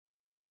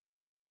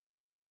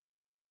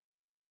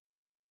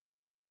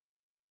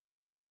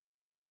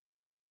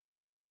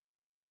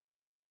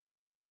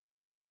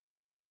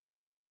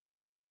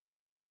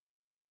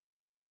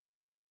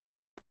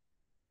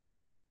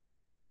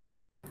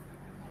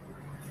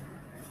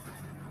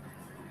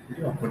So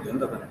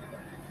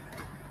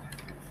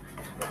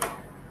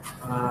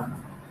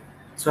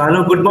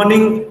hello, good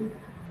morning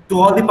to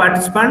all the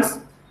participants.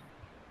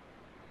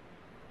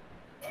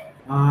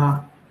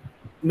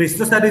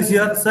 Mr. Sir is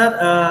here.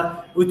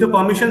 Sir, with your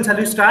permission, shall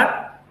we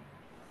start?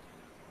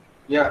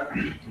 Yeah,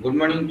 good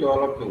morning to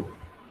all of you.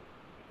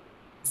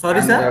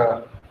 Sorry,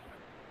 sir.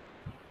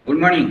 Good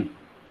morning.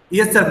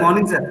 Yes, sir.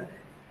 Morning, sir.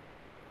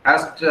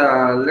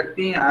 Let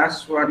me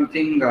ask one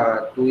thing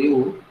to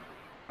you.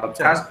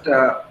 First,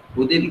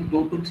 within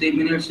 2 to 3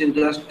 minutes, you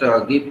just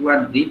give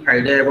one deep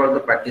idea about the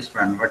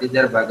participant. What is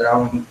their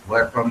background?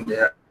 Where from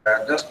there?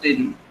 Just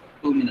in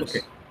 2 minutes.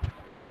 Okay.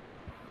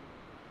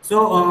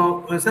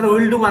 So, sir,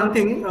 we'll do one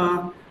thing.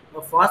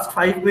 First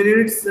 5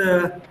 minutes,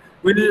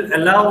 we'll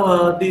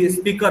allow the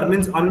speaker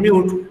means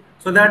unmute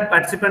so that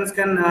participants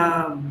can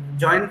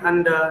join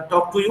and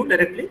talk to you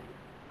directly.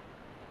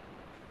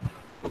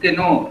 Okay,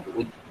 no,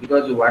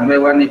 because one by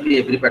one, if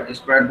every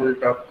participant will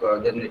talk,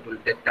 then it will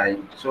take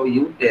time. So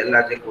you tell,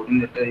 as a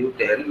coordinator, you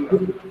tell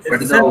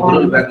what is the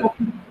overall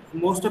background.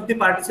 Most of the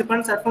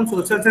participants are from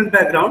social science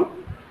background,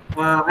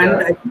 and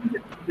I think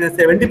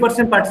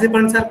 70%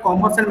 participants are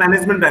commerce and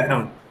management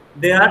background.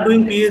 They are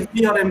doing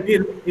PhD or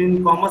MPhil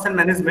in commerce and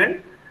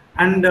management,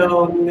 and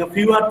a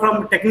few are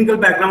from technical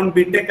background,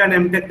 BTech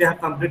and MTech they have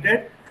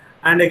completed,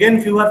 and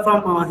again few are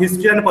from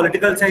history and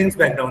political science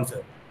background,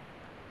 sir.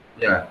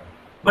 Yeah.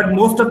 But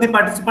most of the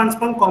participants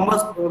from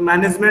commerce,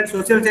 management,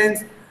 social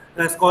science,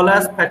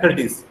 scholars,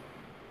 faculties.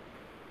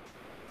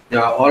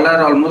 Yeah, all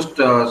are almost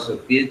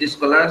PhD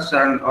scholars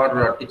and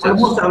or teachers.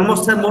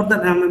 Almost more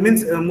than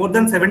means more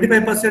than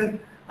 75%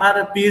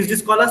 are PhD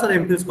scholars or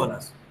MPhil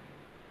scholars.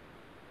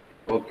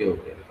 Okay.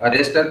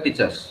 Rest are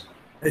teachers.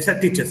 Rest are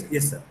teachers.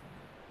 Yes, sir.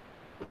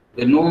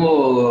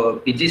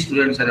 No PG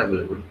students are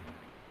available.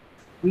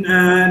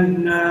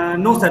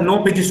 No, sir.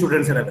 No PG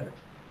students are available.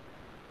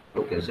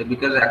 Okay, so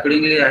because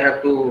accordingly I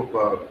have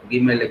to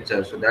give my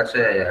lecture, so that's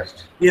why I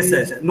asked. Yes,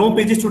 sir. No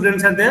PG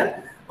students are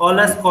there. All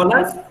are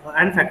scholars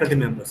and faculty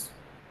members.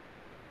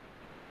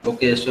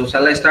 Okay, so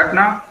shall I start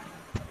now?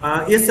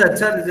 Yes, sir.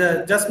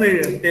 Sir, just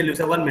me tell you,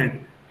 sir. 1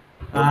 minute.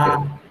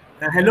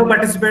 Hello,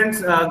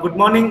 participants. Good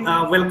morning.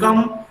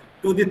 Welcome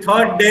to the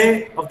third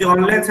day of the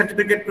online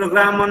certificate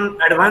program on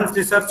advanced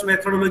research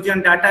methodology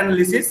and data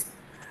analysis.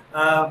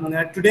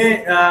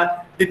 Today,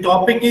 the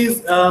topic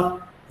is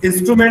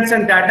instruments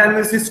and data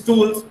analysis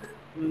tools.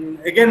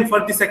 Again, for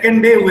the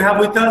second day, we have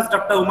with us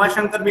Dr.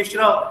 Umashankar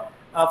Mishra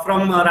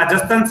from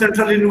Rajasthan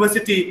Central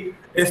University.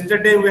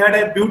 Yesterday, we had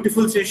a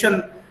beautiful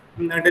session,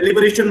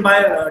 deliberation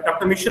by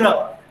Dr.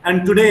 Mishra,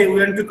 and today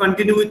we want to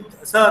continue with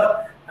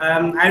Sir.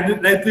 I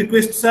would like to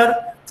request Sir,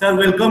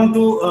 welcome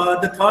to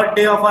the third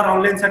day of our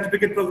online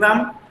certificate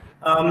program.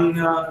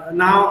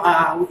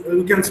 Now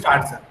we can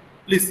start, sir.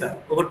 Please, sir,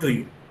 over to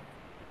you.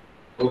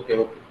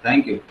 Okay.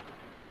 Thank you.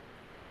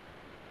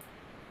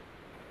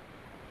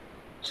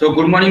 So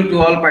good morning to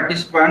all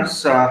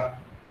participants.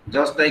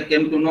 Just I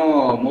came to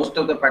know most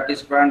of the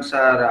participants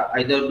are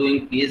either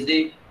doing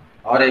PhD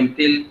or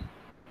MPhil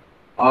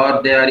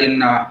or they are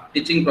in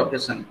teaching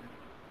profession.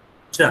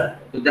 Sure.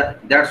 So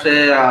that's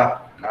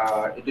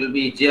why it will be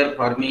easier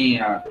for me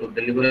to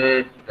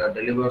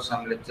deliver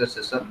some lecture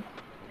session.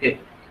 Okay.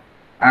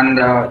 And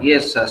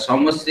yes,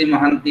 Somasri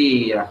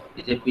Mahanti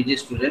is a PG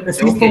student.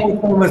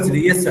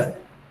 Okay. Yes, sir.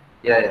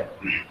 Yeah.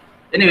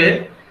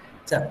 Anyway,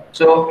 sir.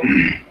 So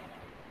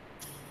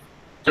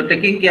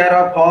taking care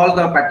of all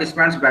the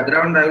participants'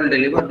 background, I will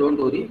deliver. Don't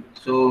worry.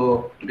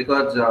 So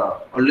because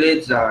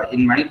always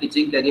in my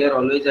teaching career,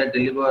 always I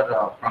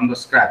deliver from the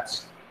scratch.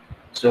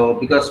 So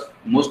because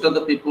most of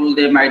the people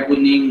they might be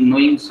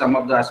knowing some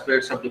of the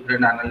aspects of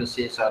different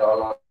analysis or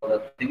all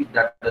other things.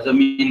 That doesn't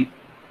mean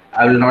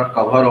I will not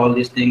cover all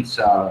these things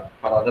for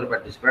other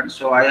participants.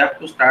 So I have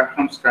to start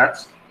from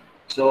scratch.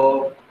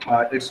 So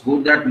it's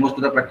good that most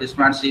of the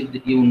participants,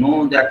 if you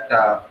know that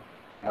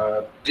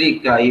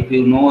trick, if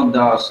you know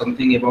the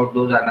something about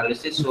those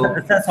analysis, so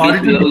sorry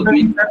to disturb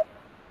you,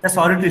 sir.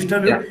 Sorry to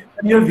disturb you.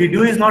 Your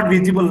video is not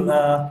visible.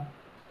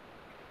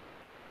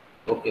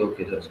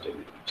 Okay, just a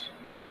minute.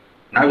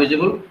 Now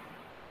visible?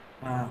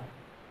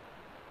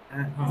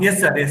 Yes,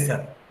 sir.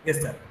 Okay.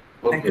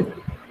 Thank you.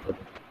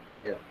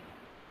 Yeah.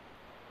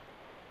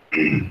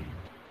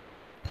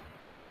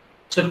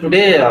 So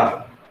today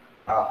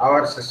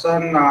our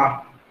session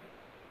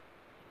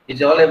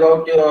is all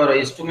about your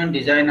instrument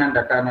design and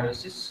data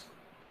analysis.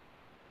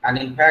 And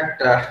in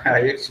fact,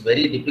 it's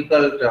very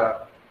difficult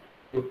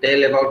to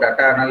tell about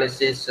data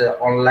analysis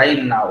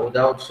online now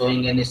without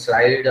showing any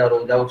slide or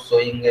without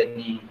showing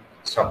any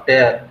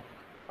software.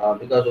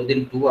 Because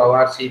within 2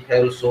 hours, if I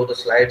will show the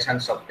slides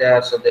and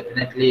software, so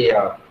definitely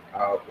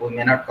we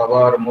may not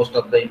cover most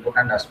of the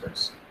important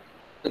aspects.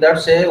 So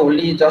that's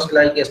only just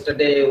like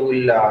yesterday,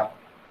 we will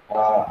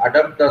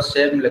adopt the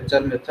same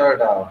lecture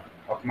method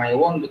of my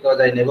own because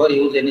I never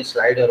use any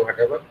slide or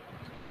whatever.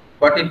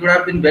 But it would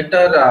have been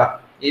better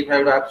if I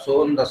would have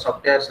shown the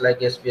softwares like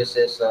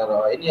SPSS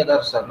or any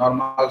other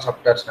normal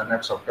software,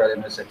 standard software,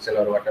 MS Excel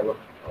or whatever,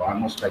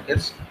 almost like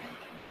this.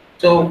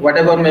 So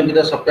whatever may be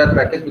the software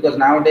package, because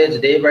nowadays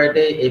day by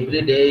day,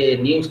 every day,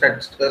 new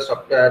statistical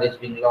software is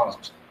being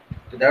launched.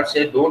 So that's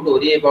it. Don't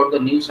worry about the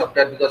new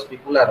software because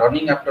people are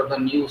running after the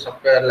new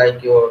software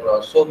like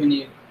your so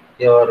many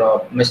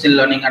your machine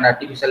learning and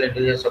artificial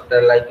intelligence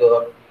software like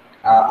your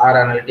R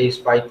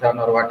analytics, Python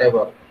or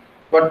whatever.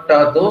 But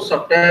those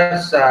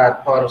softwares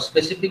are for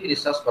specific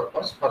research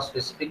purpose, for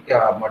specific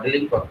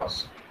modeling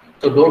purpose.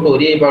 So don't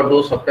worry about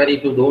those software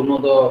if you don't know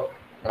the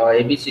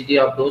ABCD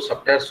of those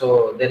software.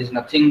 So there is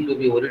nothing to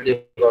be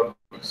worried about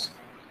this.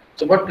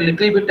 So but little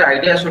bit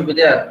idea should be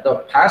there.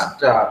 The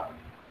first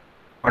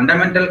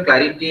fundamental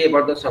clarity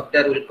about the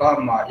software will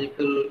come if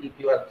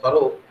you are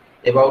thorough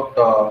about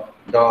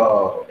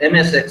the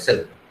MS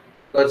Excel.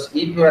 Because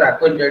if you are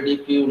acquainted,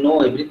 if you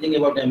know everything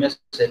about MS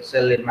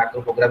Excel in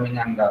macro programming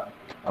and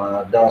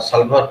the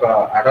solver,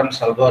 add-on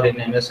solver in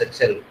MS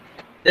Excel,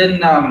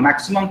 then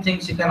maximum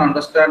things you can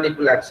understand if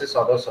you access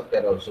other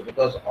software also,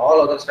 because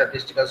all other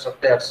statistical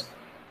softwares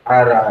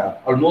are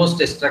almost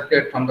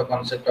extracted from the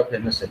concept of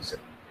MS Excel.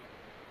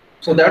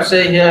 So that's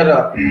a here.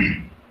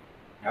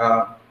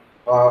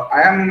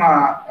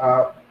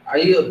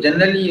 I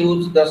generally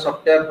use the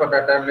software for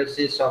data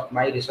analysis of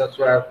my research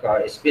work,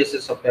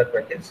 SPSS software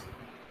package,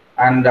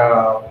 and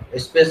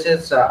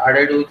SPSS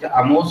added with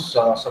AMOS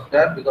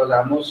software, because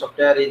AMOS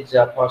software is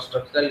for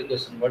structural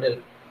equation model,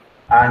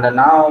 and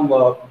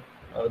now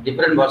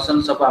different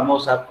versions of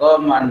AMOS have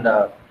come, and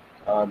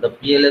the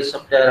PLS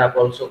software have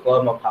also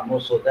come of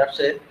AMOS. So that's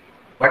it.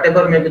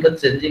 Whatever may be the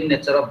changing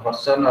nature of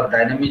version or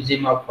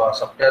dynamism of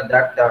software,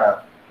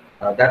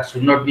 that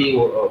should not be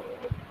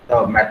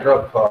a matter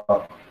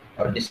of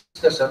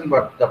discussion,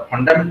 but the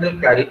fundamental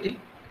clarity,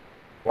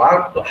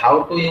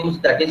 how to use,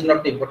 that is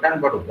not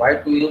important, but why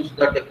to use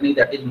the technique,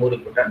 that is more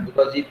important.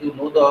 Because if you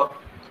know the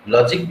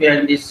logic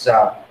behind this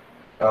uh,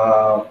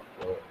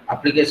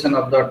 application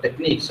of the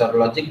techniques, or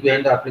logic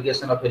behind the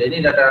application of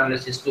any data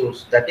analysis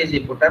tools, that is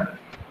important.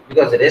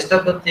 Because the rest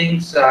of the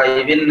things,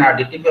 even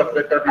DTP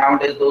operator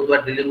nowadays, those who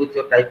are dealing with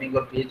your typing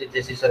or PhD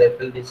thesis or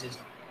FL thesis,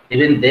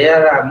 even they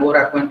are more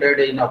acquainted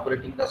in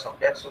operating the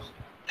software. So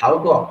how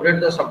to operate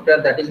the software,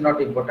 that is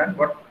not important,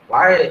 but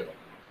why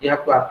you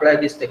have to apply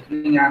this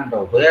technique, and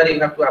where you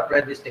have to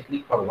apply this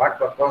technique, for what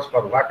purpose,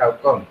 for what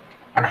outcome,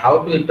 and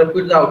how to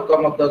interpret the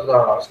outcome of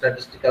the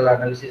statistical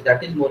analysis,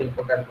 that is more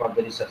important for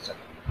the researcher.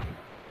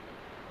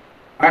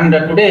 And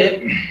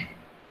today,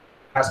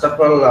 first of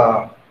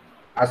all,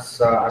 as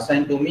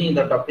assigned to me,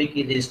 the topic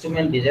is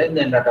instrument design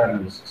and data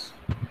analysis.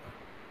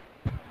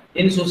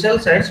 In social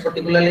science,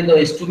 particularly the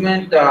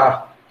instrument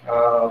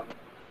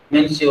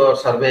means your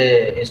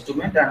survey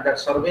instrument, and that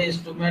survey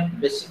instrument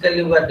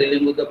basically we are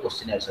dealing with the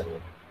questionnaire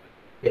survey.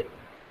 Okay.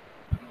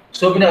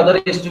 So many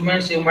other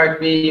instruments you might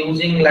be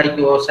using, like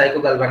your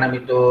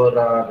psychogalvanometer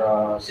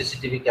or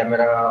CCTV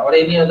camera or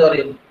any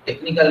other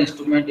technical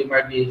instrument you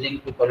might be using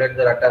to collect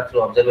the data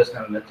through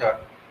observational method.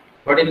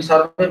 But in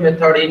survey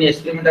method, in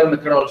experimental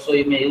method also,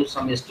 you may use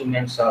some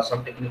instruments,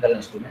 some technical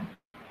instrument.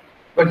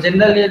 But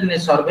generally in a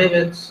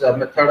survey-based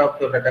method of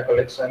your data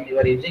collection, you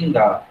are using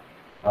the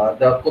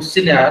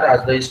questionnaire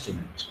as the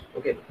instrument.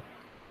 Okay.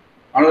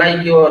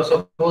 Unlike your,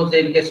 suppose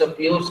in case of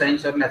pure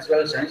science or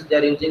natural science, they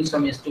are using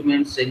some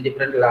instruments in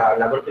different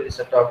laboratory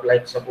setup.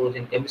 Like suppose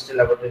in chemistry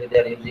laboratory, they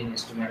are using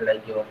instrument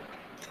like your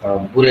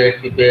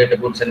burette, pipette,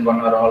 Bunsen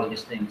burner, all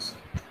these things.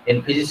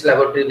 In physics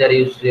laboratory, they are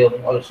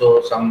using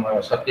also some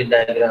circuit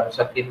diagram,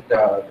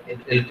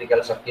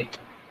 electrical circuit,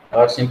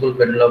 or simple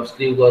pendulum,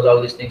 screw gauge,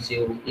 all these things.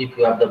 If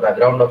you have the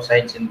background of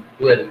science in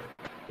 12,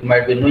 you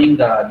might be knowing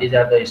these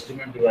are the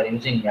instruments you are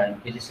using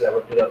in physics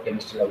laboratory or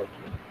chemistry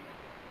laboratory.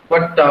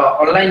 But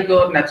unlike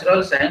your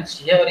natural science,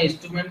 here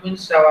instrument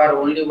means our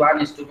only one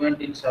instrument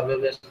in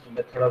survey-based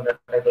method of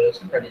data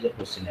collection, that is a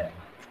questionnaire.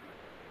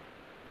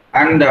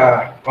 And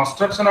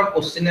construction of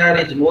questionnaire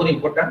is more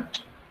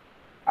important,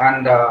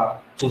 and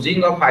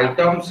choosing of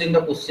items in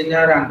the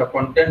questionnaire and the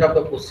content of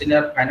the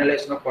questionnaire,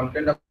 finalization of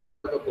content of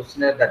the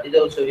questionnaire, that is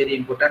also very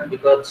important,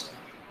 because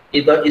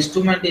if the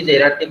instrument is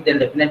erratic, then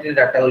definitely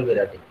data will be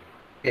erratic.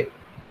 Okay.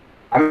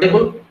 Am I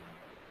audible?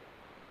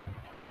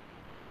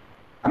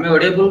 Am I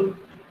audible?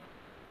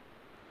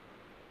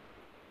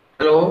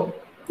 Hello?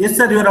 Yes,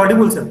 sir, you are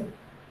audible, sir.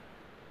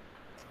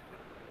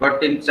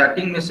 But in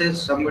chatting message,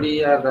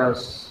 somebody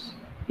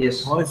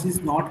yes. Voice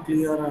is not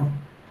clear.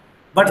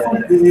 But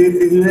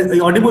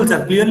yeah. Audible,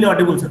 sir. Clearly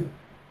audible, sir.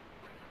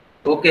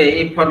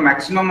 Okay, if for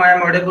maximum I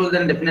am audible,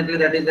 then definitely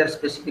that is a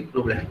specific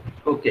problem.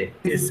 Okay.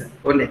 Yes, sir.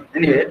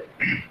 Anyway,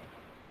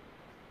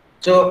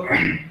 so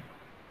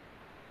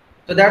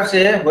that's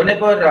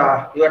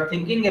whenever you are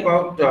thinking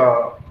about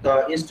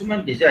the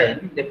instrument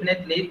design,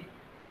 definitely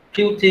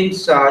few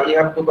things you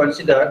have to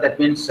consider. That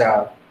means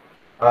what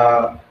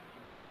are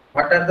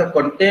the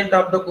content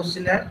of the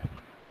questionnaire,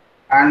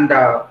 and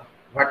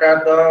what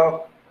are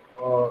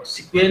the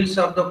sequence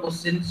of the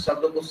questions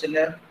of the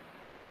questionnaire,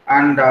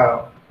 and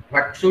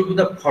what should be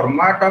the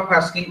format of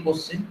asking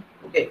question.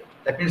 Okay,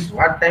 that means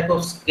what type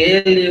of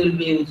scale you will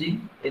be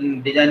using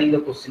in designing the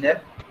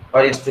questionnaire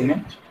or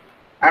instrument,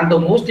 And the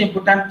most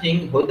important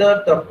thing,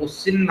 whether the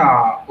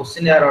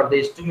questionnaire or the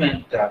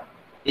instrument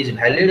is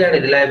valid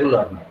and reliable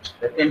or not.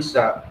 That means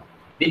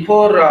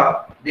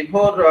before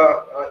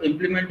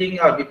implementing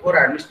or before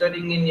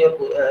administering in your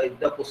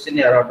the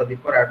questionnaire or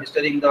before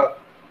administering the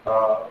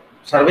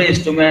survey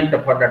instrument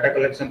for data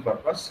collection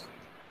purpose,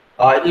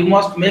 you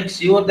must make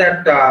sure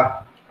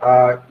that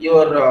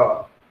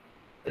your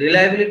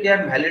reliability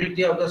and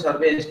validity of the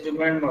survey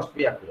instrument must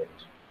be accurate.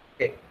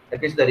 Okay,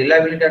 that is, the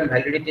reliability and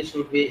validity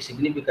should be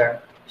significant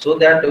so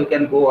that we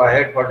can go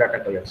ahead for data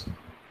collection.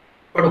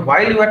 But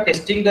while you are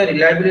testing the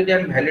reliability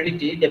and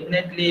validity,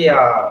 definitely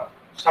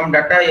some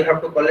data you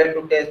have to collect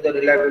to test the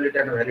reliability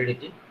and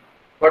validity.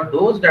 But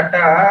those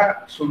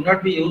data should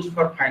not be used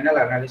for final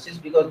analysis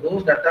because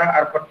those data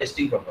are for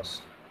testing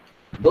purpose.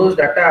 Those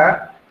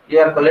data you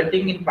are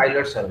collecting in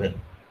pilot survey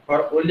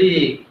for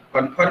only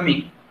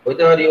confirming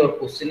whether your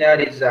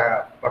questionnaire is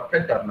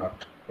perfect or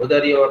not,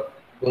 whether your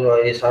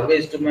survey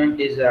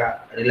instrument is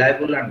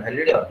reliable and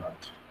valid or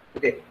not.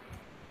 Okay,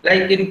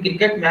 like in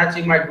cricket match,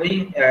 you might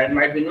be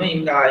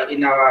knowing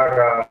in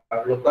our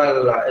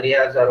local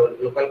areas or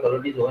local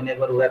colonies,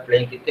 whenever we are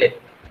playing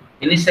cricket,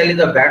 initially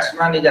the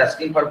batsman is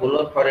asking for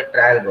bowler for a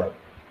trial ball.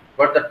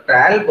 But the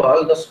trial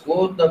ball, the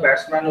score the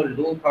batsman will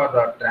do for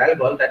the trial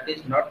ball, that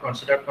is not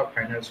considered for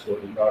final score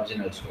in the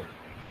original score.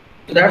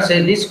 So that's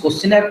this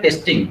questionnaire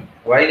testing.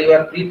 While you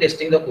are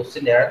pre-testing the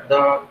questionnaire,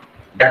 the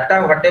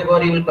data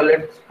whatever you will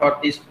collect for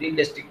this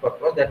pre-testing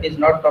purpose, that is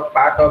not a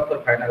part of the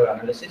final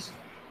analysis.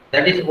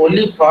 That is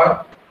only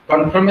for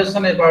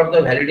confirmation about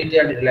the validity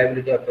and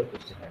reliability of the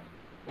questionnaire.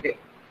 Okay.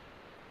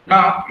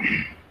 Now,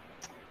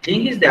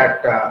 thing is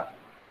that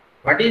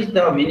what is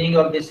the meaning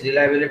of this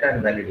reliability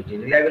and validity?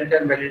 Reliability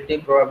and validity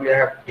probably I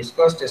have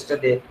discussed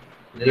yesterday.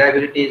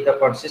 Reliability is the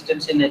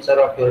consistency nature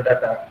of your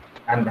data,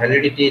 and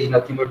validity is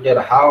nothing but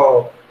your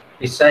how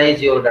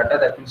precise your data.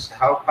 That means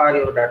how far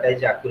your data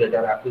is accurate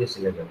or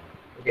accuracy level.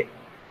 Okay.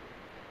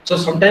 So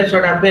sometimes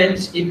what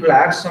happens, if you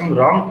ask some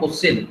wrong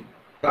question,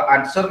 the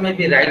answer may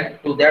be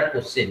right to that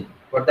question,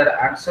 but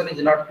that answer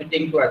is not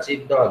fitting to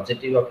achieve the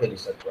objective of a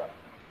research work.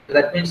 So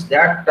that means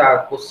that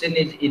question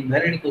is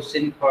invalid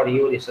question for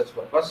your research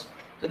purpose.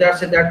 So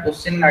that's that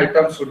question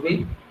item should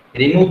be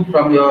removed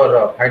from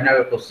your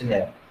final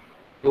questionnaire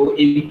to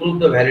improve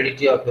the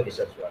validity of your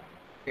research work.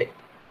 Okay.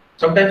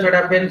 Sometimes what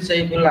happens,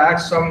 if you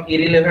ask some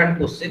irrelevant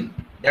question,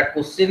 that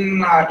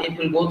question, if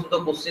you go through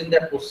the question,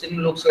 that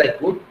question looks like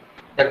good,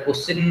 that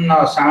question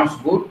sounds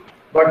good,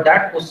 but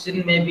that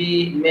question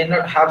may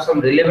not have some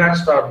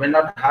relevance or may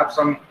not have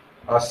some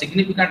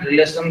significant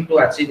relation to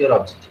achieve your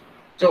objective.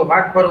 So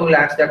what for will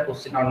ask that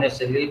question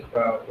unnecessarily,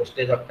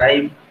 wastage of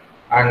time,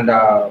 and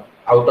out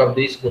of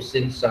these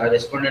questions,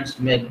 respondents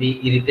may be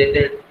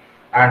irritated,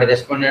 and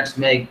respondents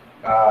may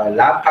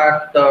laugh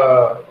at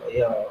the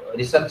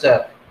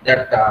researcher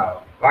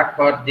that what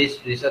for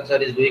this researcher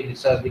is doing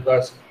research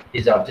because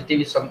his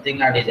objective is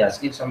something and he's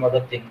asking some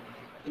other thing.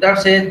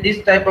 That's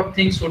this type of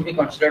things should be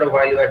considered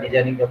while you are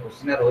designing the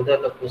questionnaire, whether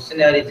the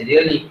questionnaire is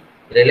really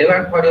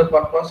relevant for your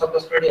purpose of the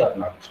study or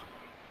not.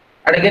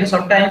 And again,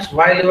 sometimes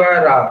while you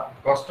are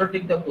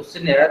constructing the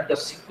questionnaire, the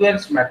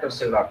sequence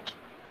matters a lot.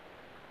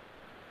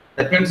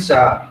 That means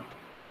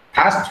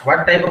first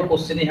what type of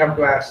question you have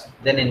to ask,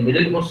 then in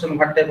middle portion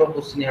what type of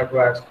question you have to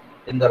ask,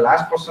 in the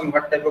last portion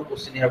what type of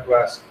question you have to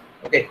ask.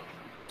 Okay,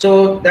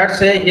 so that's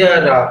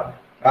here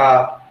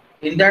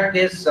in that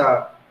case.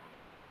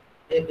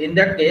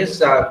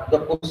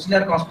 The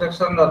questionnaire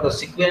construction or the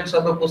sequence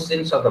of the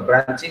questions or the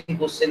branching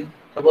question,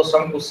 suppose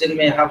some question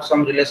may have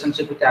some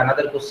relationship with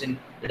another question,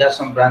 it has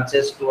some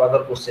branches to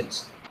other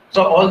questions.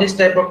 So all these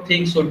type of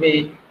things should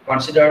be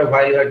considered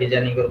while you are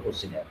designing your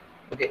questionnaire.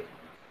 Okay.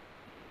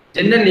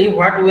 Generally,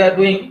 what we are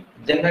doing,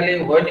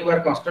 generally when you are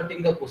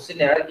constructing the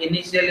questionnaire,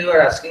 initially you are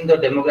asking the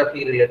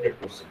demographic related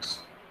questions.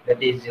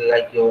 That is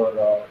like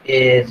your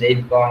age,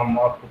 income,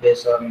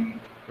 occupation,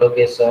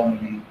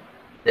 location,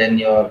 then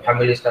your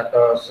family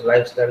status,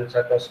 lifestyle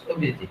status,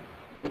 everything.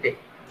 Okay.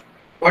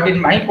 But in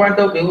my point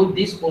of view,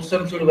 this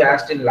question should be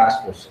asked in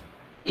last question.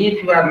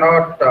 If you are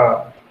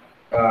not,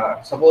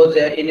 suppose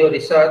in your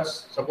research,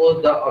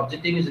 suppose the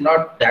objective is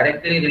not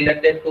directly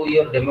related to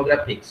your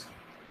demographics,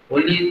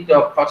 only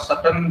for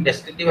certain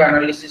descriptive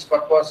analysis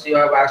purpose you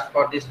have asked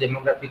for these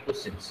demographic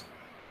questions.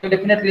 So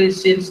definitely,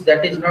 since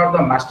that is not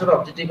the master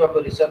objective of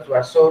the research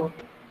work, so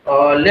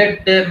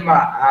let them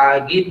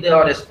give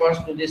the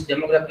response to this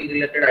demographic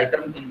related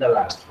item in the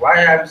last. Why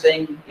I am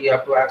saying you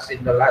have to ask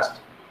in the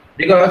last?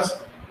 Because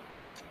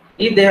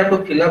if they have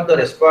to fill up the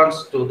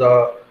response to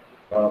the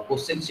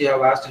questions you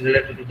have asked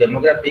related to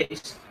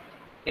demographics,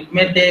 it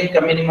may take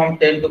a minimum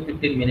 10 to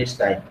 15 minutes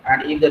time.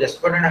 And if the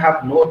respondent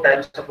have no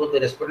time, suppose the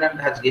respondent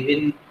has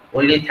given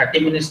only 30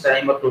 minutes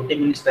time or 20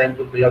 minutes time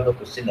to fill up the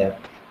questionnaire,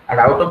 and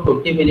out of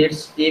 20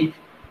 minutes, if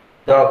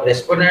the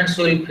respondents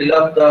will fill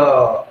up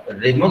the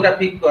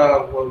demographic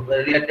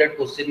related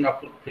question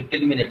up to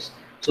 15 minutes.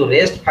 So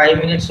rest 5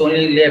 minutes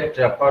only left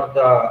for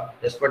the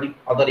responding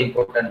other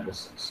important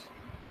questions.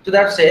 So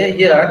that's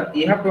here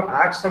you have to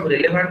ask some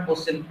relevant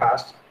question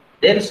first,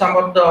 Then some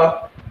of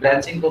the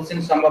branching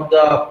questions, some of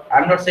the,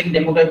 I'm not saying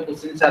demo type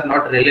questions are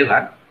not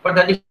relevant, but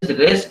that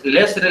is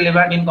less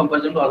relevant in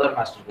comparison to other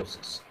master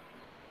courses.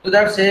 So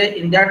that's say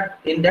in that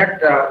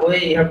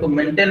way you have to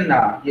maintain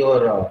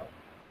your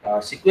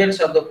sequence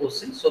of the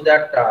questions, so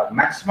that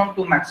maximum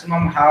to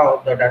maximum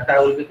how the data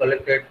will be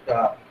collected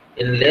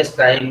in less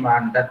time,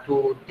 and that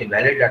too the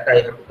valid data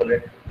you have to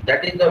collect.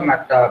 That is the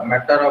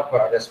matter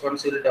of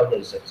responsibility of the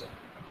researcher.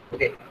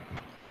 Okay,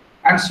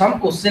 and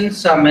some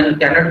questions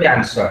cannot be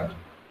answered.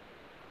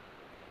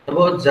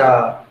 Suppose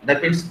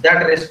that means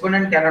that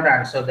respondent cannot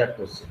answer that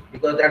question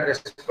because that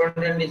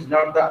respondent is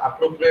not the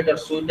appropriate or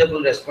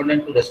suitable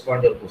respondent to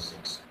respond your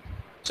questions.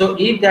 So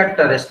if that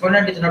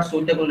respondent is not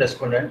suitable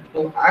respondent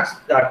to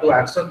ask to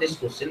answer this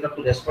question or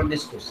to respond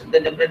this question,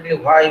 then definitely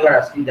why you are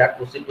asking that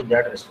question to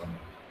that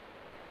respondent.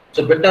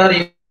 So better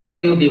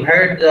you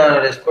divide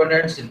the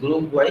respondents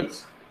group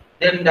wise,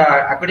 then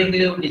accordingly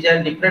you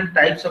design different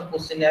types of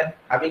questionnaire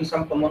having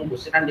some common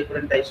question and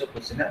different types of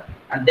questionnaire,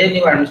 and then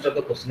you administer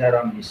the questionnaire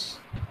on this.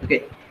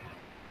 Okay,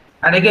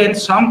 and again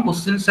some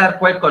questions are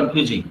quite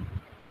confusing.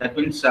 That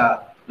means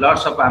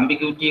lots of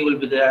ambiguity will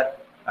be there,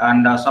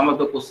 and some of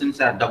the questions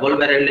are double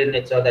barreled in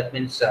nature. That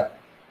means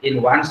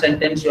in one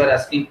sentence you are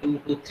asking 2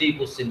 to 3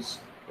 questions.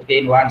 Okay,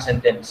 in one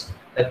sentence.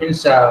 That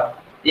means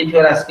if you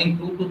are asking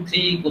 2 to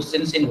 3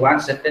 questions in one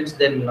sentence,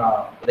 then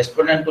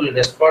respondent will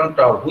respond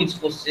which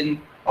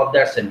question of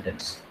that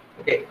sentence.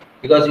 Okay,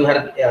 because you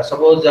have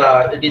suppose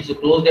it is a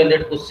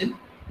closed-ended question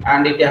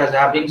and it has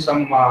having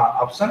some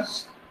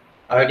options.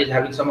 It is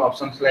having some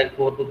options like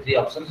 4 to 3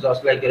 options,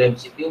 just like your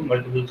MCQ,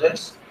 multiple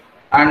choice.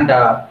 And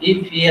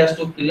if he has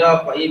to fill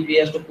up, if he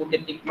has to put a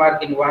tick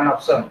mark in one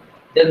option,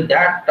 then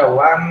that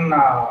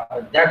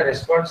that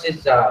response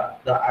is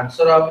the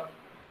answer of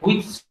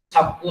which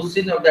sub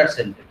question of that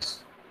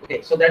sentence.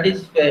 Okay, so that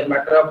is a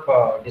matter of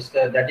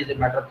that is a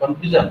matter of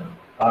confusion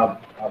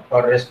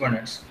for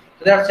respondents.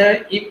 So that's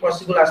why, if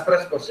possible, as far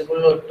as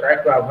possible, try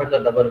to avoid the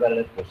double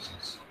barrel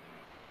questions.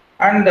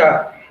 And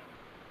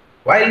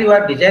while you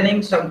are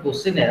designing some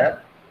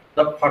questionnaire,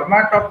 the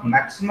format of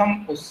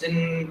maximum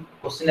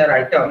questionnaire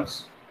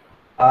items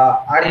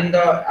are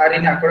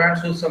in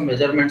accordance with some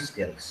measurement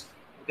scales.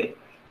 Okay,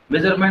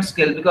 measurement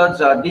scale, because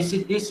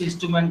this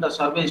instrument, the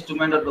survey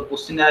instrument or the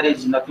questionnaire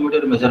is nothing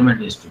but a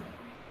measurement instrument.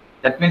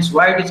 That means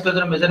why it is called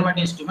a measurement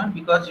instrument,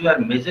 because you are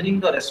measuring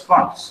the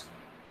response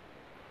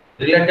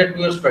related to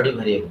your study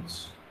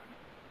variables.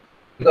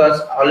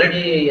 Because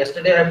already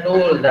yesterday I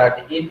told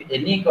that if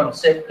any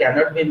concept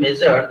cannot be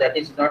measured, that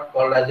is not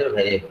called as a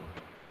variable.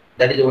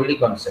 That is only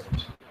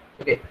concept.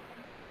 Okay.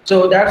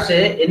 So that's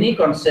any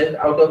concept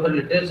out of the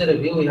literature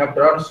review, we have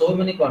drawn so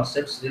many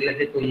concepts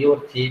related to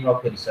your theme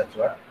of your research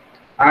work,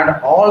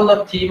 and all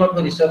the theme of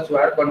the research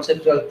work,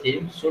 conceptual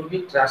theme, should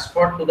be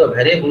transferred to the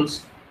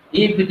variables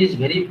if it is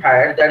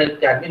verified that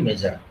it can be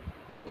measured.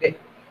 Okay.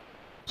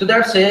 So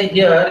that's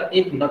here,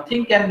 if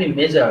nothing can be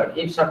measured,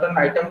 if certain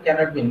item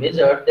cannot be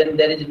measured, then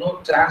there is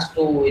no chance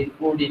to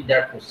include in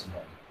that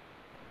questionnaire.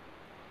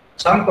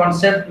 Some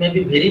concept may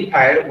be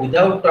verified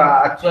without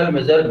actual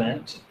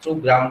measurement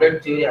through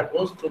grounded theory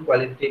approach, through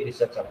qualitative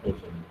research approach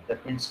only.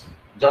 That means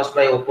just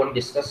by open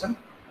discussion,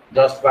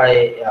 just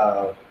by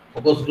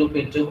focus group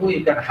interview,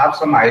 you can have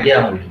some idea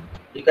only.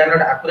 You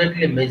cannot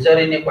accurately measure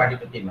in a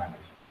quantitative manner.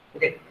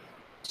 Okay.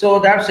 So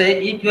that's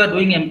if you are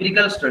doing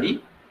empirical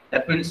study,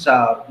 that means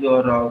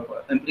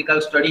your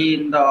empirical study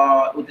in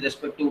the with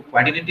respect to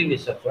quantitative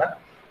research work,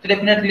 so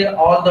definitely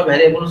all the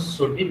variables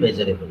should be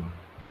measurable.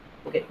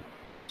 Okay.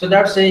 So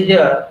that's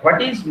here,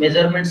 what is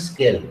measurement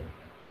scale?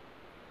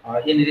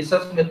 In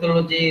research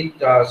methodology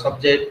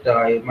subject,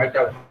 you might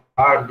have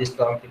heard this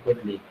term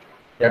frequently,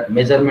 that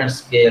measurement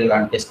scale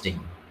and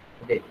testing.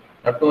 Okay,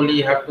 not only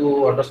you have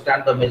to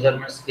understand the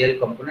measurement scale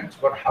components,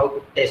 but how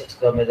to test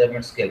the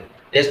measurement scale.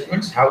 Test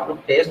means how to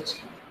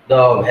test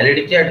the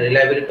validity and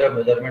reliability of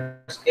measurement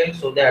scale,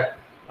 so that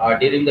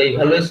during the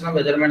evaluation of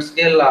measurement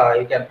scale,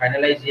 you can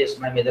finalize, yes,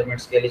 my measurement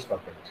scale is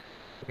perfect.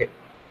 Okay.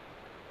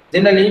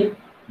 Generally,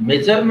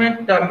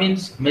 measurement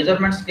means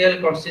measurement scale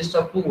consists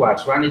of 2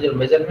 words. One is your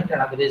measurement,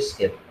 another is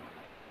scale.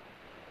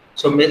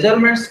 So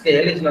measurement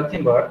scale is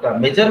nothing but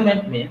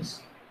measurement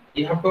means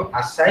you have to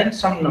assign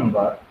some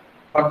number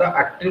for the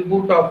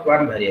attribute of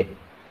one variable.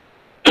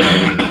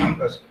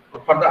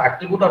 For the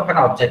attribute of an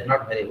object,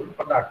 not variable,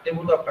 for the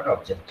attribute of an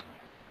object.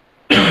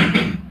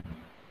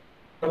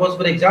 Suppose,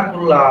 for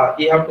example,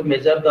 you have to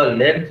measure the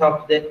length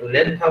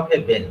of a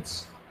bench.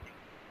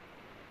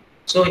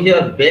 So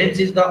here bench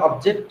is the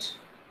object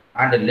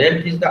and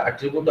length is the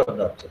attribute of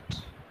the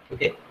object.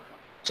 Okay.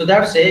 So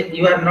that's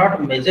you are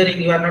not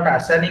measuring, you are not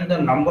assigning the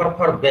number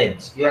for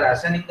bench, you are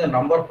assigning the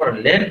number for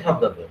length of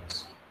the bench.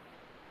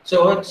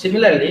 So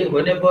similarly,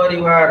 whenever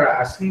you are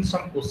asking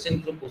some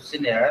question through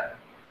questionnaire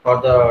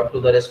to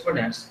the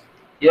respondents,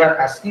 you are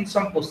asking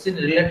some question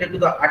related to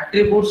the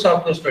attributes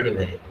of the study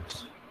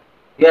variables.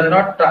 You are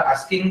not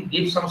asking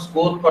give some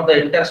score for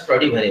the entire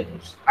study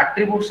variables,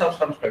 attributes of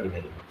some study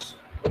variables.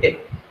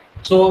 Okay.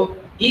 So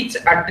each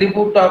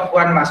attribute of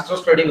one master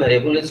study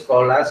variable is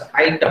called as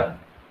item.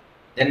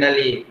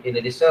 Generally, in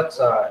research,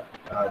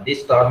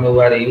 this term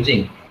we are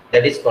using,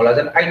 that is called as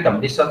an item,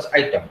 research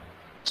item.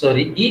 So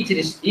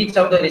each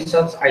of the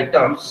research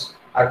items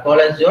are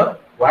called as your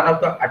one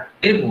of the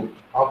attribute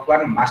of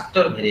one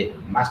master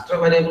variable. Master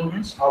variable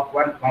means of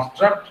one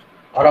construct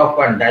or of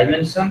one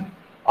dimension,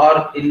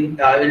 or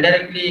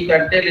indirectly you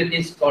can tell it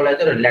is called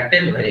as a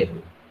latent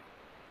variable.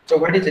 So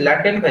what is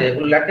latent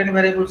variable? Latent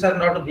variables are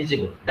not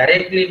visible.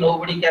 Directly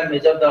nobody can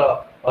measure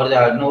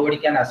nobody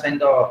can assign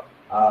the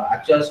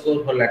actual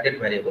score for latent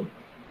variable.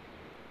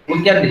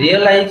 We can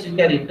realize, you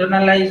can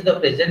internalize the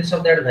presence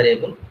of that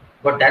variable,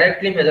 but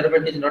directly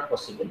measurement is not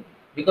possible,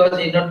 because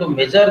in order to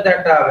measure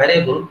that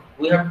variable,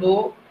 we have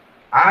to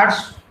add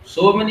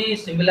so many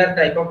similar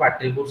type of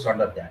attributes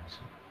under that.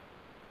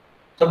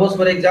 Suppose,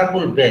 for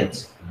example,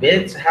 bench.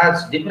 Bench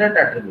has different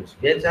attributes.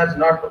 Bench has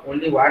not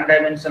only one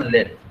dimension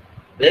length.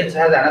 Bench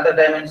has another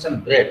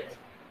dimension breadth.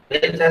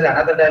 Bench has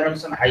another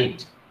dimension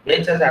height.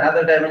 Bench has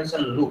another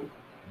dimension look.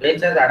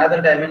 Bench has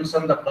another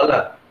dimension the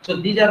color. So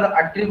these are the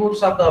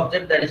attributes of the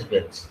object that is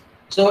bench.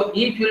 So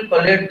if you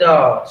collect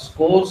the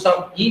scores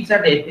of each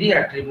and every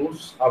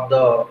attributes of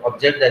the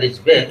object that is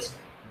bench,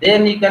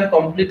 then you can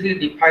completely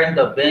define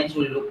the bench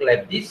will look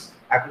like this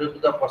according to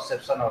the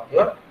perception of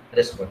your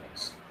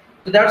respondents.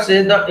 So that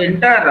says the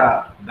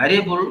entire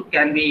variable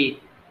can be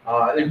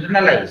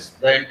internalized.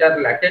 The entire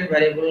latent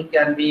variable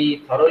can be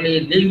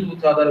thoroughly linked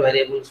with other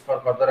variables for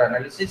further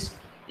analysis.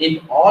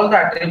 If all the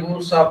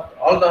attributes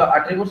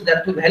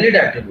that to valid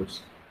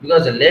attributes,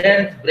 because the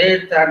length,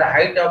 breadth, and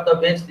height of the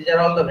bench, these are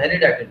all the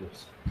valid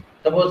attributes.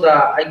 Suppose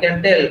I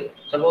can tell,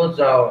 suppose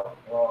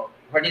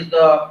what is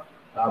the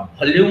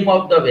volume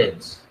of the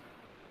bench.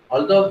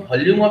 Although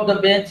volume of the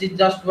bench is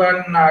just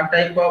one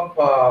type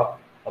of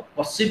a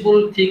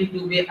possible thing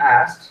to be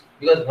asked,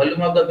 because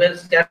volume of the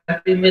bench can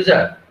be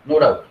measured, no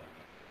doubt.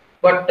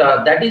 But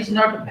that is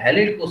not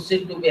valid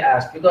question to be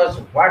asked, because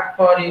what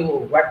for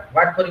you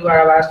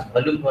have asked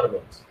volume for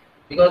bench?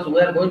 Because we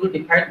are going to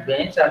define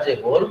bench as a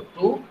whole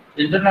to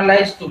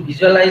internalize, to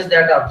visualize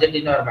that object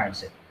in our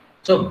mindset.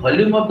 So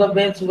volume of the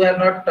bench, we are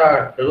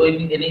not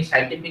doing any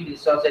scientific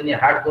research, any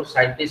hardcore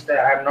scientist.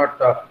 I am not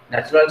a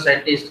natural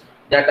scientist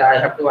that I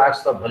have to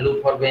ask the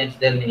volume for bench,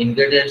 then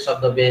ingredients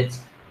of the bench,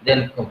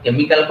 then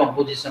chemical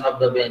composition of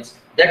the bench.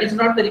 That is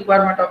not the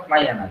requirement of my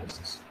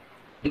analysis,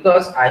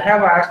 because I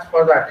have asked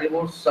for the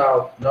attributes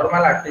of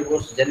normal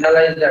attributes,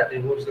 generalized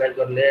attributes like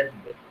your length,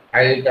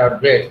 height, or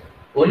breadth,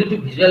 only to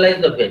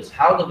visualize the bench,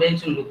 how the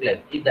bench will look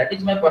like. If that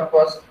is my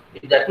purpose,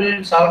 if that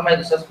will solve my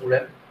research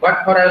problem,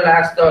 what for I will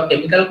ask the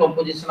chemical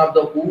composition of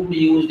the wood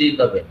used in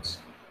the bench.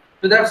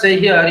 So that say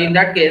here, in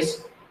that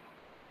case,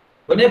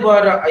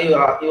 whenever you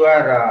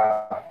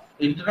are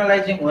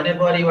internalizing,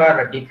 whenever you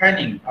are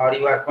defining or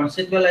you are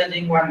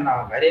conceptualizing one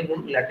variable,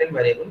 latent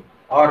variable,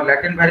 or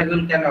latent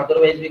variable can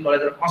otherwise be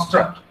called as a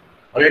construct.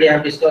 Already I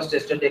have discussed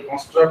yesterday,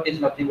 construct is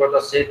nothing but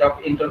the set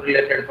of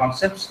interrelated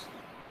concepts,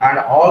 and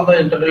all the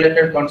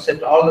interrelated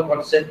concepts, all the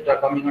concepts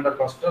coming under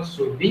construct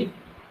should be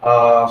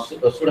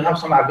should have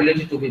some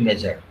ability to be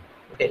measured.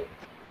 Okay,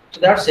 so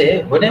that's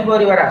say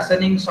whenever you are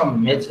assigning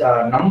some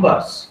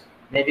numbers,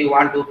 maybe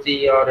 1, 2,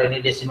 3, or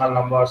any decimal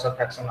numbers or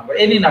fraction number,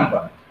 any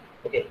number.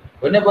 Okay,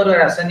 whenever you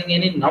are assigning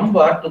any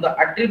number to the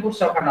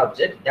attributes of an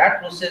object, that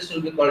process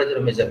will be called as a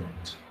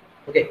measurement.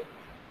 Okay.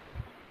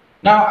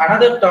 Now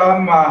another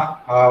term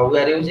we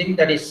are using,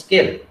 that is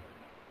scale.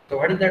 So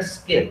what is that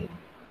scale?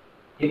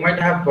 You might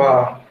have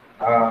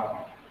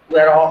we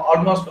are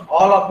almost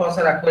all of us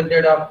are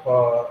acquainted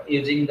of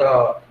using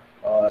the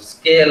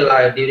scale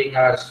during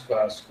our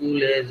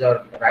school age,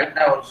 or right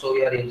now also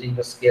we are using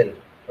the scale.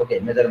 Okay,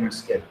 measurement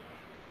scale.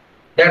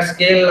 That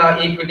scale,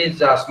 if it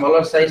is a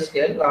smaller size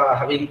scale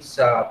having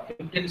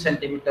 15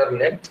 centimeter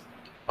length,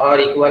 or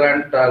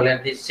equivalent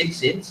length is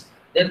 6 inches,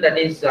 then that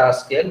is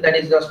scale. That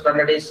is the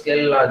standardized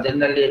scale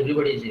generally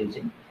everybody is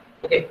using.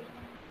 Okay,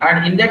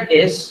 and in that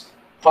case,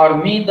 for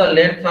me the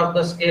length of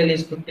the scale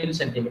is 15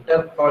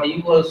 centimeter. For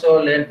you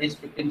also length is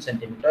 15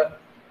 centimeter.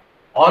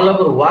 All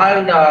over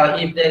world,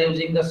 if they are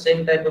using the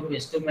same type of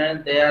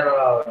instrument, their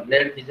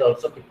length is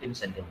also 15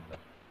 centimeter.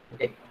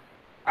 Okay.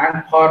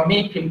 And for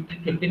me,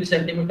 15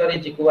 centimeter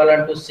is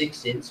equivalent to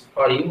 6 inches.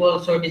 For you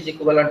also it is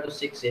equivalent to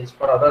 6 inches.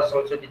 For others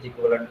also it is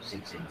equivalent to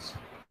 6 inches.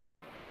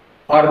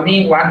 For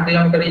me, 1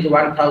 kilometer is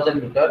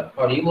 1000 meter.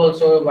 For you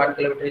also 1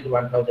 kilometer is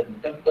 1000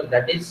 meter, because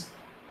that is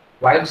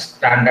quite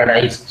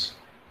standardized.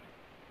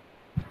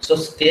 So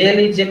scale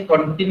is a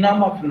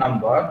continuum of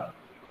number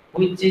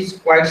which is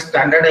quite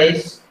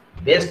standardized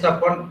based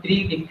upon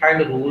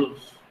predefined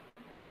rules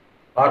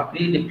or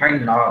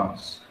predefined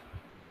norms.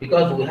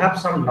 Because we have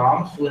some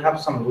norms, we have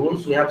some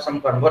rules, we have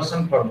some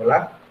conversion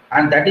formula,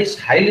 and that is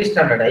highly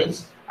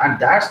standardized, and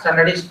that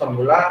standardized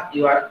formula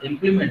you are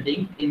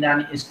implementing in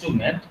an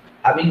instrument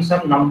having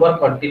some number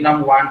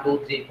continuum 1,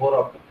 2, 3, 4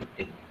 up to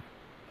 15.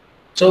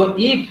 So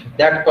if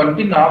that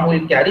continuum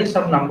will carry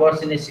some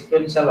numbers in a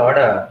sequential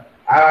order,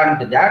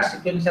 and that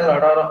sequential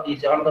order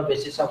is on the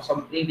basis of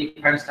some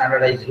predefined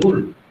standardized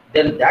rule,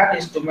 then that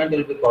instrument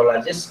will be called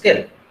as a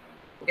scale.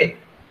 Okay.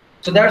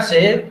 So that's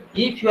it.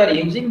 If you are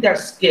using that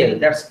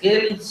scale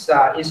is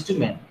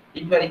instrument.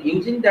 If you are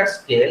using that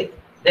scale,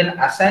 then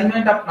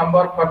assignment of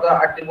number for the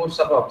attributes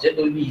of object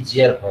will be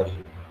easier for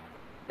you.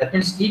 That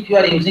means if you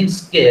are using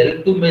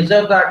scale to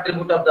measure the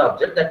attribute of the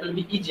object, that will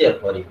be easier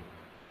for you.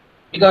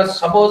 Because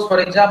suppose, for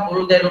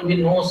example, there will be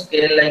no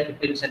scale like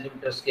 15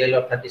 centimeter scale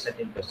or 30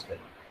 centimeter scale.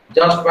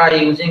 Just by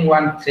using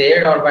one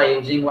thread or by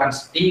using one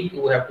stick,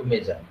 we have to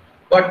measure.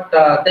 But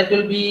that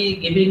will be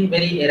giving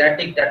very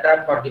erratic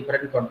data for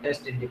different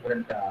contests in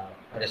different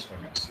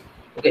respondents.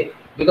 Okay,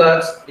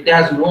 because it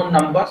has no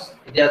numbers,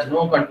 it has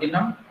no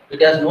continuum,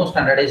 it has no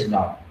standardized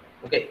norm.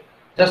 Okay,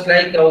 just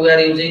like we are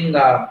using we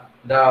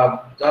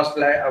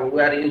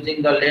are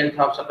using the length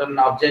of certain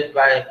object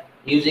by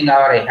using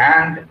our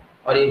hand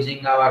or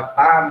using our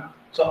palm.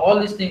 So all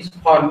these things,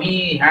 for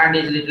me hand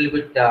is a little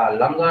bit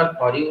longer,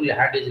 for you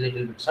hand is a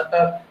little bit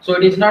shorter, so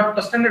it is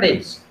not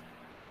standardized.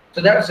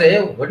 So that's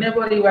why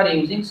whenever you are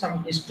using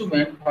some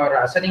instrument for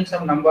assigning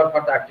some number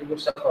for the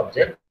attributes of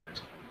object,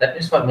 that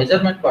means for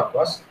measurement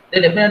purpose,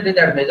 then definitely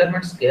that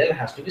measurement scale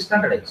has to be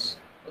standardized.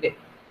 Okay,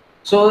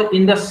 so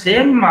in the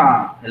same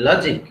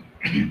logic,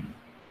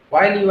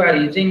 while you are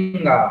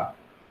using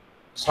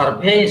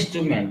survey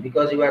instrument,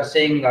 because you are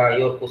saying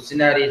your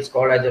questionnaire is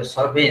called as a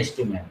survey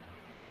instrument,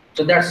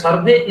 so that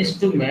survey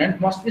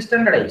instrument must be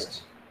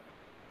standardized.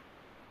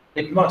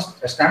 It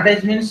must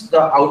standardized means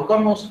the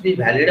outcome must be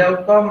valid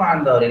outcome,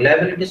 and the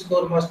reliability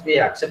score must be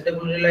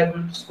acceptable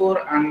reliability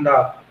score, and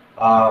the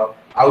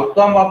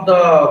outcome of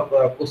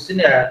the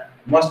questionnaire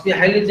must be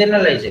highly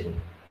generalizable.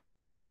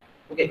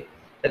 Okay,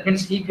 that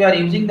means if you are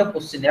using the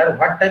questionnaire,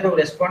 what type of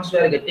response you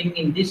are getting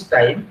in this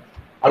time,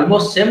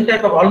 almost same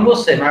type of,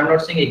 almost same, I'm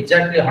not saying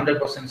exactly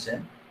 100%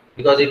 same,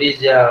 because it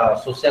is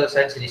a social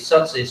science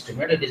research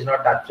instrument, it is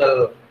not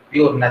actual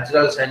pure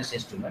natural science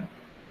instrument.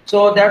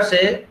 So that's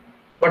a,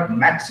 but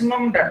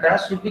maximum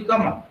data should be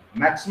common.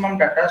 Maximum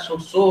data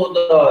should show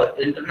the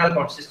internal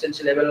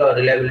consistency level or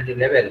reliability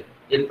level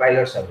in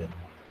pilot survey.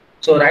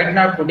 So right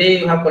now, today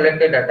you have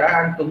collected data,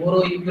 and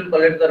tomorrow you will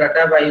collect the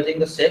data by using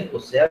the same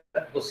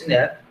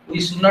questionnaire.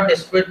 We should not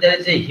expect there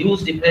is a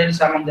huge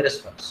difference among the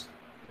response.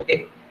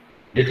 Okay,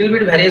 little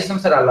bit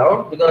variations are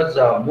allowed, because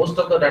most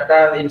of the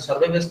data in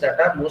survey-based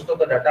data, most of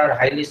the data are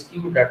highly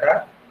skewed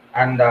data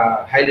and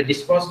highly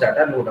dispersed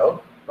data, no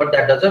doubt. But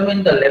that doesn't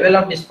mean the level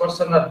of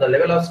dispersion or the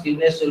level of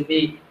skewness will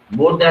be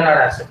more than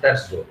our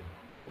acceptance zone.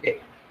 Okay.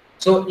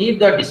 So if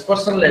the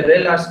dispersion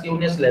level or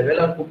skewness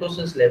level or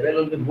kurtosis level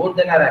will be more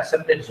than our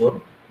accepted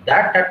zone,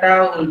 that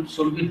data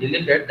should be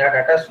deleted. That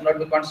data should not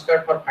be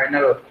considered for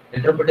final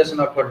interpretation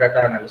of your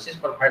data analysis,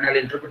 for final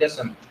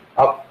interpretation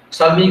of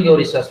solving your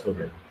research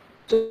problem.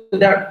 So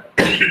that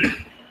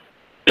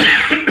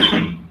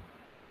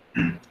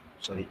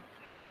sorry.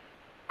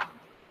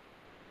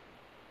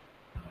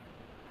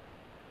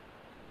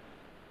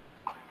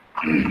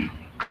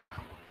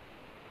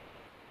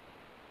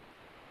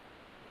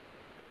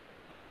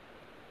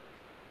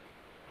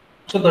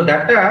 So the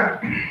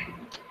data,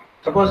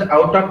 suppose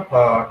out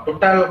of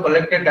total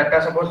collected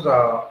data, suppose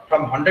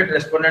from 100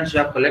 respondents you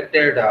have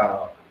collected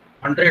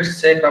 100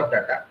 set of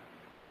data.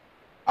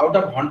 Out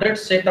of 100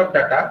 set of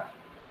data,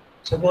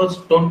 suppose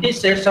 20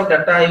 sets of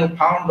data you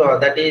found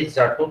that is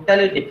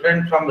totally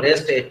different from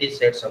rest 80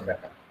 sets of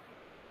data.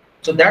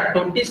 So that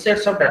 20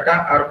 sets of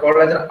data are called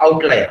as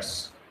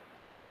outliers.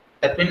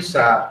 That means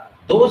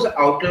those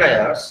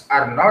outliers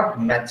are not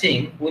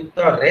matching with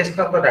the rest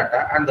of the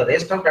data, and the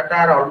rest of data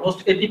are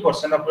almost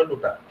 80% of the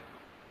total.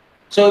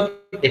 So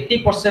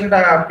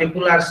 80%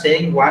 people are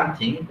saying one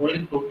thing,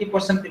 only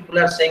 20% people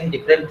are saying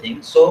different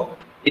things. So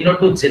in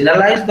order to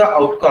generalize the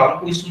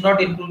outcome, we should not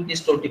include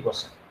this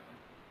 20%.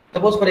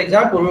 Suppose, for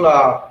example,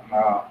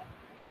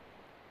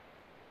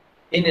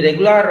 in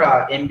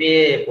regular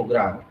MBA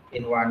program,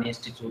 in one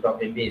institute of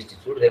MBA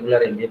institute,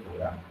 regular MBA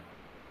program,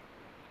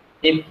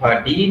 if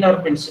dean or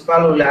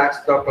principal will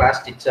ask the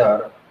class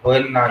teacher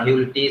when he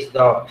will teach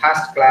the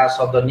first class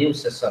of the new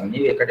session,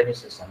 new academic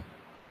session,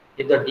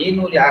 if the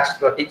dean will ask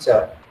the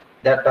teacher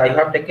that I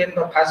have taken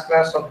the first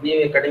class of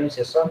new academic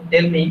session,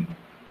 tell me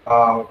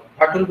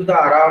what will be the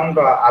around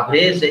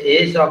average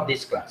age of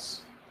this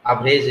class,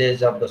 average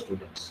age of the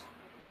students.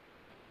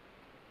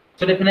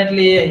 So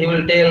definitely he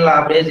will tell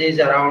average is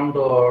around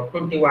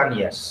 21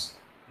 years,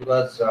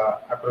 because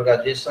after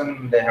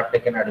graduation they have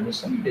taken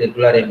admission, the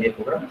regular MBA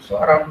program, so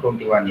around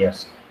 21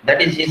 years.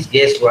 That is his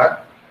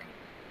guesswork.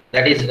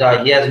 That is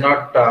he has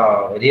not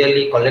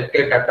really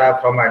collected data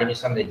from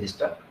admission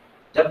register.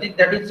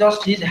 That is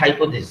just his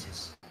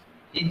hypothesis.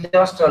 He's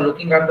just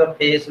looking at the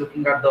face,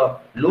 looking at the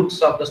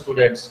looks of the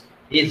students.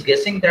 He is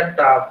guessing that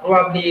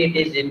probably it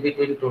is in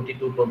between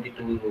 22,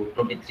 22,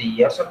 23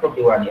 years or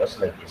 21 years,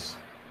 like this.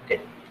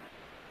 Okay.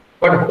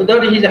 But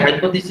whether his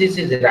hypothesis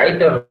is right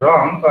or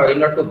wrong,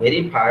 in order to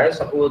verify,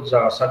 suppose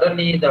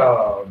suddenly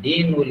the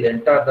dean will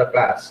enter the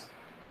class,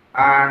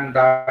 and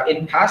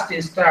in first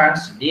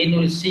instance, dean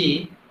will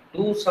see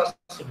two such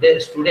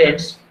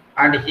students,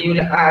 and he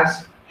will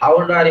ask, "How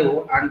old are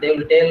you?" And they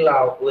will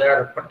tell, "We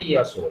are 40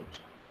 years old."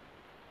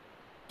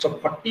 So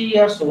 40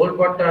 years old,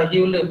 but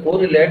he will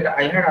correlate.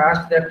 I had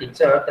asked the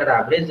teacher that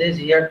average age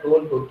he had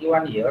told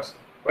 21 years,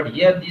 but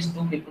here these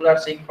two people are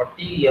saying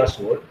 40 years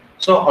old.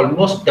 So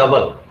almost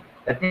double.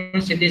 That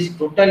means it is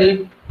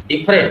totally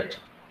different,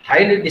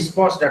 highly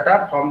dispersed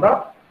data from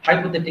the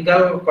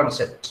hypothetical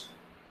concept.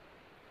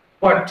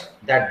 But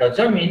that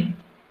doesn't mean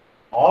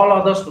all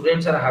other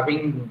students are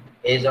having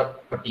age of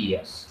 40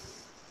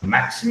 years.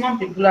 Maximum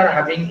people are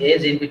having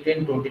age in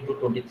between 20 to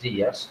 23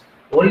 years.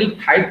 Only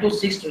 5 to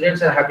 6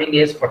 students are having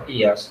age 40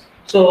 years.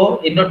 So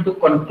in order to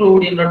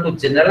conclude, in order to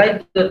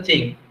generalize the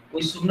thing,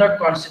 we should not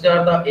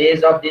consider the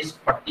age of these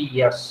 40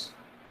 years.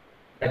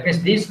 That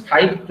means these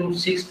 5 to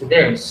 6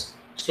 students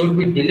should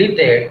be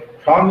deleted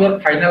from your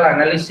final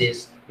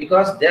analysis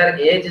because their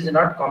age is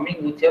not coming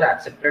with your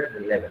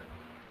accepted level.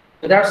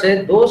 So that's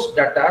it. Those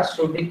data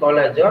should be called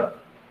as your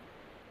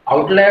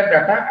outlier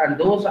data, and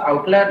those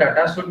outlier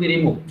data should be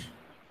removed.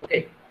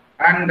 Okay,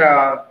 and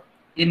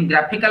in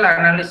graphical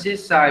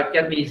analysis, it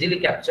can be easily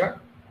captured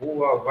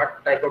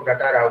what type of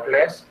data are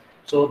outliers.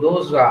 So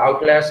those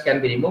outliers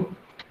can be removed,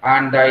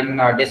 and in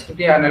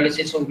descriptive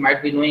analysis, we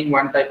might be knowing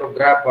one type of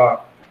graph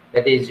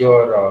that is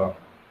your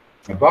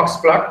box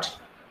plot.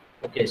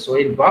 Okay, so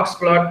in box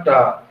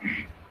plot,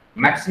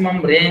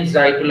 maximum range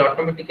it will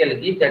automatically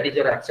give, that is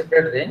your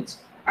accepted range,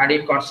 and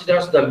it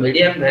considers the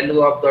median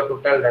value of the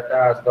total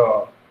data as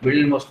the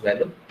middlemost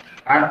value,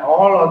 and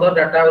all other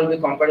data will be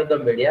compared to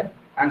the median,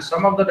 and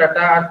some of the data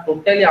are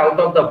totally out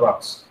of the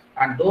box,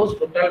 and those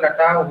total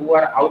data who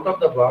are out of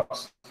the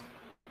box,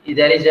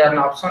 there is an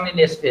option in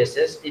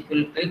SPSS. If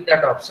you click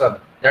that option,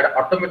 that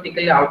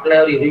automatically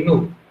outlier you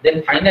remove,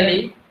 then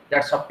finally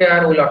that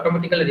software will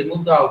automatically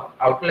remove the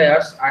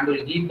outliers and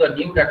will give the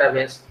new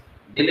database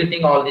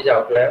deleting all these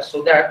outliers,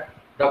 so that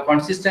the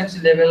consistency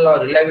level or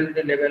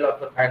reliability level of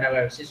the final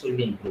analysis will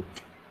be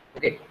improved.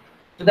 Okay,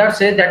 so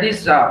that's it. That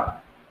is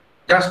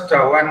just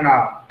one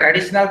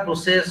traditional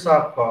process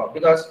of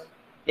because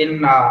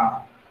in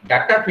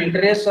data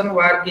filtration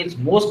work is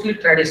mostly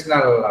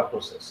traditional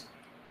process,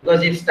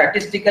 because if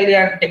statistically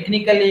and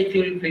technically if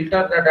you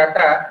filter the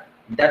data,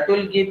 that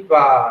will give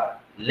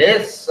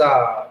less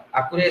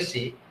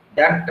accuracy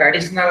than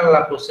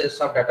traditional process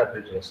of data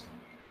filtration.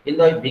 In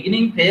the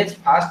beginning phase,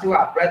 first you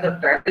apply the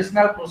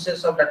traditional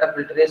process of data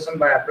filtration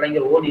by applying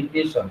your own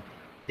intuition.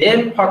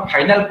 Then for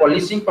final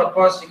policing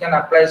purpose, you can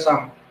apply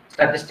some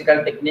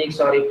statistical techniques,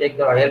 or you take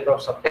the help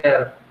of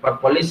software for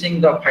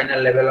policing the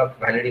final level of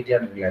validity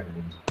and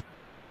reliability.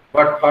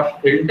 But for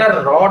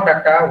enter raw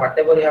data,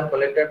 whatever you have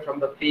collected from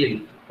the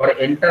field, for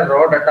enter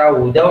raw data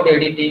without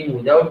editing,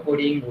 without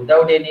coding,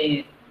 without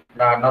any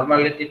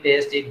normality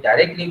test, it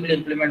directly will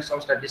implement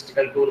some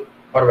statistical tool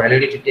for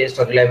validity test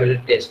or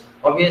reliability test.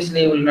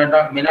 Obviously, you will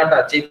may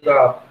not achieve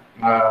the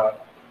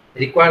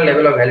required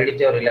level of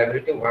validity or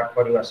reliability what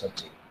for you are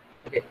searching.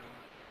 Okay.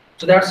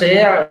 So that's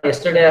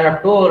yesterday I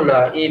have told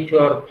if you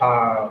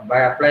are by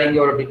applying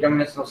your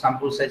determination of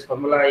sample size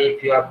formula,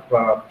 if you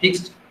have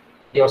fixed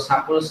your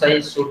sample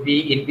size should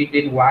be in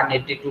between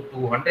 180 to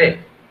 200,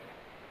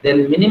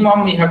 then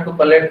minimum you have to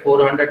collect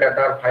 400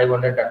 data or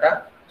 500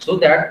 data, so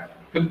that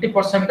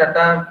 50%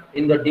 data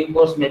in the due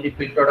course may be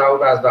filtered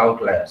out as the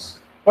outliers.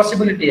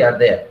 Possibility are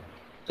there.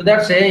 So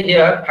that's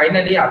here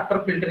finally after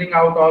filtering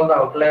out all the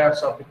outliers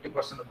of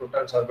 50% of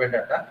total survey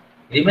data,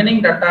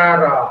 remaining data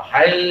are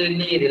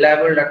highly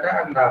reliable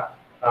data and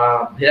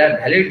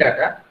valid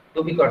data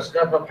to be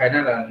considered for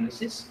final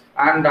analysis.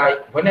 And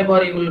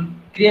whenever you will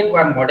create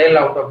one model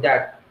out of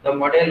that, the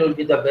model will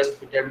be the best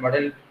fitted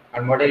model,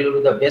 and model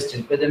will be the best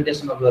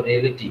representation of the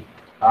reality.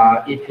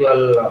 If you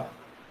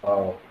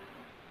will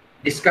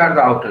discard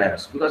the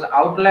outliers, because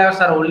outliers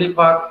are only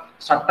for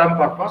short-term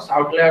purpose.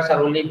 Outliers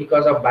are only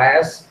because of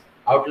bias.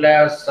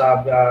 Outliers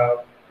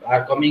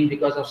are coming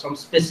because of some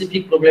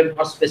specific problem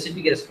for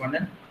specific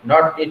respondent.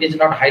 It is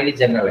not highly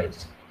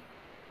generalized.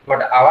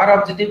 But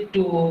our objective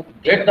to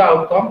get the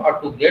outcome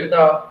or to get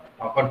the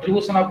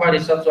contribution of our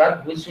research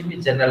work, which should be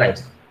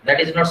generalized. That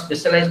is not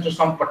specialized to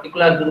some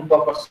particular group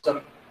of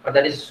person, or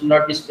that is should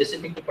not be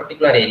specific to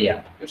particular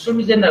area. It should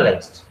be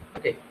generalized.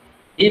 Okay.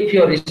 If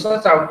your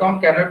research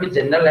outcome cannot be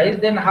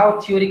generalized, then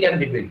how theory can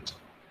be built?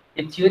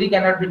 If theory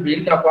cannot be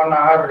built upon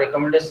our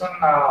recommendation,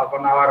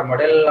 upon our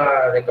model,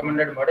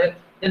 recommended model,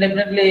 then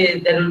definitely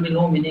there will be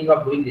no meaning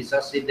of doing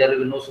research. If there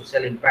will be no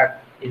social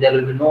impact, if there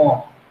will be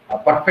no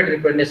perfect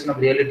representation of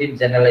reality in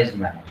generalized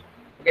manner.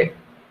 Okay.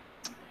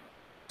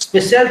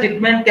 Special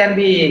treatment can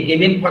be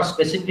given for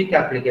specific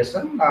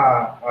application,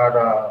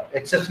 or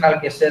exceptional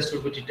cases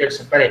should be treated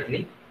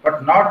separately,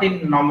 but not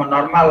in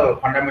normal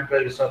fundamental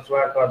research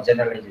work or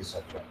generalized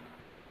research work.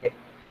 Okay.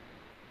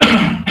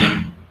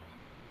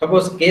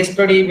 Suppose case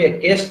study,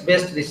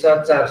 case-based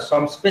research are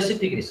some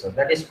specific research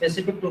that is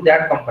specific to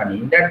that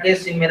company. In that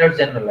case, you may not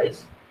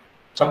generalize.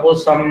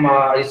 Suppose some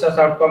research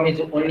outcome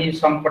is only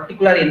some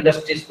particular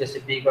industry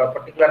specific or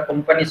particular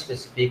company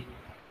specific,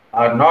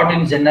 not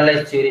in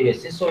generalized theory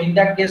basis. So in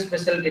that case,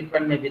 special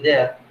treatment may be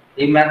there.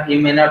 You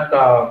may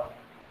not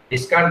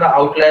discard the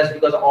outliers,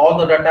 because all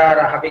the data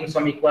are having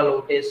some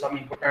equal weightage, some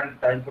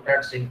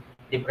importance in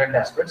different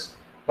aspects.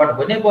 But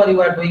whenever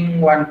you are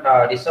doing one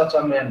research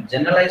on a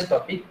generalized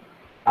topic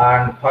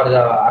and for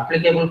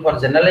applicable for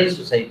generalized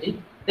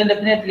society, then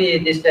definitely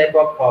this type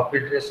of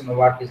filtration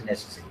work is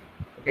necessary.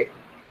 Okay.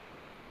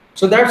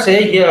 So that's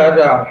here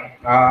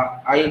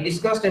I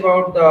discussed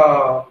about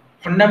the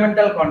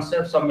fundamental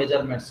concepts of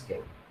measurement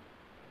scale.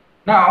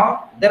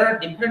 Now there are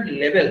different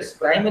levels,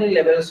 primary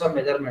levels of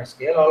measurement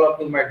scale. All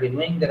of you might be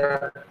knowing there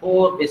are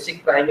four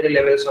basic primary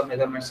levels of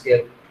measurement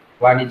scale.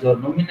 One is your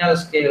nominal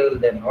scale,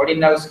 then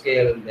ordinal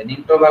scale, then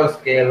interval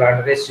scale,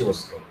 and ratio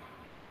scale.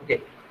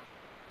 Okay.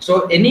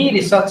 So any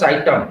research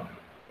item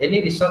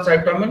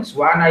means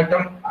one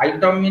item.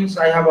 Item means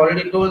I have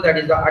already told that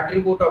is the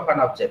attribute of an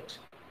object.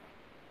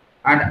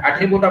 And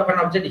attribute of an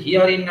object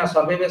here in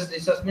survey-based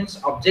research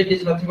means object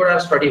is nothing but a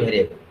study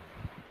variable.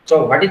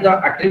 So what is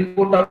the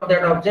attribute of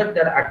that object?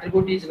 That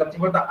attribute is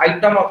nothing but the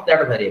item of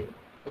that variable.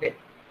 Okay.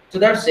 So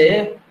that's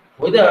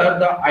whether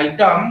the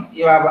item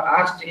you have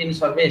asked in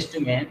survey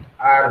estimate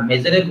are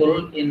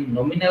measurable in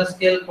nominal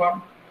scale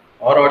form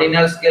or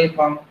ordinal scale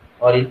form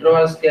or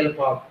interval scale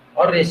form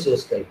or ratio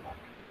scale form.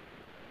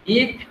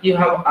 If you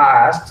have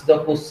asked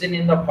the question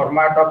in the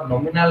format of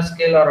nominal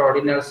scale or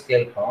ordinal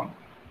scale form,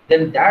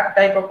 then that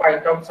type of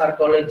items are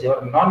called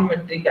your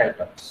non-metric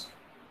items,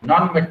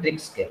 non-metric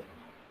scale.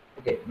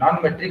 Okay,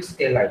 non-metric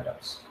scale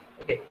items.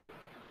 Okay,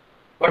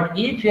 but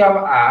if you have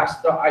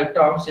asked the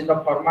items in the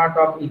format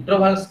of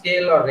interval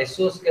scale or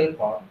ratio scale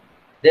form,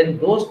 then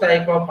those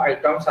type of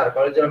items are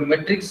called your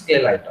metric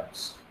scale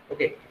items.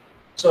 Okay,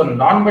 so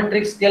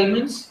non-metric scale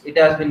means it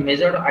has been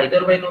measured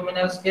either by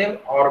nominal scale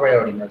or by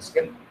ordinal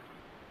scale.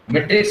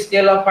 Metric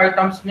scale of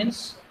items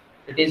means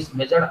it is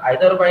measured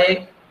either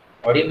by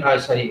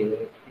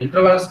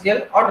interval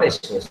scale or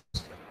ratio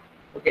scale.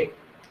 Okay.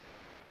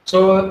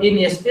 So in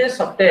SPS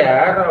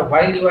software,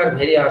 while you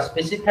are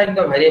specifying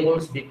the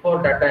variables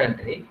before data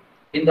entry,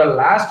 in the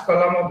last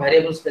column of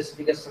variable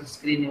specification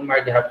screen, you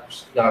might have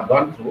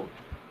gone through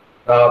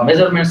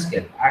measurement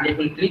scale. And if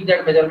you click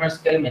that measurement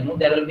scale menu,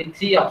 there will be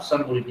three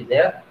options will be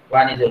there.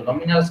 One is your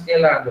nominal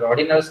scale and the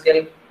ordinal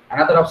scale.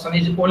 Another option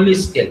is only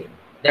scale.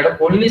 That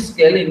only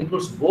scale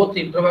includes both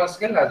interval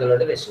scale as well as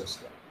the ratio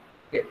scale.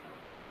 Okay.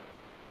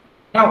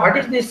 Now, what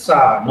is this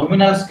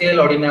nominal scale,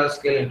 ordinal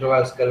scale,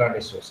 interval scale, and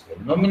ratio scale?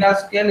 Nominal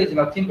scale is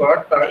nothing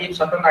but if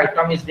certain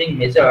item is being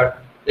measured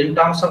in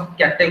terms of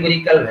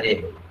categorical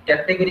variable.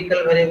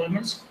 Categorical variable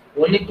means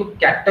only to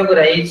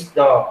categorize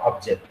the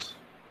object.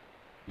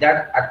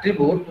 That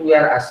attribute we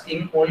are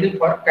asking only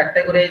for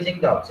categorizing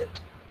the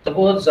object.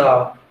 Suppose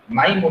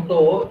my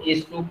motto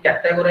is to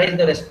categorize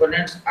the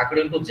respondents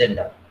according to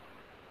gender.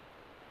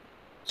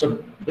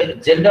 So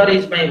gender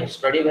is my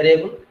study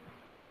variable.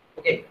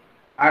 Okay.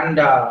 And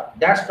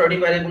that study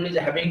variable is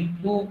having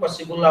two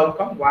possible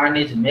outcomes. One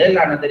is male,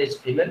 another is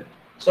female.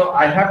 So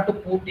I have to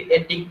put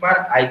a tick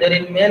mark either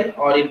in male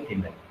or in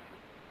female.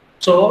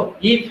 So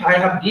if I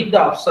have give the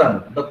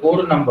option, the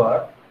code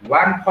number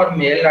 1 for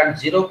male and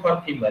 0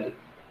 for female,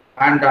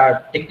 and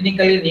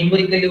technically,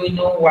 numerically, we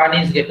know 1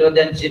 is greater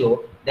than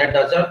 0. That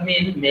doesn't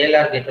mean male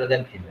are greater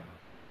than female.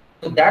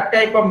 So that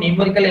type of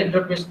numerical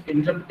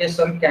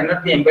interpretation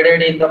cannot be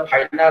embedded in the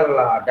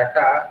final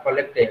data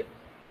collected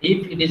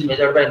if it is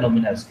measured by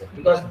nominal scale,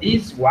 because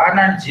these 1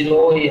 and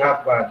 0 we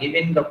have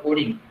given the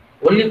coding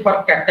only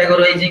for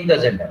categorizing the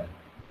gender.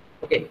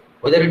 Okay,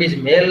 whether it is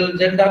male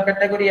gender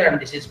category and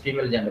this is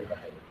female gender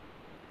category.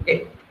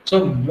 Okay,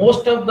 so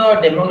most of the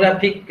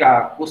demographic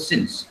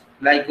questions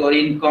like your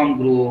income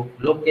group,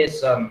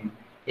 location,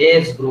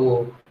 age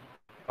group,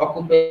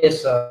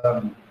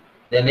 occupation,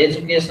 then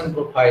education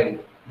profile,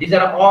 these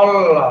are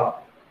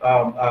all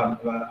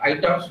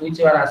items which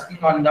you are asking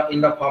on in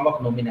the form of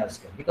nominal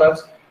scale,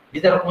 because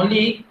these are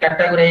only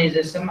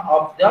categorization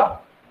of the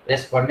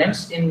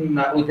respondents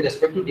in with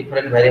respect to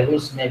different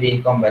variables, maybe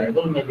income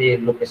variable, maybe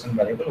location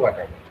variable,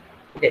 whatever.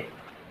 Okay.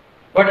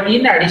 But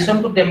in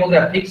addition to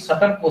demographics,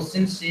 certain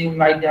questions you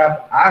might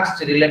have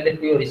asked related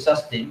to your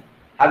research team,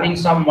 having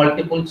some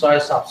multiple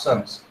choice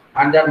options,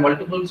 and their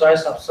multiple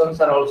choice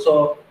options are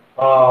also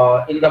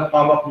in the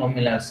form of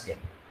nominal scale.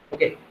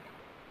 Okay.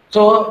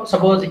 So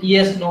suppose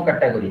yes, no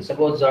category.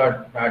 Suppose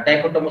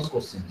dichotomous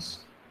questions.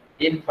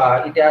 If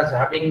it is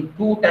having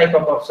two type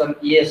of option,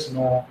 yes,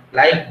 no,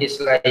 like,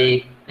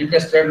 dislike,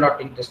 interested,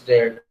 not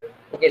interested.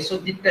 Okay, so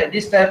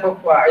this type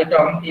of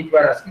item, if you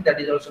are asking,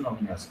 that is also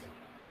nominal scale.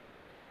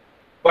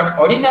 But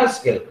ordinal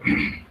scale,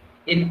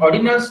 in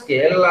ordinal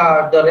scale,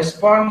 the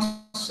response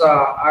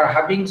are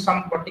having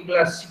some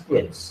particular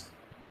sequence.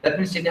 That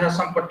means it has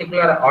some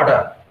particular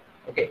order.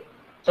 Okay,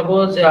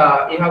 suppose you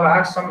have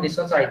asked some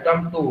research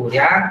item to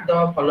rank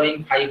the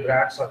following 5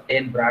 brands or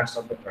 10 brands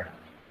of the product.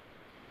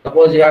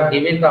 Suppose you have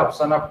given the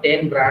option of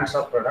 10 brands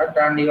of product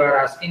and you are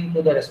asking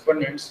to the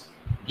respondents,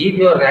 give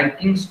your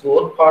ranking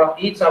score for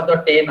each of the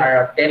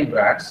 10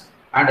 brands,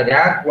 and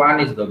rank 1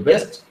 is the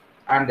best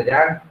and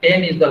rank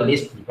 10 is the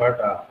least preferred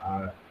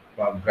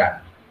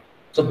brand.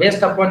 So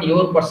based upon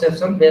your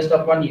perception, based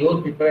upon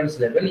your preference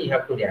level, you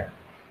have to rank.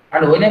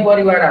 And whenever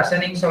you are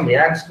assigning some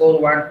rank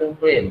score 1 to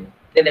 10,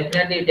 then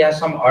definitely it has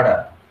some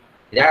order.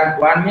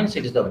 Rank 1 means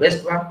it is the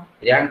best one,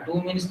 rank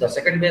 2 means the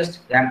second best,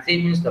 rank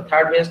 3 means the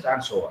third best,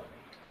 and so on.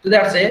 So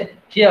that's it.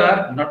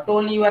 Here, not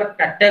only you are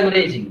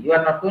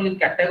not only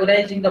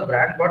categorizing the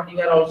brand, but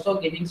you are also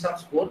giving some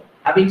score,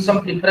 having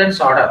some preference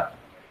order.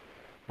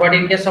 But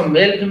in case of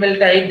male female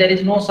type, there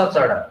is no such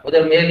order.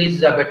 Whether male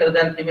is better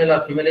than female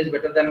or female is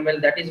better than male,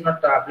 that is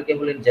not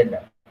applicable in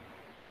gender.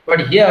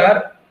 But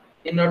here,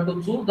 in order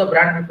to choose the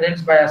brand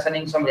preference by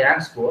assigning some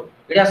rank score,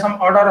 it has some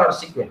order or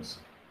sequence.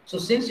 So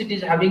since it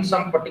is having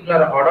some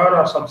particular order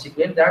or some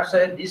sequence, that's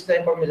why this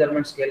type of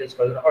measurement scale is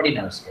called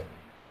ordinal scale.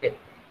 Okay.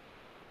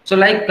 So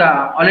like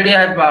already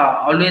I have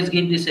always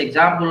give this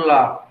example.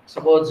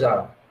 Suppose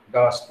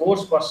the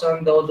sports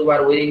person, those who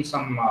are wearing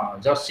some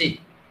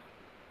jersey,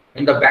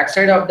 in the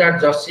backside of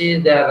that jersey,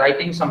 they are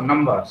writing some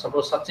number.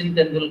 Suppose Sachin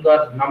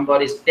Tendulkar's number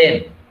is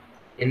 10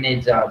 in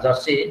his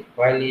jersey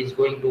while he is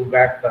going to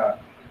bat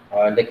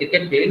the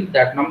cricket field.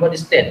 That number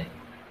is 10.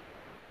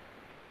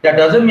 That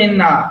doesn't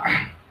mean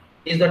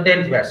he's the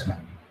 10th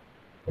batsman.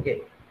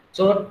 Okay.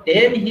 So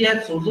 10 he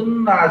has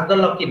chosen as the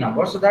lucky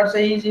number. So that's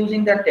why he is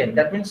using that 10.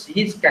 That means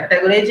he is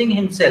categorizing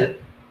himself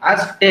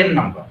as 10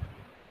 number.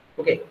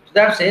 Okay. So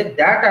that's it.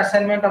 That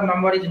assignment of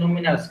number is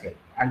nominal scale.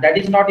 And that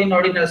is not in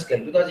ordinal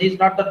scale because he is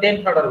not the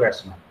 10th order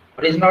batsman,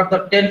 or he is not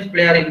the 10th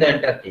player in the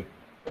entire team.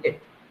 Okay.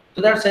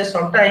 So that says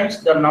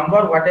sometimes the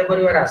number, whatever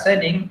you are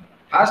assigning,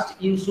 first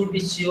you should be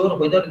sure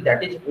whether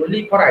that is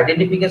only for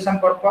identification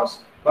purpose,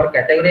 for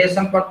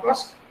categorization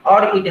purpose,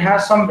 or it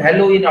has some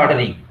value in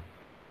ordering.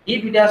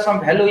 If it has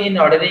some value in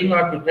ordering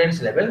or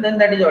preference level, then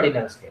that is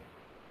ordinal scale.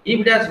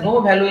 If it has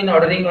no value in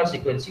ordering or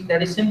sequencing,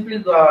 that is simply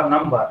the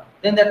number,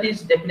 then that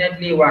is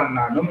definitely one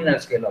nominal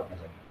scale of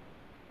measurement.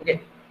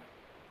 Okay.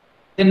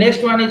 The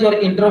next one is your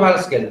interval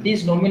scale.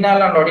 This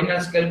nominal and ordinal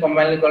scale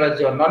combined called as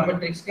your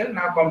non-metric scale.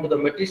 Now come to the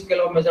metric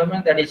scale of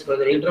measurement, that is called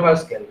the interval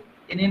scale.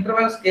 In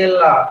interval scale,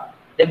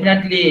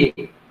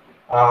 definitely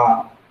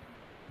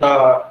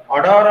the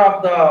order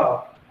of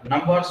the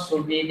numbers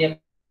should be in a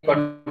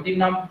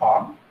continuum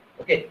form.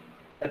 Okay,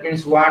 that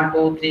means 1,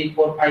 2, 3,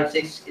 4, 5,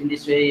 6. In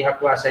this way, you have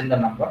to assign the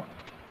number,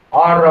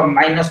 or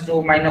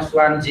 -2,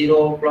 -1,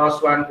 0,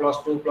 +1,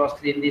 +2,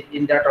 +3.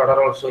 In that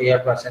order also you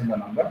have to assign the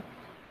number.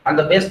 And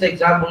the best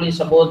example is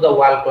suppose the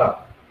wall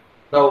clock.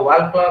 The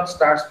wall clock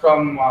starts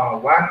from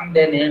 1,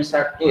 then ends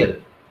at 12.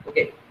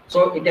 Okay,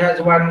 so it has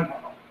one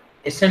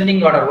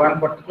ascending order, one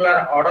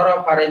particular order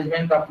of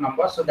arrangement of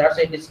numbers. So that's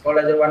why it is called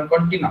as a one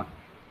continuum.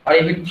 Or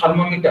even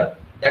thermometer,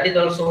 that is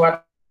also one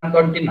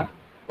continuum.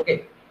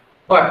 Okay,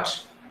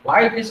 but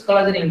why it is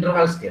called as an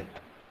interval scale?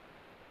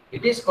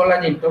 It is called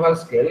as interval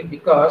scale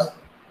because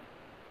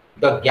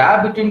the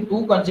gap between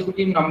two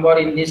consecutive number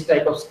in this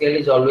type of scale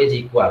is always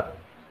equal.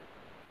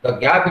 The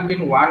gap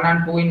between 1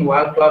 and 2 in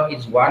wall clock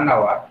is 1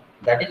 hour.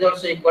 That is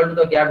also equal to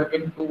the gap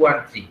between 2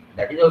 and 3.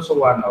 That is also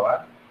 1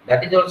 hour.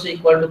 That is also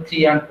equal to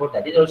 3 and 4.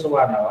 That is also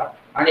 1 hour.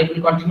 And it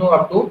will continue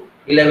up to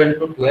 11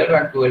 to 12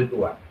 and 12 to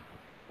 1.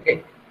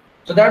 Okay.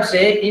 So that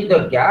say if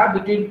the gap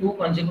between two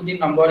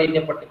consecutive number in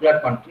a particular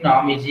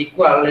continuum is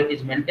equal, it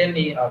is maintained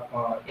in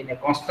a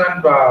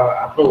constant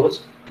approach,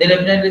 then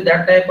definitely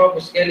that type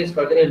of scale is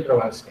called the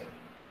interval scale.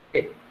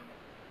 Okay.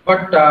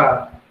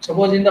 But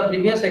suppose in the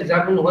previous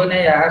example, when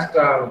I asked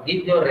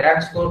give your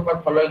rank score for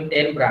following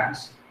 10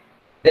 brands,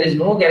 there is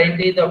no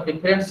guarantee the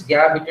preference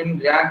gap between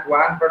rank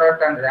 1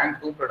 product and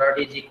rank 2 product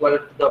is equal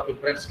to the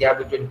preference gap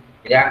between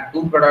rank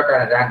 2 product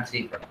and rank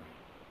 3 product.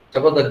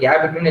 Suppose the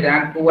gap between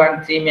rank 2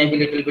 and 3 may be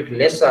little bit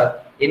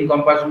lesser in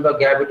comparison to the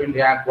gap between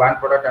rank 1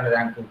 product and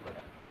rank 2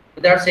 product.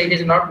 So that say it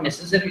is not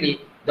necessarily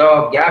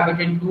the gap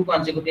between two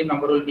consecutive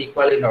number will be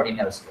equal in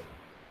ordinal scale.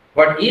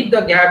 But if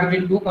the gap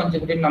between two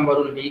consecutive number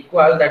will be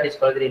equal, that is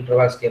called the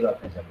interval scale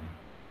of measurement.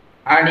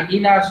 And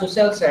in our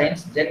social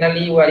science,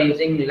 generally we are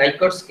using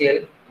Likert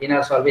scale in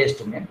our survey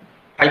estimate,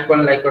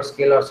 5-point Likert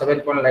scale or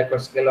 7-point Likert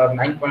scale or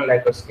 9-point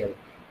Likert scale.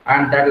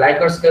 And that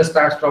Likert scale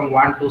starts from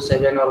 1 to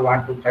 7 or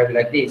 1 to 5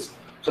 like this.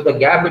 So the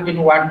gap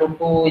between 1 to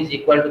 2 is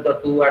equal to the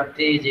 2 and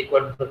 3 is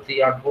equal to the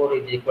 3 and 4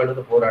 is equal to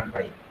the 4 and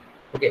 5.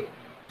 Okay.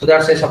 So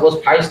that's say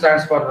suppose 5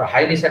 stands for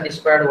highly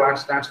satisfied, 1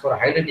 stands for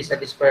highly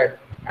dissatisfied,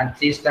 and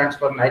 3 stands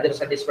for neither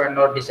satisfied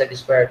nor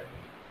dissatisfied,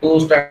 2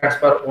 stands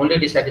for only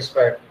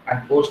dissatisfied,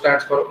 and 4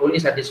 stands for only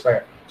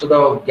satisfied. So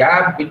the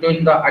gap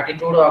between the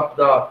attitude of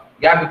the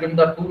gap between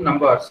the two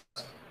numbers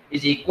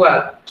is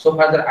equal so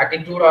far the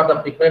attitude or the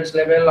preference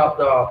level of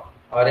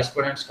the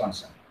respondents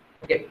concerned.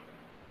 Okay.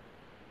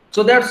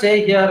 So that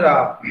say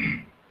here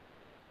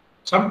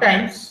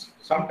sometimes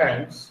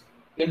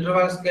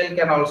interval scale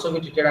can also be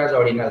treated as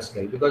ordinal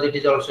scale because it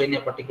is also in a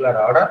particular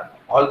order.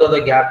 Although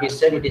the gap is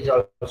same, it is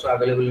also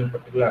available in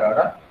particular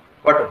order.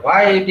 But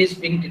why it is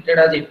being treated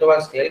as interval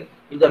scale?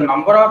 If the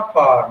number of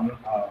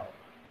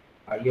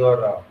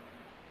your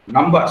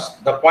numbers,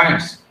 the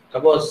points,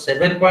 suppose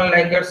 7-point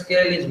Likert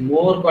scale is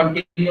more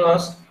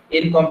continuous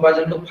in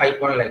comparison to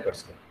 5-point Likert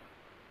scale.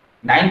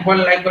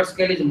 9-point Likert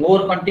scale is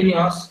more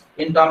continuous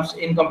in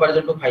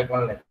comparison to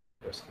 5-point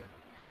Likert scale.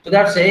 So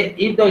that say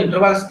if the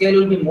interval scale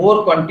will be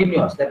more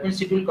continuous, that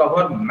means it will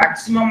cover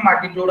maximum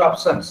attitude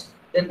options,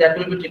 then that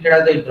will be treated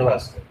as the interval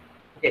scale.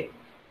 Okay.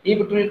 If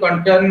it will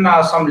contain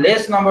some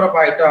less number of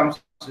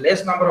items,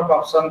 less number of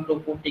options to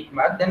put tick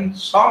mark, then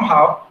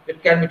somehow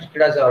it can be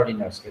treated as an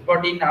ordinal scale.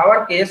 But in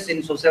our case,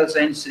 in social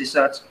science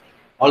research,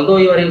 although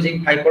you are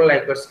using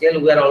hyperlikert scale,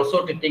 we are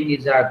also treating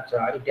it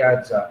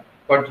as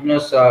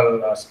continuous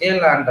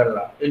scale and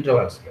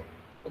interval scale.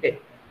 Okay,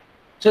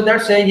 so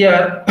that's say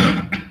here.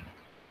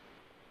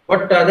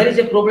 But there is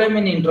a problem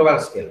in interval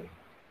scale.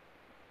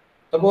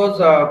 Suppose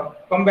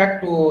come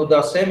back to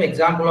the same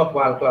example of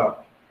wall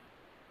clock.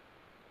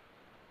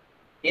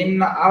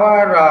 In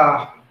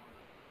our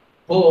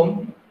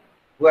home,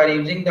 we are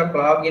using the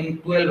clock in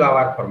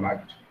 12-hour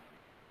format,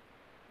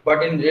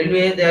 but in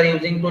railway they are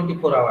using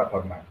 24-hour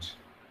format.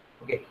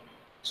 Okay,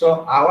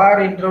 so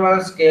our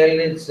interval scale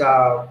is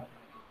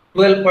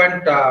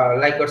 12-point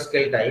Likert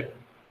scale type,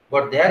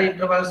 but their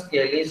interval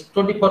scale is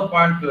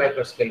 24-point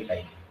Likert scale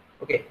type.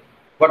 Okay,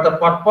 but the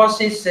purpose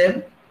is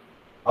same,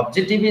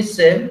 objective is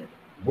same,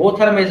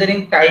 both are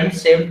measuring time,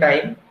 same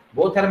time,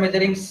 both are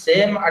measuring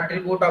same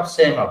attribute of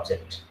same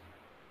object.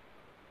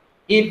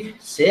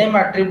 If same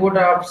attribute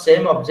of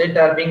same object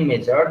are being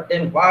measured,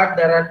 then what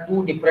there are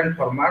two different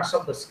formats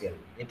of the scale?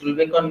 It will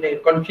become a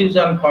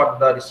confusion for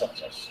the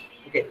researchers.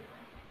 Okay.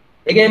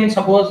 Again,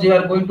 suppose you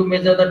are going to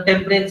measure the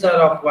temperature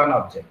of one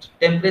object.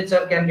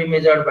 Temperature can be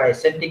measured by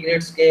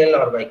centigrade scale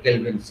or by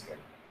Kelvin scale.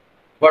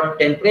 But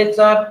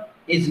temperature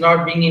is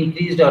not being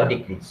increased or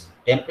decreased.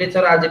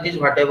 Temperature as it is,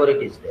 whatever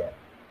it is there.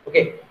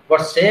 Okay.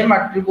 But same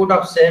attribute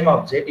of same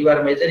object, you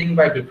are measuring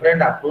by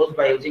different approach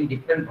by using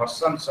different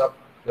versions of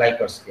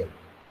Likert scale.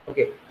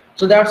 Okay,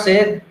 so that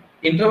said,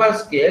 interval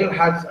scale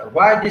has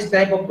why this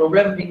type of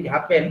problem being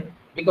happen,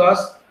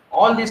 because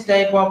all this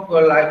type of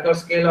Likert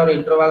scale or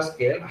interval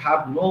scale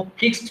have no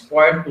fixed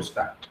point to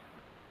start.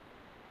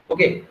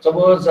 Okay,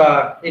 suppose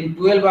in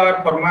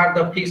 12-hour format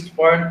the fixed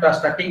point,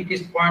 starting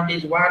fixed point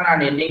is 1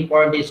 and ending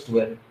point is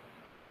 12.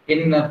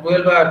 In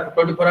 12-hour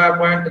 24-hour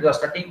point, the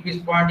starting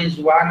fixed point is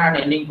 1 and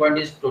ending point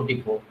is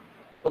 24.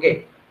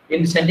 Okay,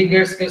 in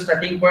centigrade scale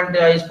starting point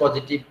is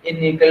positive,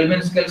 in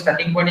Kelvin scale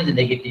starting point is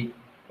negative.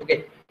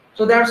 Okay,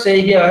 so that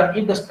say here,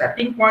 if the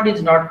starting point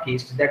is not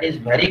fixed, that is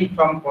varying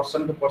from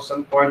person to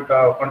person, point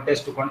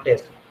contest to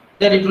contest,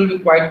 then it will be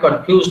quite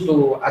confused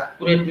to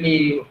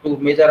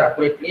measure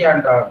accurately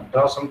and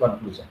draw some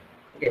conclusion.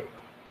 Okay,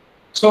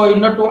 so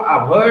in order to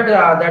avoid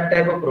that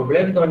type of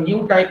problem, the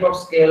new type of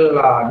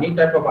scale, new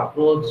type of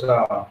approach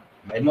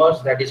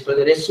emerged, that is called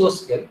the ratio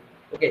scale.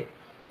 Okay,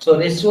 so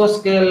ratio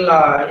scale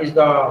is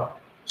the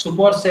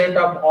superset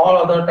of all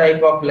other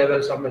type of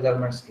levels of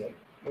measurement scale.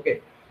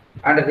 Okay,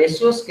 and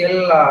ratio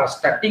scale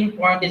starting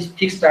point is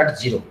fixed at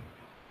 0.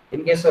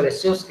 In case of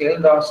ratio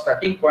scale, the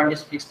starting point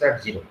is fixed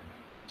at 0.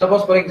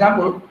 Suppose, for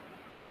example,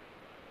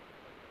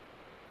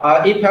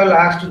 if I will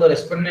ask to the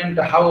respondent,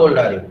 how old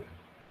are you?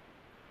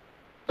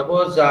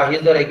 Suppose he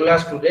is a regular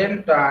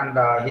student and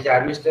his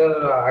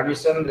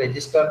admission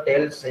register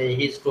tells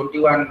he is 20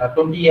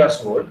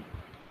 years old.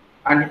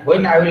 And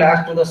when I will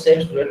ask to the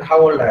same student, how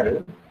old are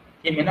you?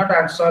 He may not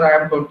answer,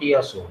 I am 20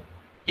 years old.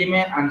 He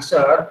may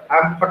answer, I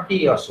am 40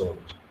 years old.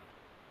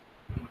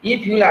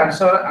 If you will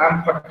answer, I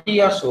am 40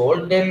 years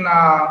old, then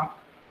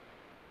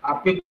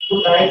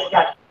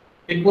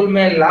people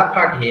may laugh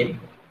at him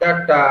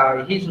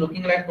that he is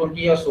looking like 20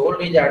 years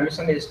old. His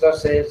admission register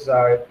says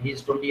he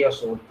is 20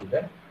 years old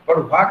today.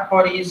 But what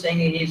for he is saying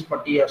he is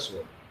 40 years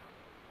old?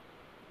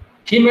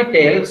 He may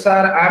tell, sir,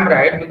 I am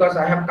right because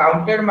I have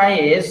counted my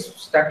age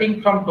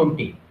starting from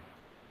 20.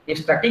 If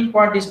starting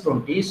point is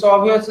 20, so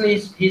obviously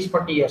he is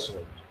 40 years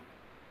old.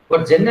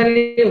 But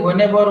generally,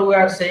 whenever we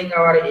are saying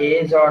our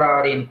age or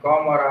our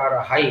income or our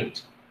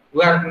height,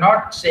 we are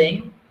not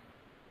saying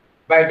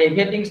by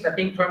deviating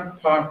starting point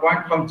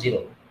from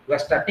 0. Our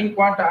starting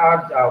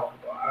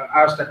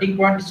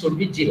point should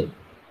be 0.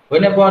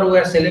 Whenever we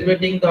are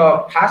celebrating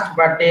the first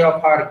birthday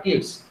of our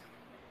kids,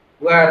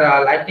 we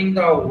are lighting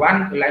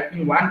one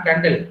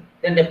candle.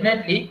 Then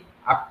definitely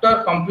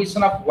after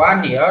completion of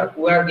 1 year,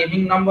 we are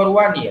giving number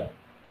 1 year.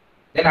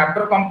 Then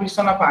after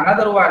completion of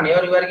another 1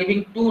 year, we are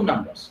giving 2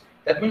 numbers.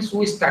 That means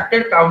we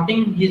started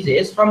counting his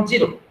age from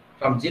 0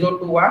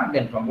 to 1,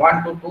 then from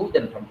 1 to 2,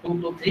 then from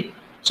 2 to 3.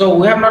 So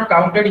we have not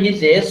counted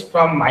his age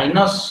from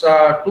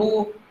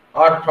 -2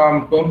 or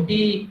from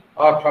 20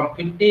 or from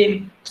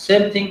 15.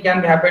 Same thing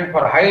can happen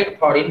for height,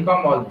 for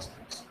income, all these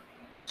things.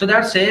 So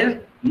that says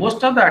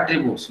most of the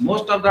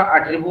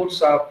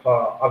attributes of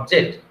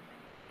object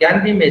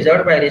can be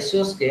measured by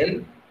ratio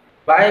scale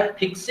by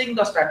fixing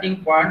the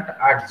starting point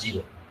at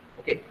 0.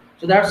 Okay,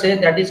 so that says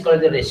that is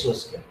called the ratio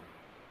scale.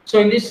 So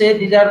in this say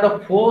these are the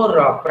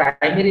 4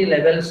 primary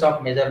levels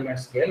of measurement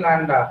scale,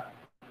 and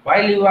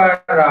while you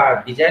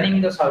are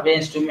designing the survey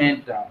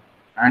instrument,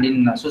 and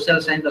in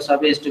social science the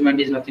survey instrument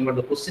is nothing but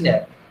the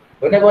questionnaire.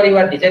 Whenever you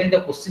are designing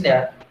the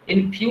questionnaire,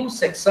 in few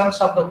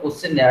sections of the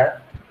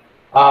questionnaire,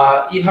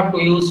 you have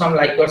to use some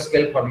Likert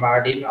scale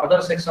format. In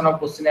other section of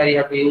questionnaire, you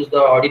have to use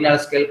the ordinal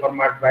scale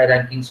format by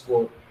ranking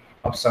score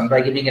option, by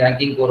giving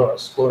ranking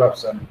score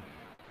option.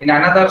 In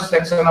another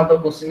section of the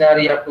questionnaire,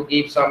 you have to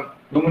give some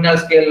nominal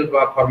scale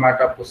format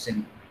of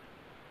question.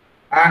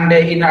 And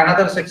in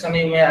another section,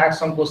 you may ask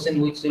some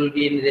question which will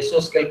be in ratio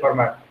scale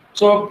format.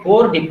 So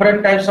 4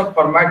 different types of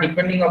format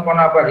depending upon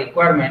our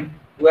requirement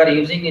we are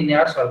using in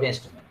our survey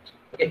instrument.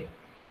 Okay.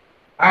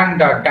 And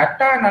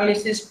data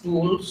analysis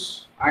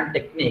tools and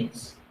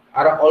techniques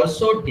are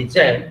also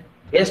designed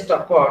based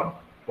upon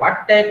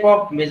what type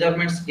of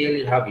measurement scale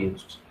you have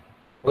used.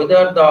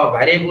 Whether the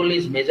variable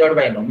is measured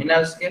by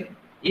nominal scale.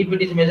 If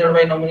it is measured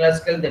by nominal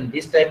scale, then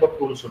this type of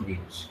tool should be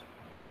used.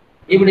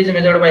 If it is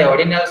measured by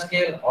ordinal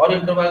scale or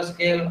interval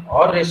scale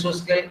or ratio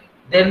scale,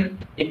 then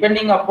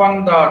depending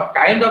upon the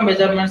kind of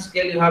measurement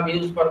scale you have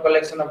used for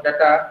collection of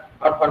data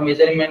or for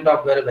measurement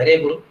of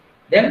variable,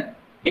 then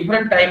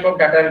different type of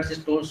data analysis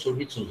tools should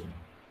be chosen.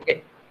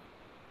 Okay.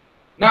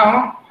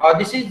 Now,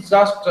 this is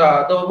just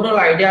the overall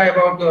idea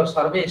about your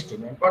survey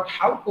estimate, but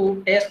how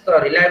to test the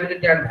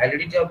reliability and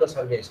validity of the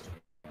survey estimate.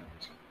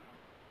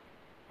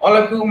 All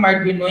of you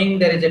might be knowing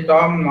there is a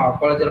term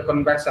called the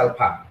convex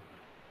alpha.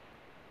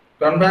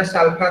 Convex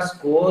alpha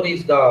score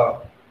is the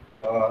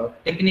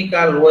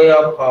technical way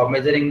of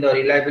measuring the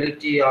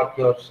reliability of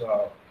your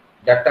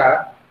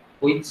data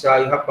which you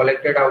have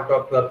collected out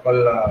of your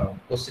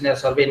questionnaire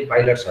survey in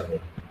pilot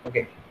survey.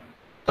 Okay.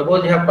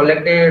 Suppose you have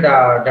collected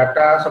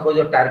data, suppose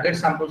your target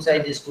sample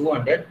size is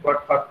 200,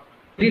 but for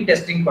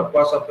pre-testing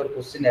purpose of your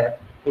questionnaire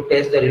to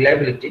test the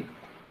reliability,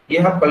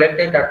 you have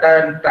collected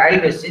data on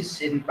trial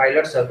basis in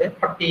pilot survey,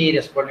 40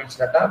 respondents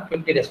data,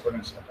 50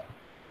 respondents data.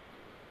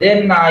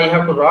 Then you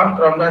have to run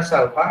convex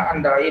alpha,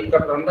 and if the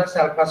convex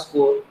alpha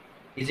score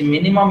is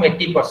minimum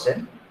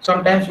 80%,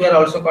 sometimes we are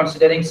also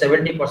considering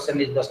 70%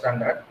 is the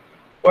standard,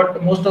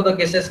 but most of the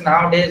cases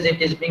nowadays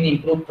it is being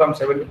improved from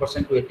 70%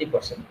 to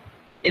 80%.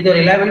 If the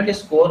reliability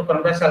score,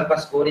 convex alpha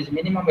score is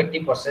minimum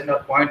 80%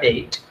 or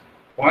 0.8,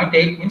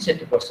 0.8 means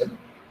 80%,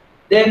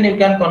 then you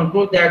can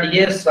conclude that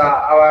yes,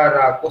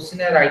 our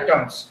questionnaire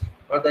items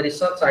or the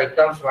research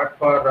items what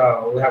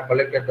for we have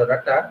collected the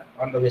data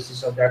on the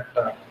basis of that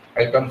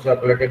items we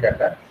have collected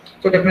data.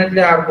 So definitely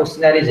our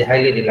questionnaire is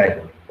highly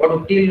reliable.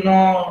 But till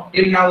now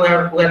we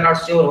are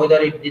not sure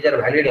whether these are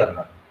valid or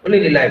not. Only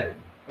reliable.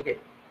 Okay.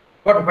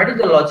 But what is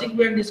the logic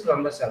behind this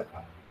convex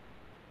alpha?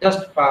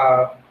 Just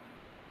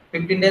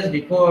 15 days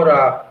before,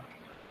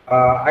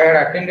 I had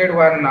attended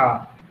one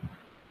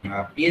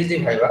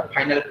PhD viva,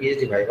 final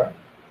PhD viva,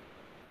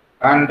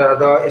 and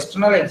the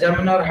external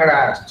examiner had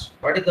asked,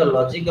 what is the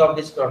logic of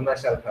this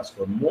convex alpha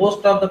score?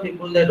 Most of the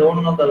people, they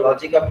don't know the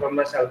logic of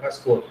convex alpha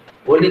score.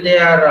 Only they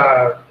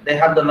have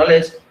the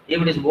knowledge.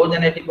 If it is more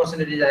than 80%,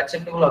 it is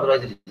acceptable,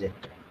 otherwise it is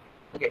rejected.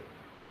 Okay.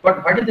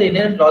 But what is the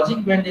inherent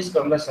logic behind this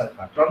convex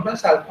alpha?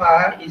 Convex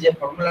alpha is a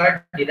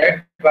formula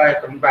derived by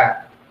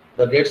Cronbach,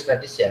 the great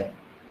statistician,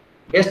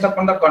 based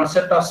upon the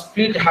concept of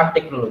split half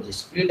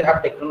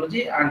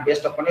technology, and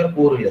based upon your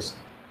correlation.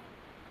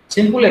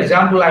 Simple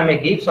example I may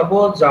give.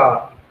 Suppose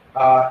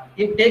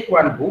you take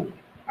one book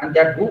and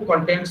that book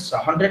contains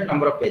 100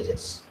 number of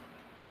pages.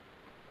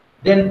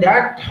 Then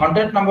that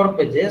 100 number of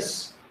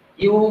pages,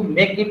 you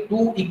make it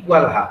two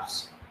equal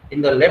halves.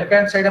 In the left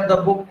hand side of the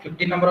book,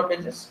 50 number of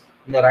pages.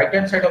 In the right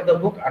hand side of the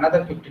book,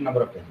 another 50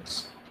 number of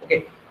pages.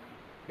 Okay.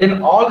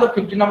 Then all the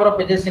 50 number of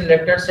pages in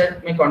left hand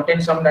side may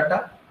contain some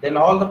data. Then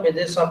all the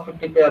pages of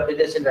 50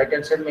 pages in right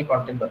hand side may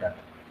contain the data.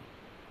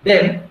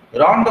 Then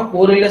run the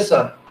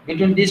correlation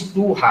between these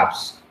two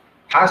halves.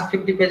 First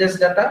 50 pages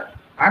data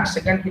and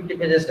second 50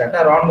 pages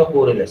data, run the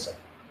correlation.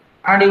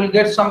 And you will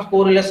get some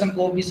correlation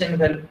coefficient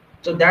value.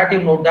 So that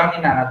you note down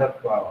in another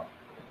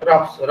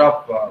rough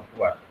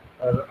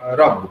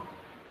book.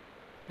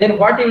 Then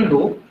what you will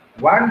do,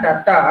 one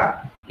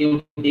data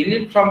you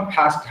delete from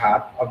first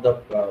half of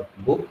the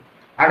book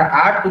and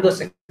add to the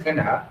second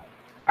half,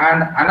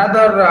 and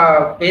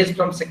another page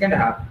from second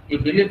half you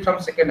delete from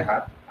second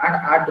half and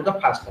add to the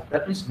first half.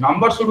 That means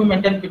number should be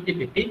maintained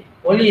 50-50.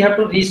 Only you have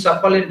to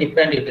reshuffle in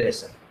different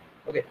iteration.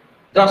 Okay,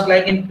 just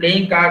like in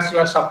playing cards, you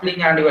are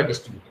shuffling and you are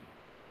distributing.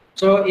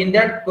 So in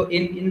that,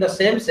 in the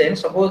same sense,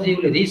 suppose you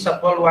will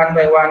reshuffle one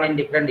by one in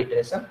different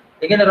iteration,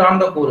 again run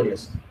the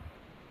correlation.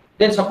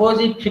 Then suppose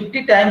if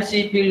 50 times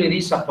if you will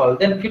reshuffle,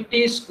 then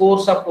 50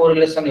 scores of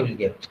correlation you will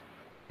get.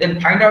 Then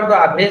find out the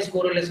average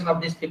correlation of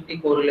this 50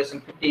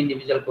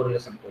 individual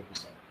correlation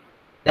coefficient.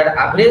 That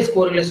average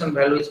correlation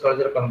value is called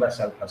the convex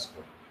alpha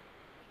score.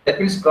 That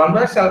means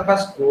convex alpha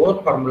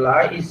score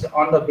formula is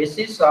on the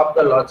basis of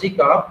the logic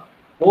of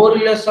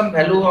correlation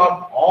value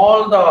of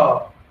all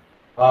the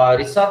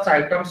research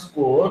item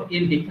score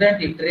in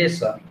different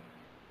iteration,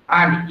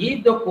 and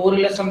if the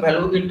correlation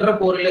value,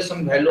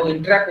 intercorrelation value,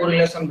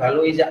 intracorrelation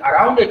value is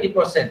around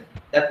 80%,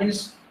 that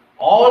means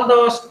all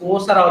the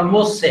scores are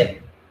almost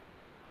same.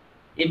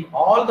 If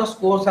all the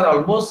scores are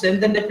almost same,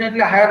 then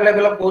definitely a higher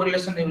level of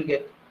correlation you will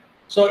get.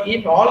 So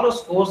if all the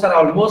scores are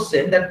almost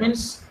same, that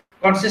means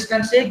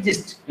consistency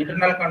exists,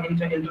 internal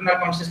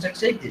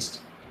consistency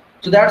exists.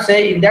 So that's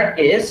say in that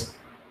case,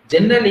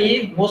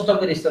 generally most of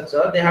the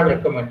researchers, they have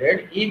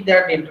recommended if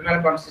that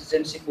internal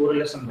consistency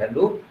correlation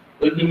value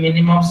will be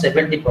minimum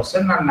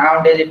 70%, and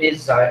nowadays it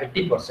is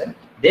 80%,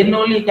 then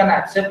only you can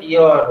accept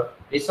your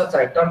research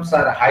items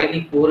are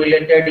highly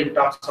correlated in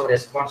terms of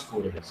response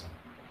correlation.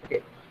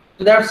 Okay.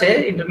 So that's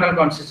a internal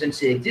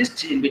consistency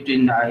exists in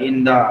between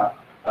in the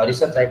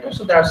research item.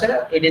 So that's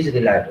a it is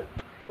reliable.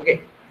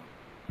 Okay.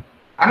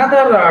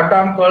 Another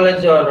term called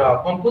as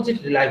your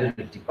composite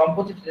reliability.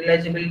 Composite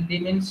reliability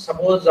means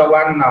suppose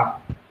one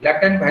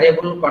latent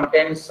variable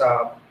contains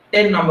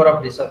 10 number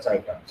of research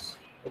items.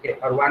 Okay,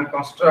 or one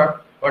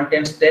construct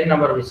contains 10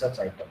 number of research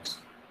items.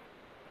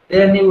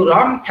 Then you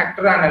run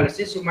factor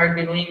analysis. You might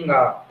be doing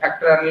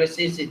factor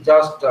analysis is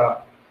just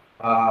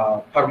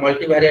for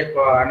multivariate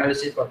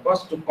analysis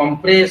purpose to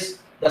compress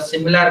the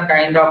similar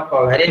kind of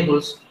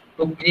variables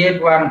to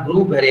create one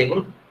group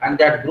variable, and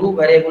that group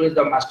variable is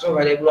the master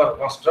variable or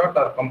construct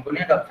or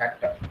component or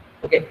factor.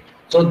 Okay,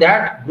 so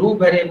that group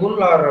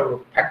variable or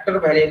factor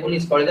variable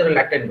is called a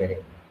latent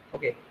variable.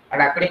 Okay,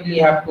 and accordingly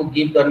you have to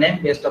give the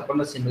name based upon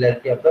the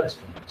similarity of the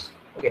respondents.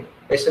 Okay,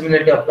 the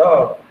similarity of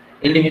the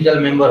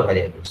individual member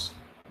variables.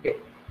 Okay,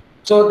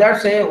 so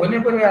that's a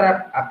whenever we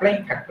are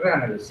applying factor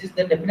analysis,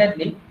 then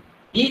definitely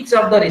each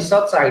of the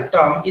research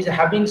item is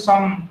having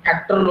some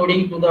factor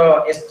loading to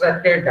the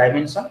extracted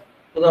dimension,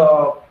 to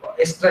the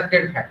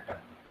extracted factor.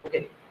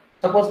 Okay,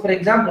 suppose for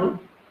example,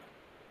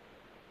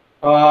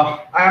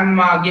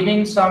 I'm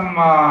giving some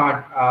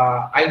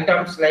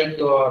items like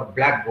your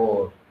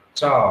blackboard,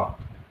 chalk,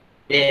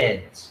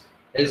 pens,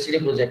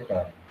 LCD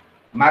projector,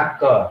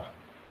 marker,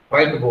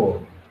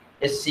 whiteboard,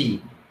 SC,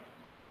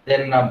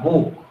 then a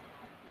book,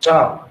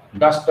 chalk,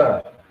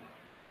 duster.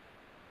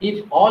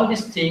 If all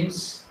these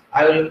things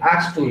I will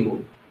ask to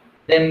you,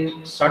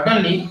 then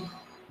certainly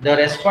the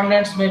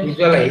respondents may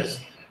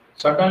visualize,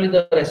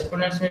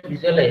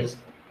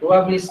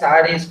 probably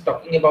sir is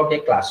talking about a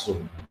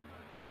classroom.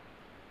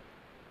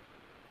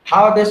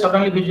 How they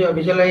suddenly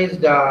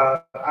visualized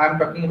I am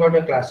talking about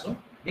a classroom?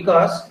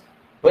 Because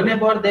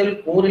whenever they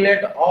will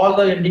correlate all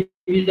the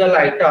individual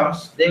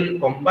items, they will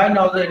combine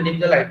all the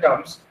individual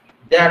items,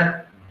 they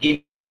are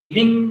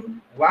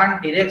giving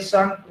one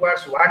direction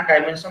towards one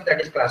dimension,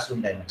 that is classroom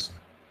dimension.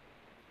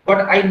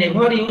 But I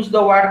never use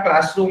the word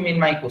classroom in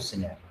my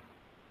questionnaire.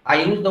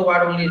 I use the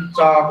word only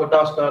chalk,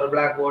 duster,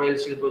 blackboard,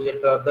 LCD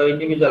projector, the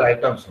individual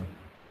items only.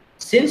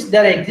 Since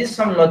there exists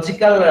some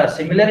logical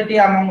similarity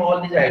among all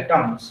these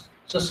items,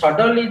 so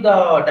suddenly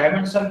the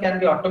dimension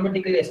can be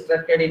automatically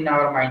extracted in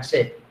our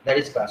mindset, that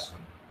is classroom.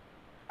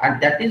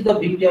 And that is the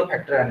beauty of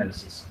factor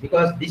analysis,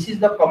 because this is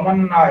the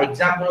common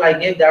example I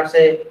gave. That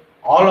say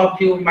all of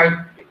you might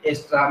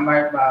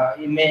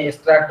you may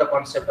extract the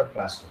concept of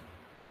classroom.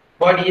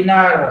 But in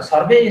our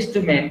survey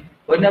instrument,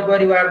 whenever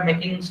you are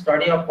making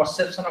study of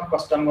perception of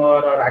customer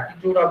or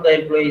attitude of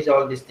the employees,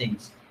 all these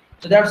things,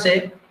 so that's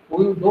say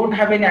we don't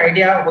have any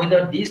idea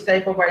whether these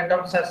type of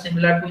items are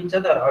similar to each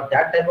other or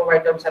that type of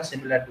items are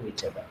similar to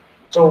each other.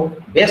 So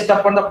based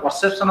upon the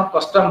perception of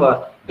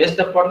customer, based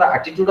upon the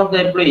attitude of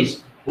the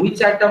employees,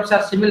 which items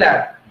are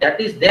similar, that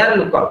is their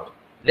lookout.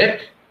 Let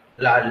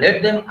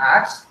them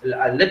ask,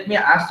 let me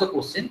ask the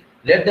question,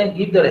 let them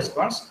give the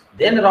response,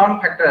 then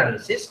run factor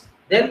analysis,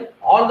 then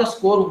all the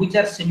score which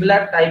are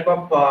similar type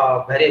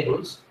of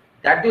variables,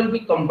 that will be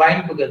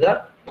combined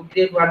together to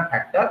create one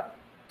factor.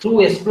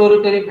 Through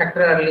exploratory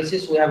factor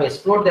analysis, we have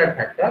explored that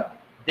factor.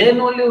 Then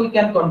only we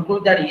can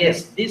conclude that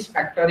yes, this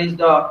factor is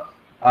the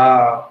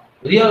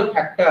real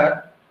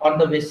factor on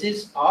the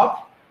basis of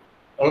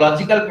a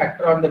logical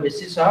factor on the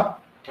basis of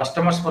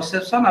customer's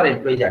perception or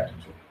employee's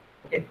attitude.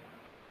 Okay.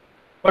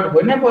 But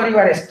whenever you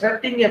are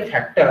extracting a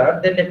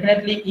factor, then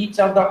definitely each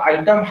of the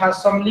item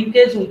has some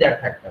linkage with that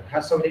factor,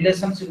 has some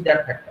relationship with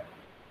that factor.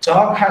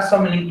 Chalk has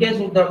some linkage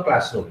with the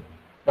classroom.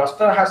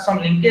 Duster has some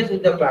linkage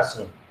with the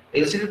classroom.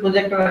 LCD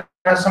projector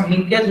has some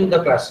linkage with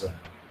the classroom.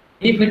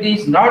 If it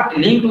is not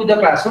linked with the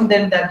classroom,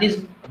 then that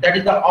is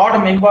the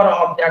odd member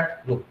of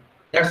that group.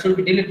 That should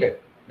be deleted.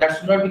 That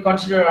should not be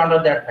considered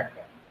under that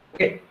factor.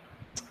 Okay.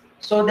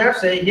 So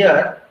that's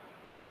here.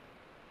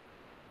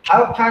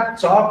 How far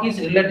chalk is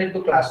related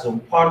to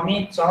classroom? For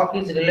me, chalk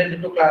is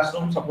related to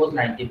classroom, suppose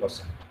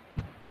 90%.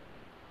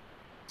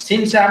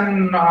 Since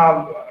I'm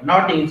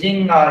not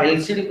using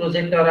LCD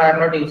projector, I'm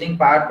not using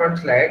PowerPoint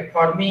slide.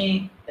 For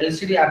me,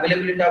 LCD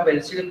availability of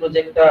LCD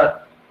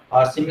projector,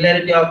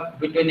 similarity of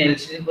between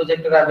LCD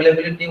projector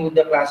availability with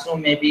the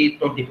classroom may be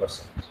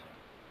 20%.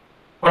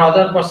 For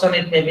other person,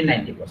 it may be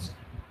 90%.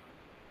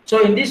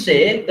 So in this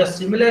way, the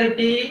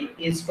similarity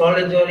is called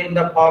in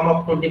the form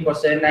of 20%,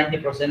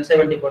 90%,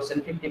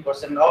 70%,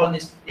 50%. All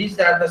these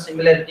are the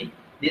similarity.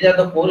 These are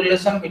the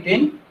correlation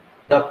between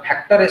the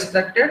factor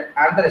extracted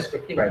and the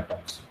respective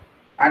items.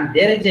 And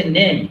there is a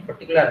name,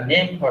 particular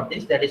name for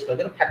this, that is called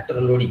the factor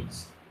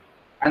loadings.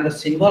 And the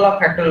symbol of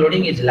factor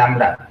loading is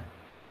lambda.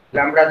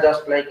 Lambda,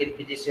 just like in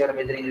physics you are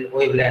measuring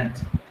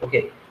wavelength.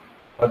 Okay.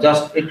 Or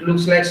just it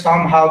looks like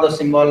somehow the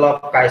symbol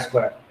of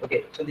chi-square.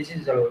 Okay, so this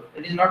is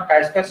it is not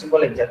chi-square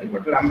symbol exactly,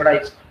 but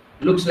lambda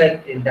looks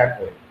like in that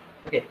way.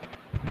 Okay,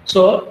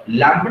 so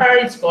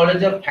lambda is called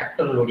as a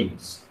factor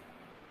loadings.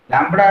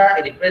 Lambda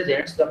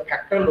represents the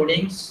factor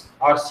loadings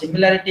or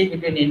similarity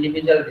between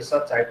individual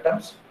research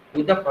items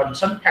with the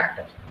concerned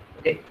factor.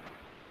 Okay,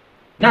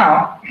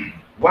 now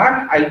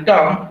one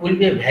item will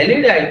be a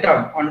valid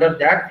item under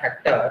that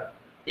factor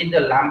if the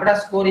lambda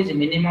score is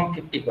minimum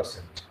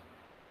 50%.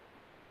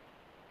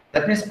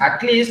 That means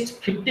at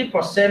least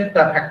 50%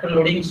 factor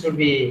loading should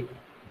be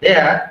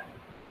there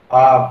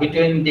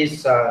between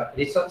this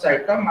research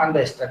item and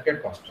the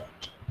extracted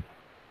construct.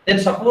 Then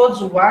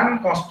suppose one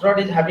construct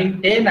is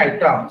having 10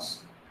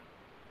 items.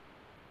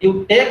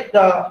 You take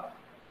the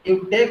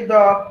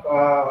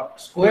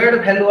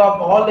squared value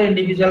of all the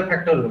individual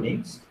factor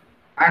loadings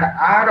and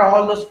add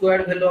all the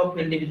squared value of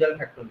individual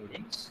factor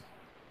loadings.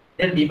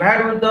 Then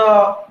divide with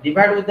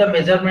the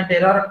measurement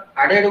error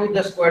added with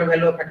the squared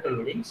value of factor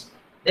loadings.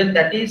 Then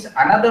that is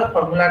another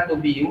formula to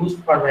be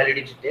used for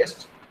validity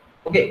test.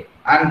 Okay,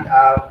 and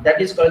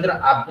that is called the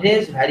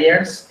average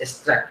variance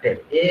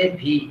extracted,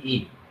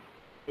 AVE.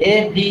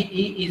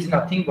 AVE is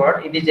nothing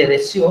but it is a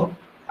ratio,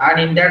 and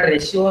in that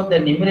ratio the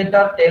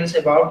numerator tells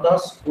about the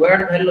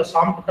squared value,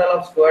 sum total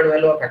of squared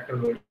value of factor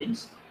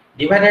loadings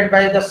divided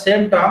by the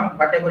same term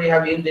whatever you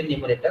have used in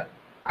numerator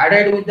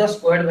added with the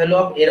squared value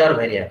of error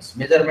variance,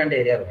 measurement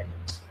error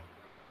variance.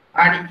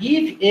 And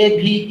if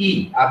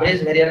AVE,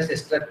 average variance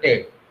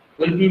extracted,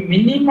 will be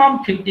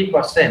minimum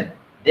 50%,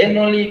 then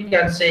only you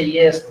can say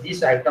yes,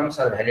 these items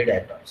are valid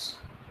items.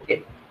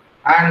 Okay,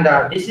 and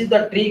this is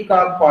the trick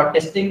of for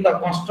testing the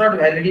construct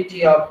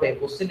validity of a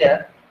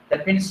questionnaire.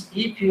 That means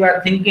if you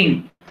are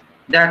thinking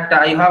that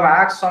you have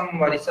asked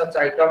some research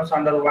items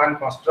under one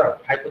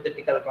construct,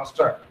 hypothetical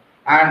construct,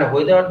 and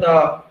whether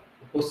the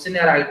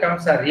questionnaire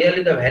items are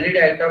really the valid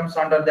items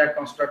under that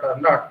construct or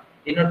not,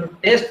 in order to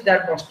test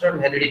that construct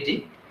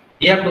validity,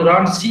 you have to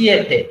run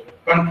CFA,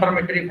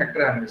 confirmatory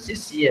factor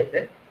analysis,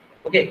 CFA.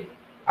 Okay,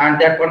 and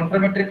that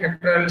confirmatory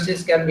factor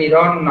analysis can be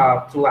run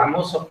through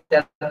AMO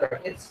software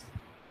package.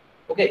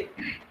 Okay,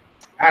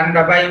 and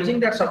by using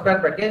that software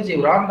package,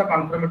 you run the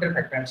confirmatory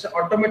factor analysis.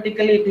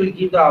 Automatically, it will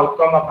give the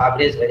outcome of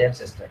average variance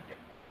extracted.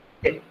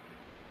 Okay,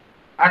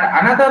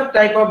 and another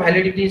type of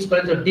validity is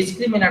called the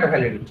discriminant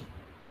validity.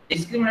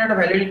 Discriminant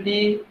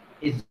validity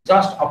is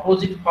just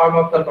opposite form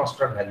of the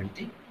construct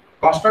validity.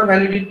 Construct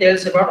validity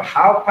tells about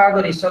how far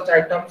the research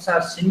items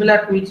are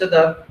similar to each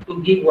other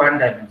to give one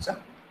dimension.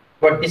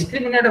 But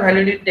discriminant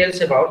validity tells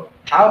about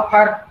how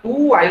far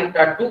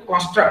two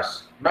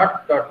constructs,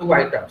 not two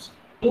items,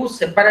 two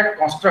separate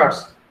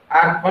constructs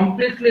are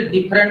completely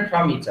different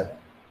from each other.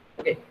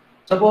 Okay.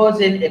 Suppose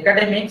in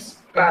academics,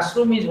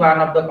 classroom is one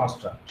of the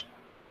construct.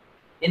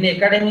 In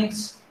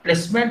academics,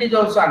 placement is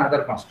also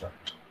another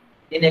construct.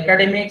 In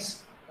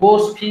academics,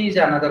 course fee is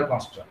another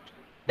construct.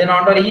 Then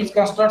under each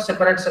construct,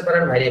 separate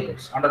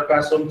variables. Under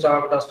classroom,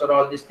 chalk, duster,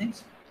 all these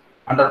things.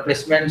 Under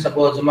placement,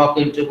 suppose mock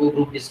interview,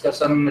 group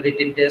discussion,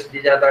 written test,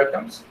 these are the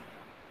items.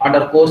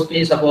 Under course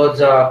fee, suppose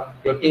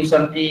your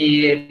tuition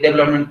fee,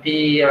 development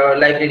fee,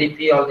 library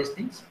fee, all these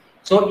things.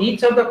 So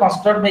each of the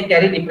construct may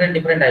carry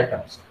different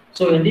items.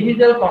 So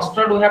individual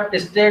construct we have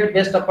tested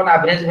based upon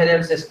average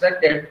variance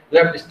extracted, we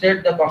have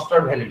tested the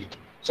construct validity.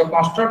 So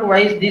construct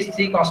wise, these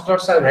three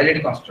constructs are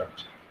valid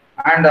constructs,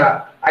 and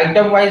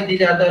item wise,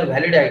 these are the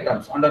valid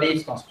items under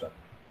each construct.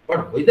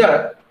 But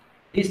whether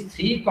these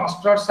three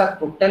constructs are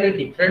totally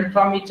different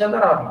from each other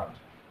or not,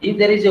 if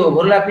there is a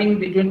overlapping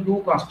between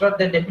two constructs,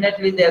 then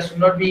definitely there should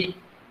not be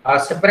a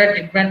separate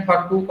treatment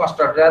for two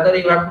constructs. Rather,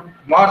 you have to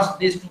merge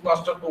these two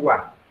constructs to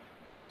one.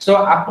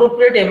 So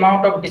appropriate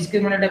amount of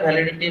discriminative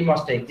validity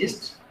must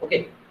exist.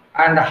 Okay,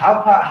 and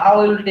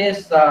how will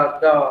test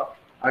the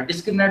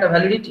discriminative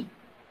validity?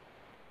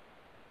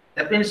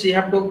 That means you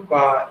have to,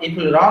 if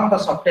you run the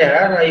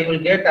software, you will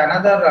get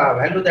another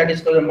value that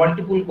is called a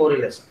multiple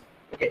correlation.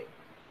 Okay,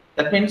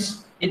 that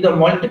means if the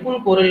multiple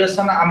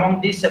correlation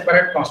among these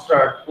separate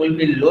constructs will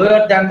be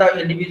lower than the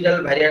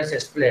individual variance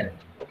explained,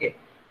 okay,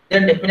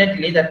 then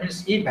definitely that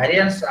means if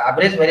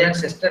average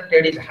variance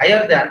extracted is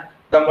higher than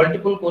the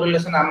multiple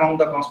correlation among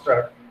the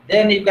construct,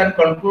 then you can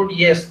conclude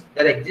yes,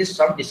 there exists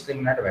some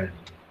discriminant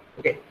validity.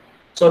 Okay.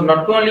 So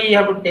not only you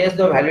have to test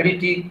the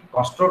validity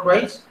construct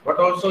wise, but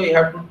also you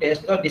have to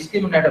test the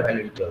discriminator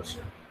validity also.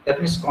 That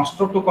means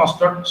construct to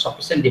construct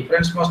sufficient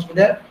difference must be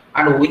there,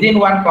 and within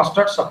one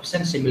construct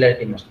sufficient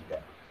similarity must be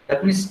there.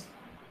 That means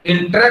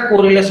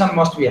intra-correlation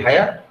must be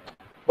higher,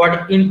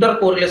 but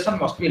inter-correlation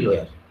must be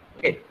lower.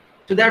 Okay.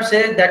 So that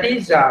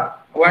is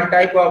one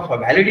type of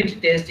validity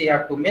test you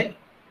have to make.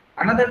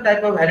 Another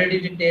type of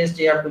validity test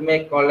you have to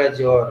make called as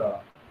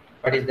your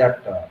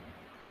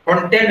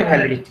content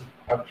validity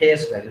or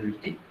face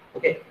validity.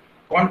 Okay,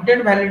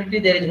 content validity,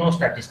 there is no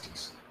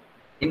statistics.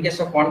 In case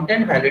of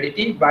content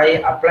validity, by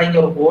applying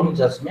your own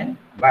judgment,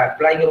 by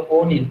applying your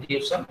own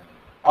intuition,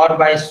 or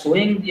by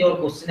showing your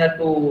questionnaire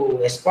to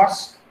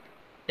experts,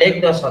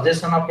 take the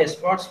suggestion of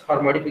experts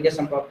for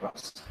modification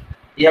purpose.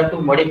 You have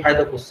to modify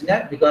the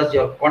questionnaire because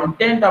your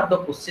content of the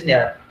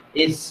questionnaire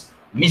is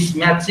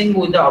mismatching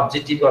with the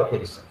objective of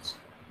your research.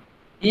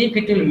 If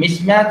it will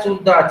mismatch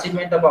with the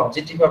achievement of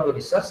objective of your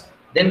research,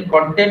 then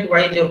content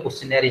wise your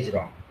questionnaire is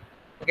wrong.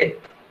 Okay,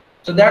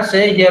 so that's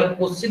here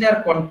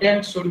questionnaire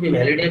content should be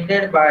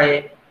validated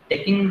by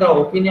taking the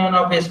opinion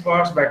of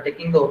experts, by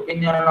taking the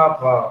opinion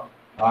of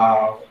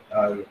all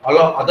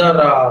of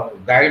other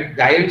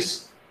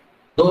guides,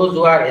 those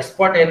who are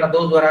expert and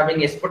those who are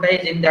having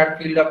expertise in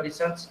that field of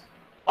research,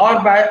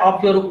 or by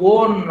of your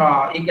own,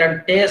 you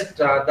can test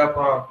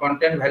the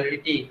content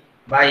validity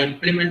by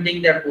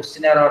implementing that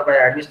questionnaire or by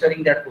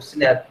administering that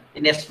questionnaire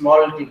in a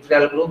small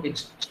tutorial group, in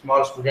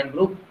small student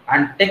group,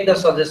 and take the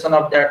suggestion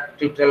of that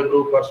tutorial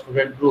group or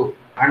student group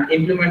and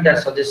implement that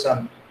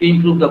suggestion to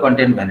improve the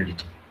content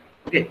validity.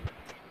 Okay,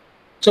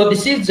 so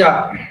this is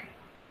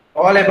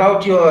all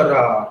about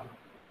your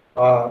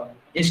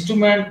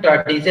instrument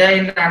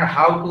design and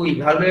how to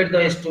evaluate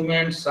the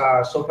instruments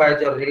so far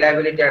as your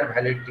reliability and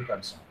validity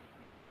concerned.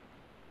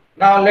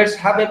 Now let's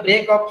have a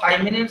break of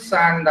 5 minutes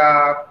and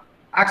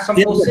ask some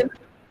Yes, questions.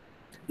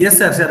 yes,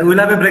 sir. We'll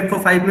have a break for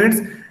 5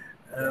 minutes.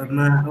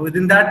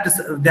 Within that,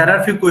 there are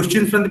a few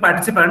questions from the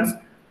participants.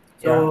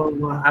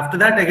 So after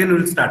that, again,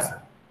 we'll start,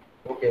 sir.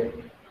 Okay.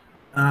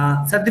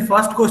 Sir, the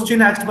first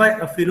question asked by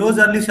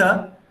Firoz Ali,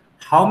 sir.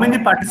 How many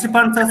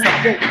participants are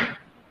subject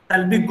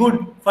shall be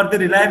good for the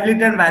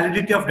reliability and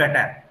validity of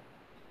data?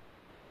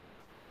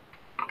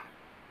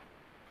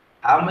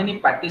 How many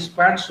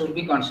participants should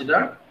be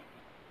considered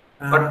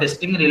for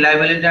testing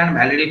reliability and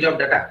validity of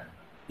data?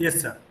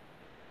 Yes, sir.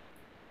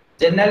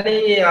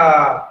 Generally,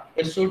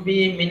 it should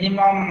be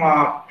minimum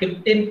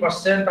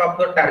 15% of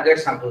the target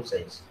sample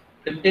size,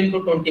 15 to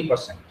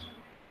 20%.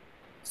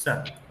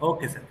 Sir,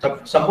 okay, sir. So,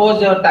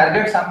 suppose your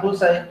target sample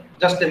size,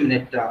 just a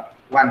minute,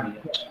 1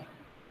 minute.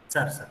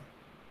 Sir, sir.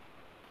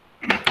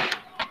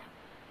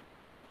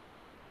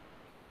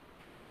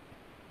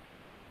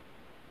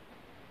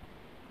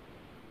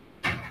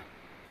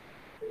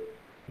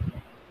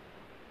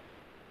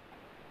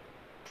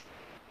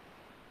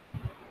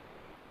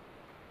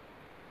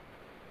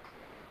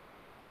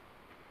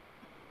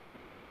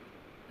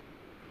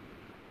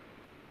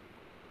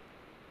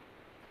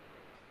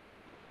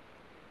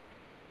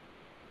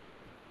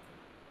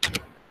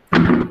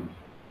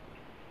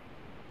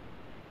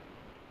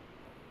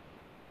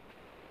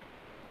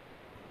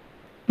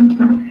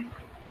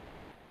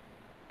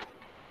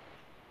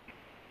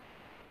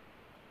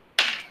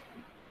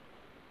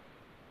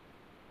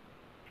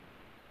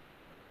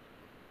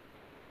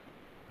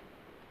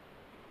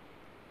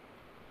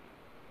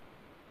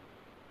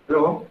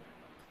 Hello.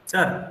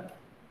 Sir.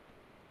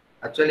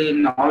 Actually,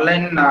 in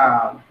online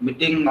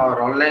meeting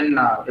or online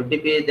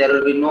FDP, there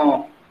will be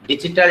no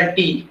digital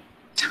T.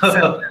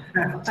 So,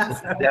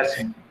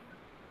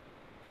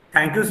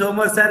 thank you so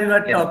much, sir. You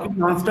are talking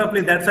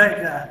non-stoply. That's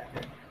why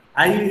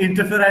I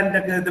interfere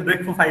and the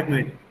break for 5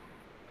 minutes.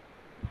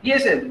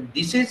 Yes, sir.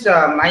 This is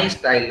my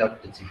style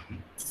of teaching.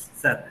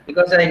 Sir.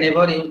 Because I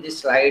never use this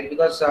slide.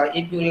 Because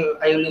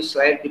if I will use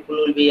slide, people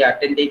will be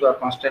attentive or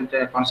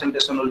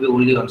concentration will be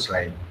only on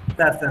slide.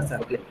 Sir.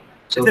 Okay.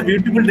 So, it's a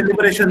beautiful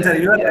deliberation, sir.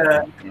 You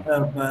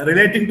are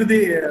relating to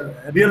the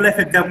real life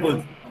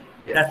examples.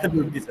 That's the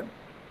beauty, sir.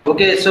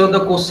 Okay, so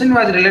the question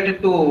was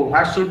related to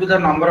what should be the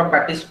number of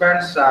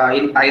participants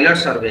in pilot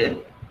survey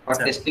for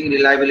testing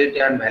reliability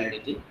and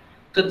validity.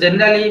 So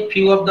generally,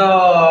 few of the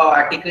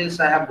articles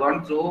I have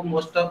gone through,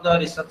 most of the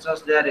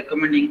researchers, they are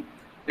recommending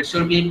it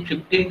should be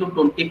 15 to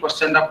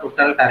 20% of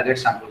total target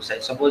sample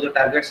size. Suppose your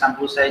target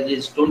sample size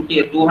is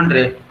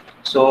 200,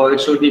 so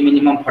it should be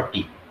minimum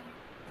 40.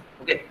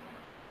 Okay.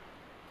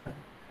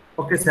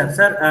 Okay, sir.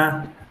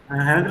 Sir,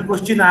 another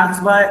question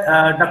asked by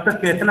Dr.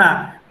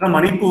 Ketana from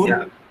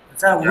Manipur.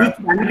 Sir, which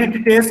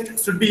validity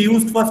test should be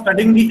used for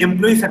studying the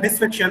employee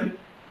satisfaction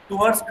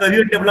towards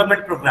career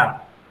development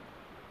program?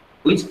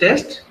 Which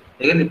test?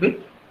 Again,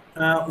 repeat.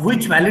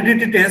 Which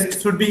validity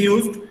test should be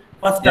used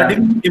for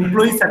studying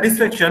employee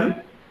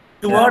satisfaction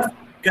towards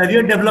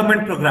career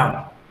development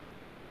program?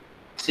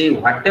 See,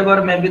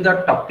 whatever may be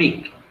the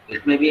topic,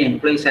 it may be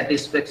employee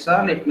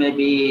satisfaction, it may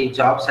be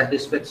job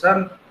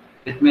satisfaction,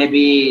 it may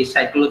be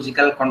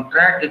psychological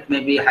contract, it may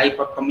be high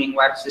performing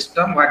work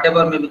system,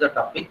 whatever may be the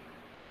topic.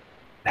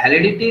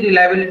 Validity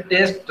reliability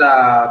test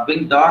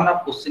being done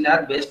of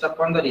questionnaire based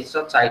upon the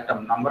research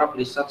item, number of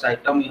research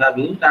item you have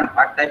used and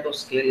what type of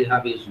scale you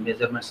have used,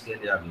 measurement scale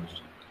you have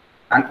used.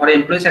 And for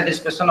employee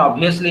satisfaction,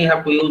 obviously you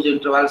have to use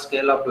interval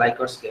scale of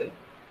Likert scale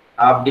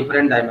of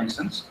different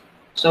dimensions.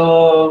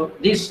 So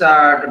this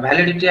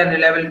validity and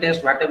reliability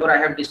test, whatever I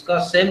have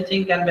discussed, same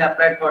thing can be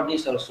applied for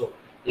this also.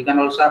 You can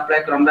also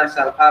apply Cronbach's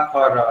alpha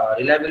for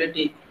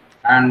reliability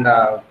and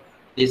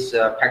this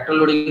factor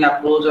loading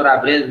approach or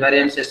average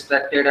variance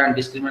extracted and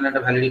discriminant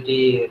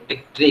validity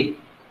trick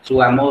through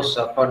AMOS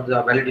for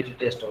the validity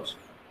test also.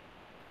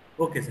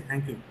 Okay, sir.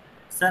 Thank you.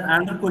 Sir,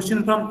 another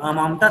question from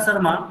Mamta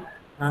Sharma.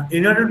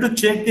 In order to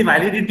check the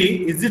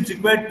validity, is it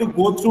required to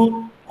go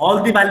through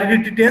all the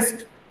validity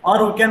tests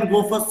or we can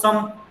go for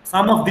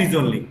some of these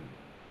only?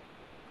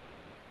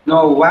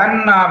 No,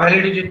 one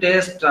validity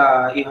test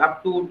you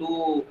have to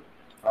do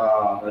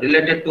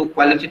related to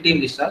qualitative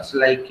research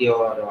like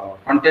your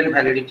content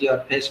validity or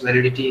face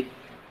validity,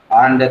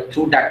 and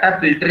through data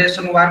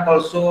filtration work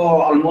also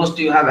almost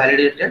you have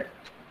validated,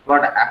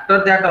 but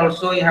after that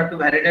also you have to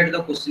validate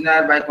the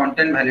questionnaire by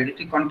content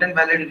validity. Content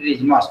validity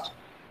is must.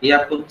 You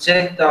have to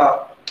check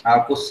the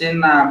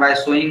question by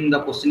showing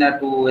the questionnaire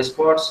to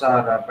experts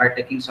or by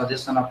taking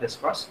suggestion of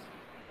experts.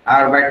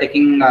 or by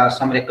taking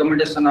some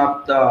recommendation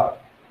of the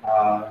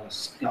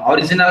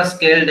original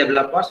scale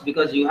developers,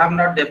 because you have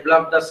not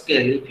developed the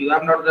scale. If you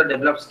have not the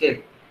developed scale,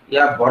 you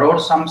have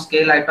borrowed some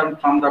scale item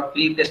from the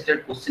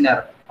pre-tested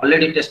questionnaire,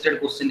 already tested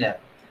questionnaire.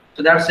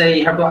 So that's why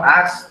you have to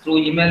ask through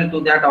email to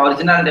that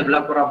original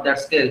developer of that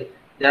scale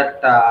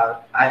that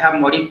I have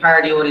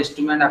modified your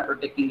instrument after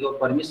taking your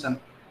permission.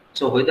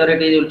 So whether it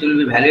will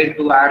be valid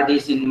to add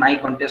this in my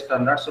contest or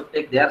not. So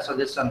take their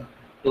suggestion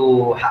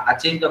to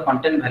achieve the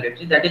content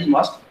validity. That is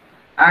must.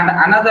 And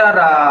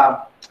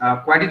another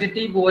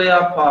quantitative way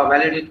of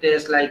validity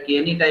test, like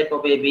any type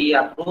of ABE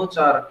approach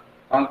or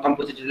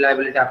composite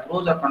reliability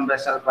approach or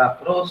conventional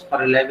approach for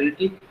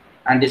reliability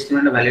and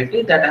discriminant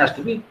validity, that has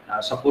to be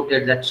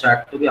supported, that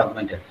has to be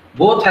augmented.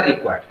 Both are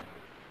required.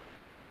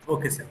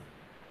 Okay, sir.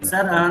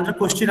 Sir, another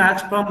question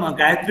asked from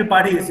Gayatri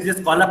Padi, she is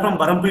a scholar from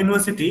Barampur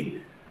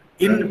University.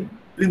 In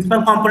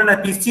principal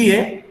component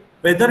PCA,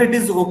 whether it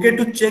is okay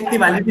to check the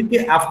validity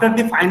after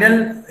the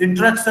final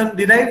interaction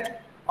derived,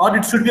 or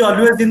it should be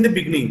always in the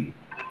beginning?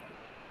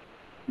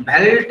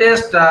 Validity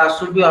test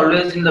should be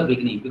always in the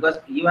beginning, because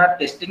you are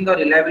testing the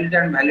reliability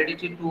and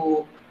validity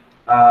to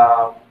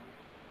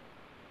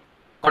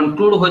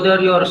conclude whether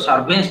your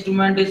survey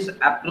instrument is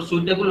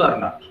suitable or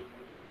not.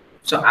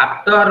 So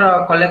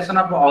after collection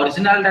of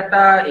original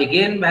data,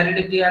 again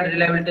validity and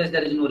reliability test,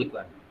 there is no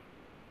requirement.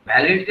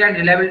 Validity and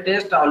reliability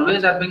test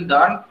always are being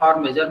done for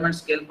measurement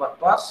scale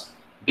purpose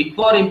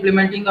before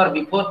implementing or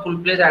before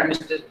full-fledged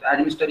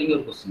administering your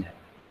questionnaire.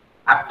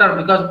 After,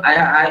 because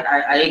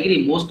I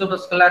agree, most of the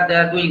scholars, they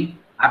are doing,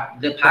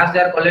 first they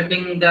are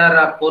collecting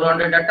their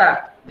 400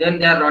 data, then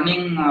they are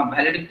running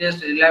validity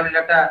test,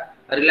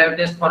 reliability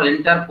test for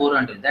entire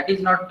 400. That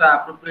is not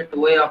the appropriate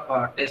way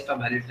of test of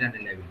validity and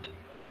reliability.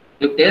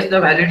 You test the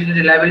validity and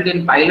reliability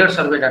in pilot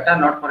survey data,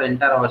 not for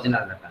entire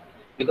original data.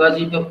 Because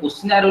if your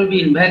questionnaire will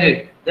be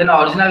invalid, then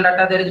original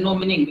data there is no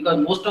meaning, because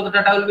most of the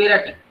data will be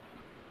erratic.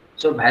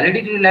 So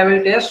validity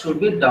reliability test should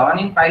be done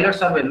in pilot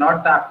survey,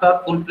 not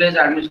after full-fledged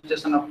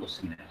administration of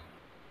questionnaire.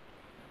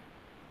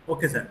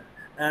 Okay, sir.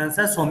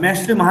 Sir,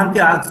 Somyashri Mahanti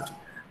asked,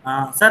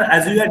 sir,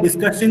 as we are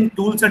discussing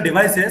tools or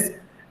devices,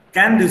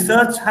 can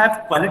research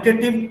have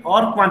qualitative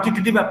or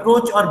quantitative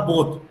approach or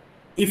both?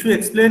 If you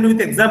explain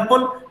with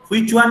example,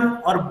 which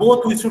one or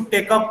both we should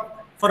take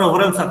up for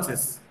overall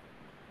success?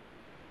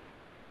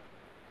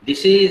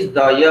 This is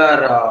the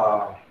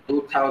year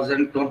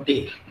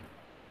 2020.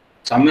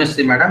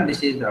 Samyashri madam,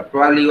 this is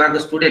probably you are the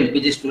student,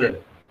 PG student.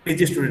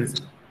 PG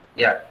students.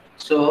 Yeah.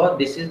 So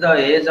this is the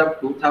age of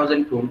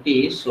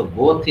 2020. So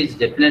both is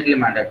definitely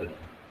mandatory.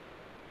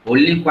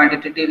 Only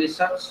quantitative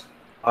research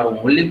or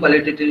only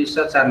qualitative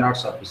research are not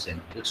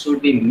sufficient. It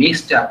should be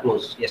mixed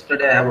approach.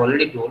 Yesterday I have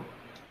already told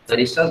the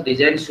research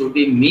design should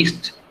be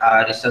mixed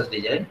research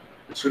design.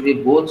 It should be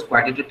both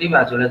quantitative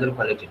as well as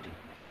qualitative.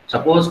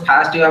 Suppose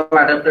first you have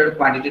adopted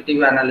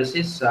quantitative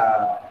analysis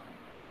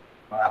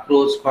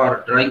approach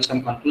for drawing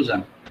some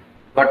conclusion,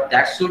 but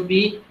that should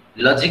be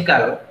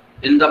logical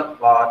in the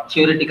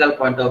theoretical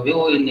point of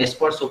view, in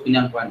expert's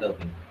opinion point of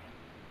view.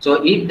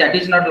 So if that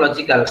is not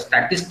logical,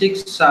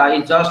 statistics is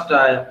just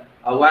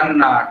one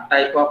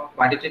type of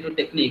quantitative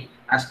technique,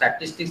 and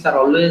statistics are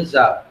always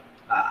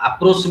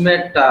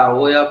approximate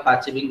way of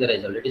achieving the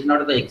result. It is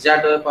not the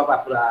exact way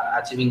of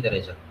achieving the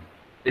result.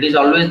 It is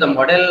always, the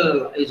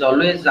model is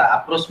always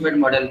approximate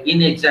model,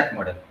 inexact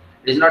model.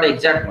 It is not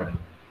exact model.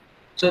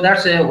 So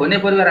that's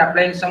whenever we are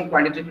applying some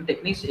quantitative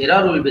techniques,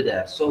 error will be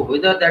there. So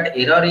whether that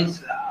error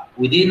is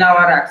within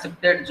our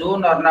accepted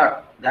zone or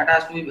not, that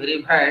has to be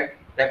verified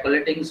by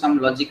collecting some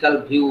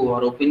logical view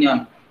or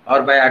opinion,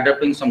 or by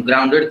adopting some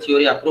grounded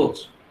theory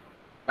approach,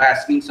 by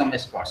asking some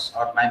experts,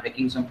 or by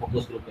making some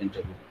focus group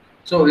interview.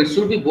 So it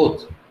should be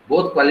both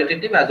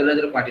qualitative as well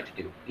as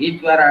quantitative.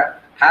 If you are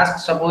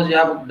asked, suppose you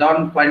have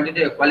done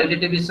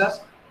qualitative research,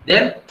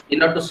 then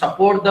in order to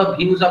support the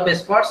views of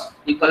experts,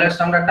 you collect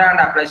some data and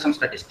apply some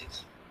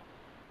statistics.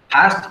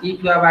 First,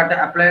 if you have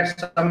applied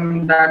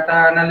some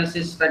data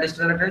analysis,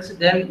 statistical analysis,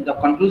 then the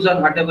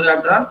conclusion, whatever you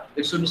have done,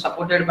 it should be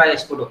supported by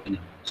expert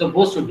opinion. So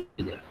both should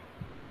be there.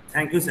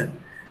 Thank you, sir.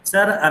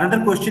 Sir,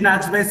 another question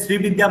asked by Sri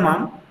Vidya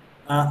ma'am.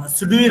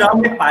 Should we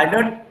run a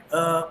pilot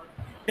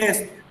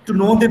test to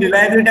know the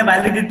reliability and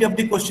validity of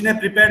the questionnaire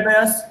prepared by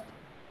us?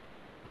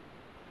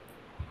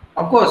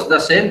 Of course, the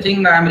same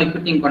thing I am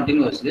repeating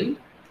continuously.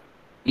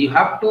 You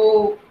have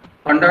to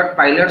conduct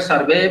pilot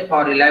survey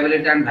for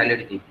reliability and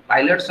validity.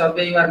 Pilot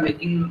survey you are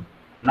making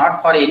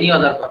not for any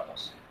other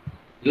purpose.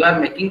 You are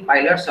making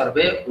pilot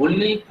survey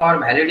only for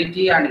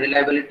validity and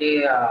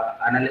reliability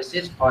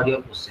analysis for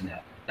your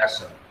questionnaire.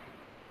 That's all.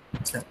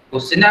 Sir.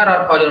 Questionnaire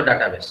or for your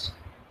database.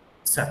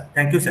 Sir,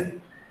 thank you, sir.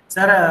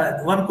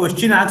 Sir, one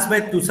question asked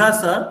by Tushar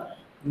sir.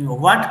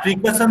 What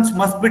precautions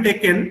must be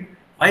taken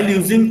while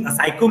using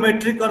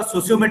psychometric or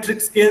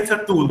sociometric scales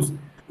or tools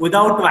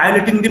without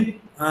violating the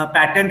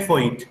patent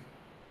for it?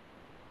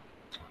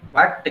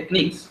 What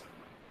techniques?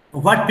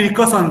 What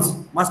precautions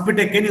must be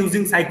taken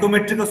using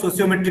psychometric or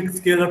sociometric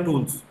scale or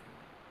tools?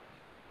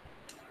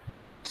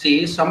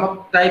 See,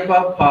 some type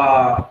of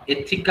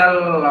ethical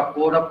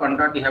code of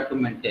conduct you have to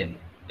maintain,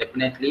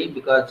 definitely,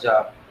 because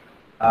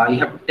you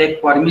have to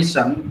take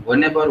permission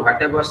whenever,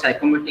 whatever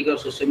psychometric or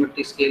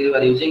sociometric scale you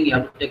are using, you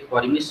have to take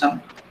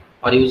permission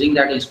for using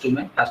that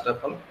instrument, first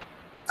of all.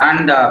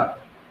 And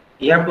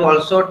you have to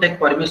also take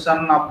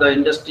permission of the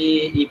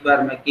industry if you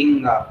are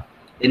making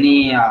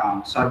any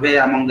survey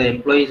among the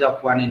employees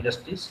of one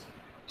industries.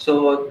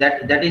 So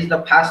that is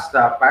the first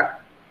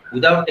part.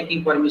 Without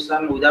taking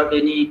permission, without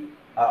any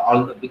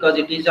because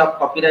it is a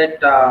copyright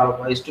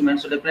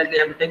instrument, so definitely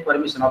you have to take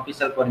permission,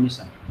 official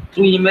permission.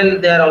 Through email,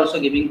 they are also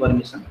giving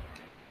permission.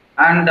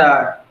 And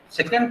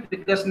second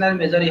precautionary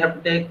measure you have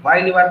to take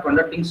while you are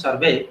conducting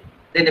survey,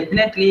 then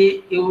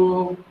definitely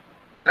you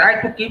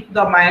try to keep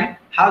the mind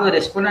how the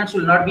respondents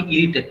will not be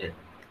irritated,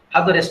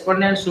 how the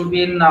respondents should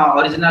be in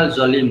original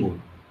jolly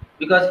mood.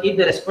 Because if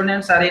the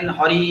respondents are in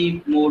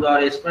hurry mood, or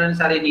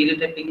respondents are in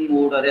irritating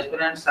mood, or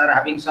respondents are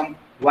having some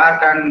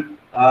work and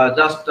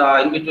just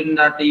in between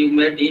that you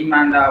met him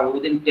and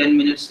within 10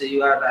 minutes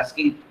you are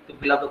asking to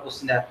fill up the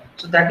questionnaire,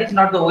 so that is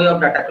not the way of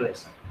data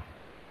collection.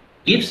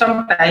 Give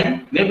some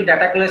time, maybe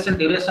data collection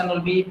duration will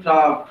be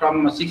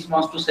from 6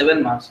 months to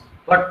 7 months,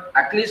 but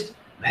at least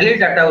valid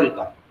data will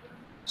come.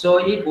 So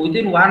if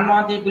within 1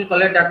 month it will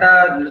collect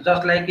data,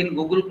 just like in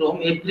Google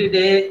Chrome, every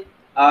day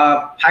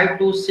 5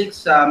 to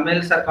 6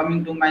 mails are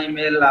coming to my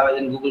email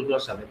in Google Chrome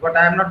survey. But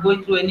I am not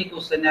going through any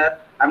questionnaire,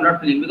 I am not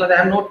filling, because I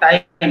have no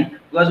time.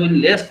 Because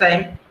in less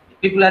time,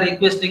 people are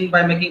requesting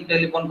by making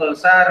telephone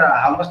calls, sir,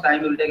 how much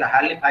time will take?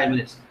 Hardly 5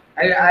 minutes.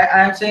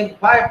 I am saying,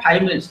 why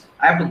 5 minutes?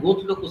 I have to go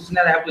through the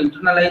questionnaire, I have to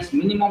internalize,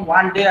 minimum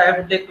 1 day I have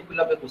to take to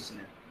fill up a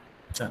questionnaire.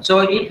 Sure. So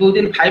if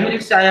within 5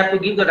 minutes I have to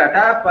give the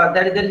data,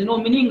 there is no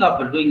meaning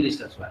of doing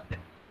research work.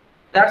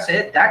 That's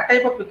it. That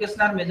type of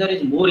precautionary measure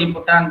is more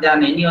important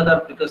than any other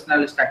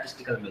precautionary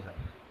statistical measure.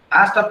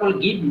 First of all,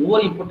 give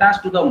more importance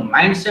to the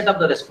mindset of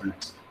the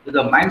respondents. If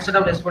the mindset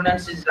of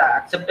respondents is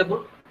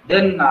acceptable,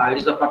 then it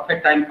is the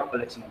perfect time for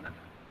collection of data.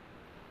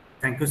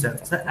 Thank you, sir.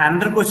 So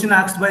another question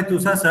asked by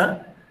Tusa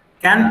sir: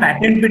 can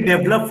patent be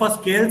developed for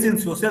scales in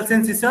social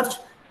science research?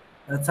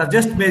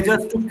 Suggest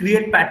measures to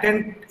create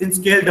patent in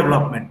scale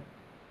development.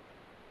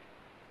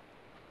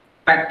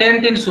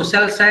 Patent in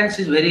social science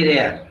is very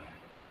rare.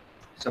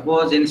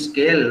 Suppose in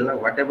scale,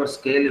 whatever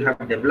scale you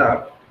have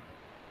developed,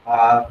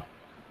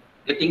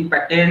 getting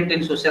patent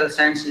in social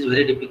science is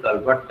very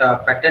difficult. But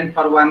patent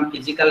for one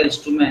physical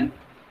instrument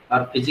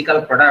or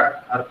physical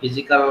product or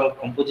physical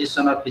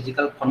composition or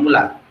physical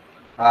formula,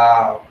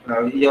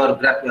 your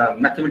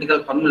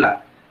mathematical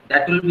formula,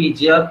 that will be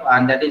easier,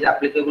 and that is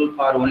applicable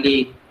for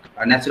only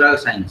natural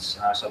science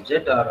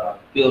subject or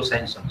pure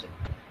science subject.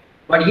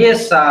 But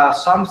yes,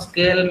 some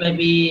scale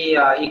maybe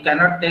you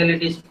cannot tell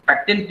it is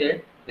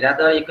patented.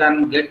 Rather, you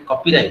can get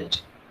copyright.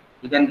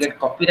 You can get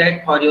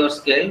copyright for your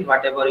scale,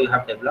 whatever you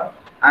have developed,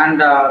 and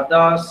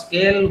the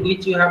scale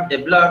which you have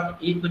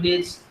developed, if it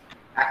is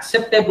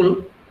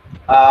acceptable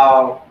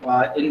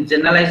in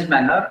generalized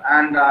manner,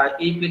 and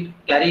if it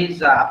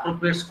carries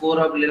appropriate score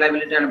of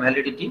reliability and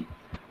validity,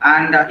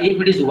 and if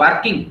it is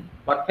working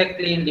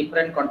perfectly in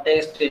different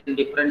contexts, in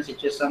different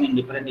situations, in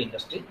different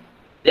industry,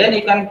 then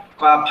you can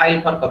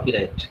file for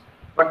copyright.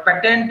 But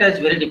patent is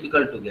very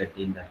difficult to get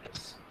in that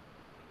case.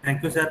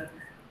 Thank you, sir.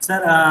 Sir,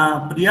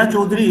 Priya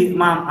Chaudhary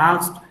ma'am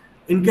asked,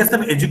 in case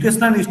of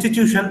educational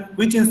institution,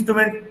 which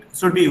instrument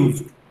should be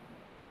used?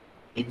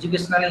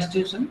 Educational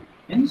institution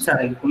means? Sir,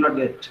 I could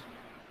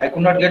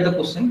not get the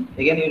question.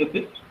 Again, you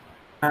repeat.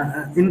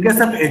 In case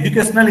of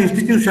educational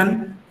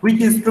institution, which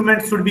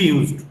instrument should be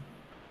used?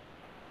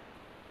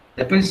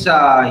 That means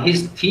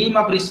his theme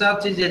of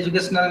research is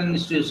educational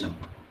institution.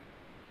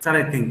 Sir,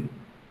 I think.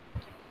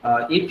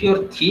 If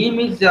your theme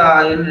is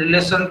in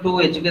relation to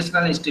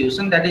educational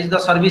institution, that is the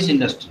service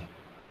industry.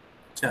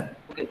 Sure.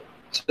 Okay.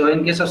 So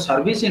in case of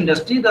service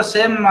industry, the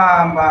same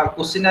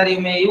questionnaire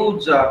you may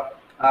use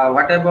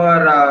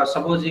whatever.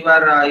 Suppose you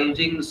are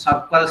using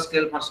circle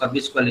scale for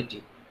service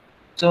quality.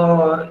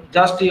 So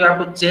just you have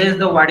to change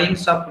the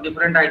wordings of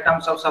different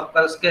items of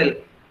circle scale,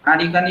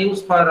 and you can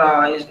use for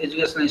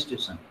educational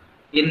institution.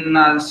 In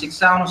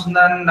Shiksha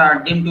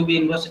Anusandhan deemed to be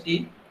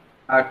university,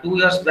 2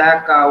 years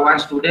back, one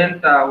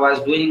student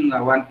was doing,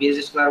 one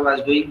PhD scholar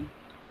was doing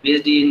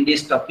PhD in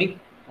this topic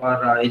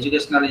for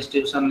educational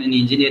institution in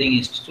engineering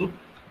institute.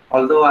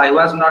 Although I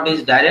was not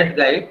his direct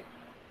guide,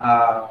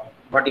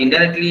 but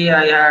indirectly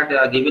I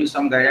had given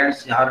some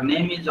guidance. Her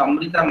name is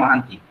Amrita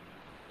Mahanti.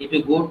 If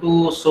you go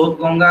to South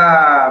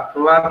Ganga,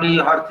 probably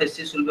her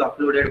thesis will be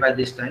uploaded by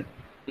this time.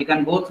 You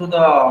can go through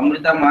the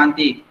Amrita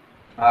Mahanti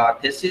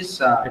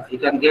thesis. You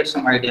can get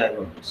some idea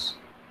about this.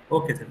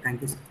 Okay, sir.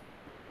 Thank you, sir.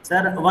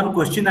 Sir, one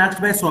question asked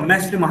by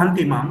Soumyashri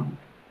Mahanti, ma'am.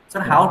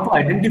 Sir, how to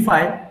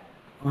identify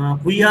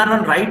we are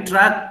on right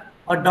track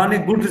or done a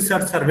good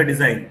research survey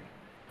design?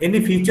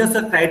 Any features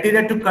or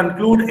criteria to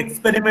conclude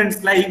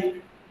experiments like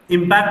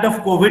impact of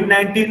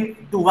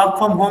COVID-19 to work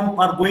from home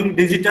or going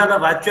digital or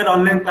virtual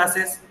online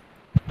classes?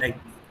 Like,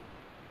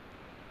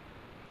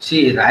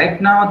 See,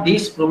 right now,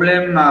 this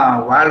problem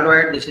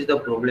worldwide, this is the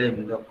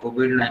problem, the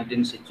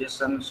COVID-19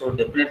 situation. So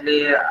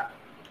definitely,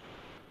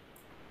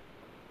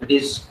 it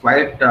is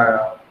quite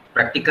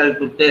practical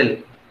to tell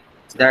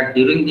that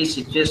during this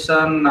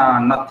situation,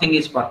 nothing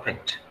is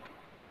perfect.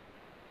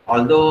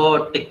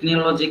 Although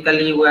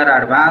technologically we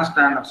are advanced,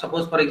 and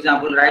suppose, for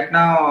example, right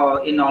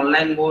now in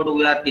online mode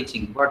we are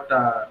teaching, but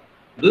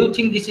do you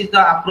think this is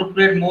the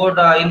appropriate mode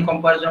in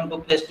comparison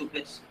to face to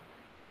face?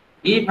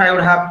 If I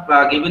would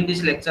have given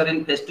this lecture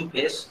in face to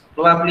face,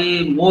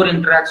 probably more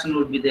interaction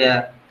would be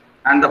there,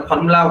 and the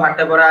formula,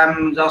 whatever I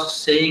am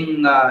just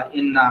saying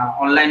in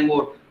online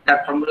mode,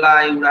 that formula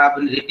I would have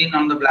been written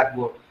on the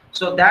blackboard.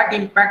 So that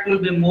impact will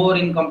be more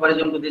in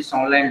comparison to this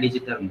online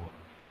digital mode.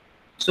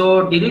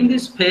 So during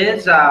this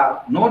phase,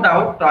 no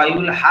doubt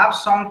you will have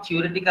some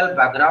theoretical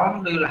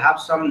background, you will have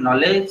some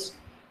knowledge,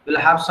 you will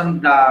have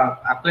some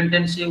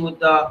acquaintance with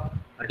the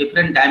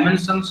different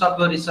dimensions of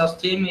your research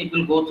team. You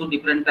will go through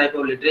different type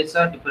of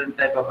literature, different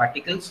type of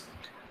articles,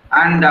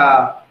 and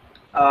uh,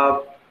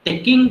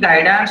 taking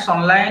guidance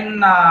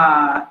online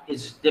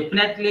is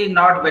definitely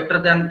not better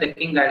than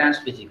taking guidance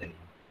physically.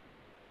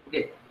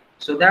 Okay,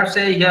 so that's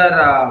a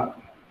here,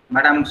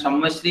 Madam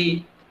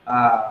Samwasri.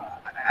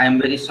 I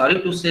am very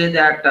sorry to say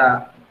that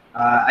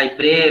I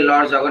pray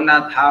Lord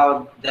Jagannath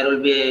how there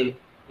will be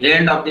a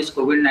end of this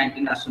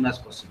COVID-19 as soon as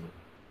possible.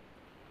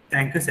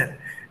 Thank you, sir.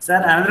 Sir,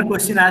 another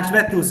question asked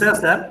by Tushar,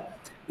 sir.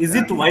 Is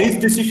Yeah. it wise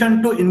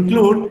decision to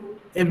include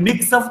a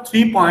mix of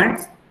 3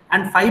 points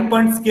and 5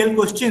 point scale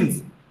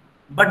questions?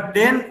 But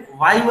then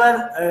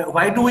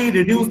why do we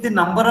reduce the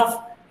number of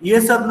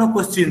yes or no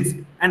questions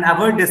and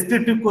avoid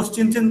descriptive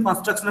questions in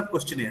construction of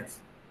questionnaires?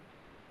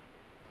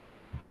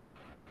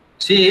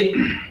 See,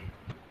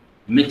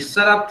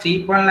 mixture of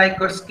 3-point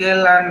Likert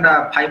scale and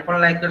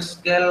 5-point Likert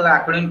scale,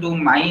 according to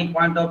my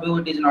point of view,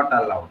 it is not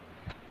allowed.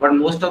 But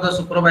most of the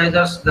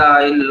supervisors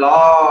in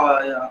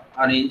law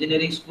or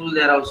engineering school,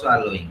 they are also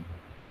allowing.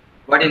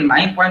 But in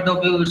my point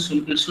of view,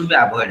 it should be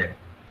avoided.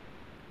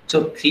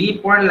 So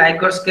 3-point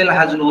Likert scale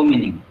has no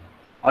meaning.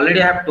 Already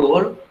I have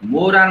told,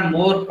 more and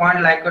more point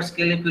Likert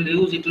scale if you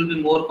use, it will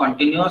be more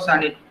continuous,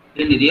 and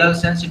in real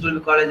sense it will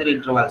be called as an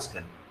interval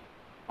scale.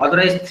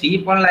 Otherwise,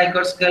 3-point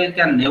Likert scale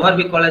can never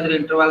be called as an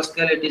interval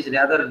scale, it is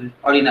rather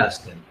ordinal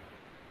scale.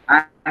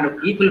 And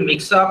if you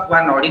mix up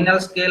one ordinal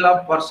scale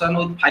of person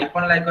with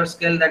 5-point Likert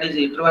scale, that is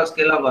interval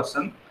scale of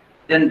person,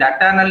 then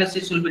data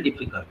analysis will be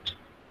difficult.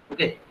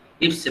 Okay.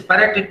 If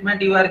separate treatment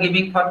you are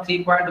giving for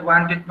 3-point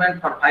treatment,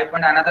 for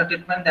 5-point another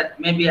treatment, that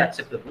may be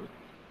acceptable.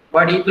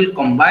 But if you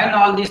combine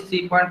all these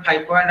 3-point,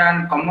 5-point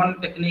and common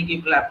technique,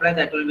 if you apply,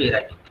 that will be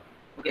erratic.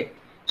 Okay.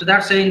 So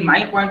that's in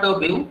my point of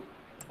view,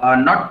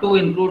 not to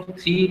include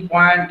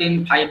 3-point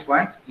in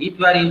 5-point. If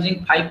you are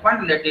using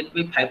 5-point, let it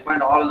be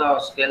 5-point. All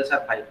the scales are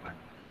 5-point.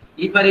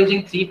 If you are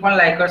using 3-point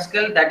Likert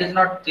scale, that is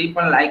not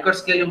 3-point Likert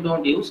scale. You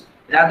don't use.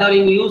 Rather,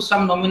 you use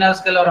some nominal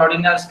scale or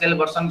ordinal scale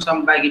version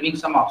by giving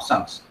some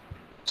options.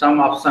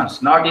 Some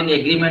options, not in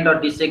agreement or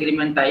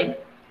disagreement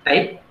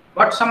type,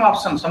 but some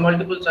options, some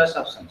multiple choice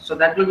options. So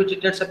that will be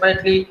treated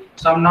separately.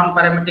 Some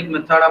non-parametric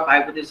method of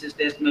hypothesis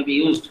test may be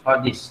used for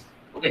this.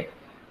 Okay.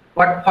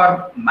 But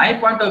for my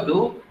point of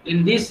view,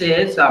 in this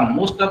age,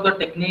 most of the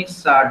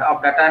techniques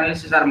of data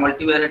analysis are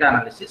multivariate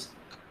analysis,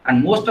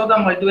 and most of the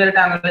multivariate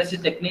analysis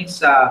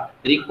techniques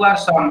require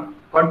some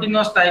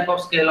continuous type of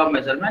scale of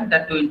measurement,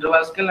 that to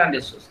interval scale and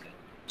ratio scale.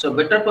 So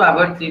better to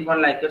avoid 3-point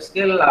Likert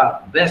scale.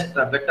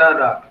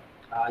 Better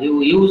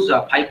you use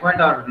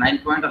 5-point or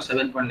 9-point or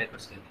 7-point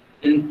Likert scale.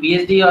 In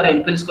PhD or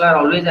MPhil scholar,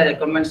 always I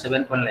recommend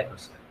 7-point Likert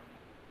scale.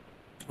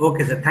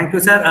 Okay, sir. Thank you,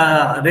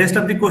 sir. Rest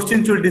of the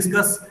questions we'll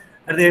discuss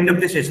at the end of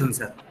the session,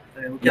 sir.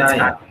 We can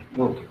start.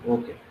 Yeah.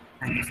 Okay.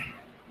 Thank you, sir.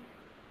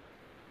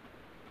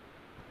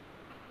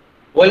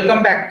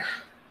 Welcome back.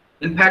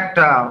 In fact,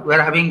 we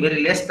are having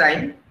very less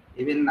time.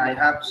 Even I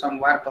have some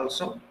work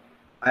also.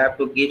 I have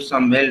to give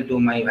some mail to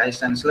my vice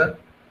chancellor.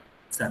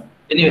 Sir.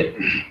 Anyway,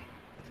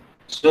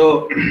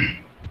 so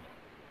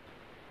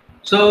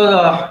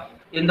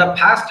in the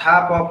past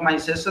half of my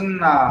session,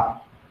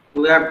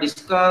 we have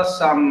discussed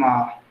some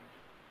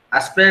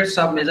aspects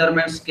of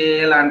measurement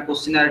scale and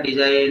questionnaire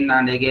design,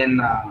 and again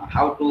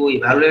how to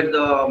evaluate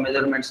the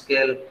measurement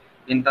scale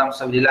in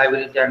terms of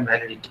reliability and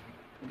validity.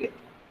 Okay.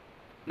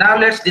 Now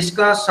let's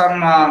discuss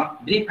some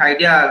brief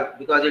idea,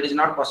 because it is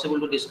not possible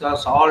to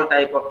discuss all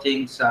type of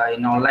things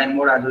in online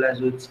mode as well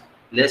as with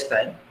less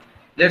time.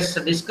 Let's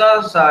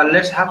discuss.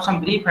 Let's have some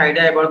brief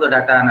idea about the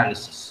data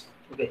analysis.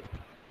 Okay,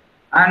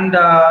 and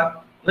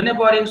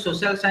whenever in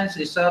social science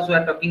research we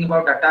are talking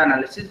about data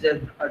analysis,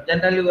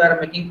 generally we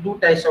are making two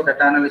types of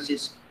data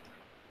analysis.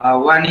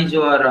 One is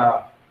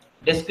your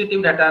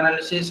descriptive data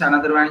analysis,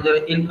 another one is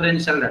your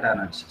inferential data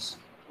analysis.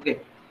 Okay.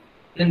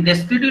 In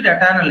descriptive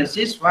data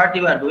analysis, what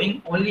you are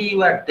doing, only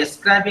you are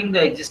describing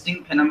the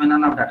existing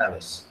phenomenon of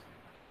database.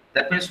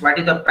 That means what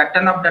is the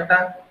pattern of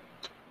data,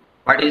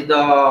 what is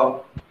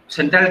the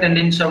central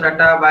tendency of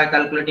data by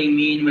calculating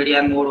mean,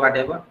 median, mode,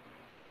 whatever,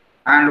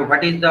 and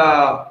what is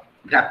the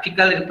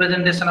graphical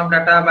representation of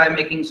data by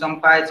making some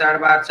pie chart,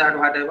 bar chart,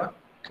 whatever.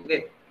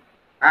 Okay.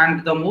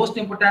 And the most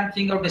important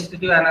thing of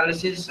descriptive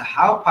analysis,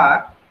 how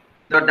far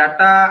the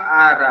data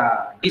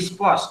are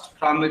dispersed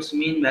from its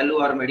mean value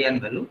or median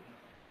value.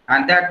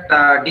 And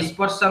that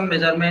dispersion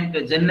measurement,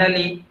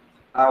 generally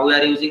we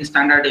are using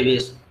standard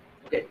deviation.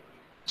 Okay,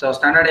 so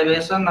standard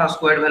deviation or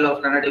squared value of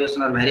standard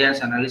deviation or variance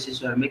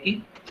analysis we are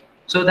making.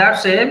 So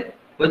that's it.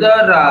 Whether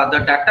the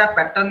data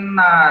pattern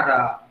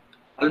are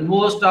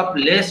almost of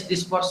less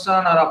dispersion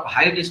or of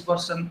high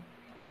dispersion,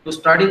 to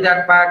study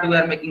that part we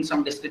are making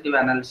some descriptive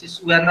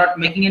analysis. We are not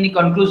making any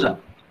conclusion.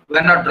 We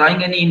are not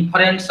drawing any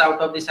inference out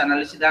of this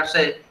analysis. That's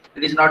a,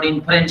 it is not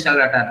inferential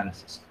data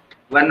analysis.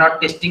 We are not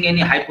testing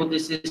any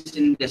hypothesis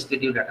in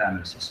descriptive data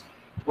analysis.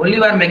 Only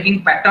we are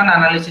making pattern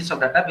analysis of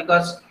data,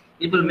 because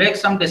it will make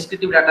some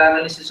descriptive data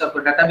analysis of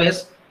a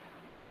database.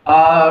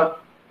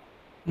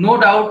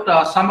 No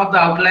doubt some of the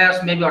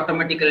outliers may be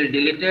automatically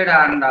deleted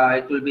and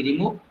it will be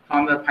removed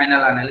from your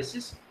final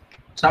analysis.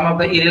 Some of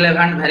the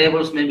irrelevant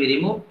variables may be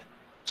removed,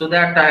 so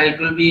that it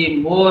will be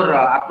more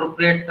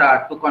appropriate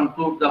to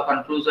conclude the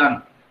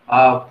conclusion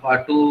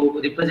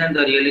to represent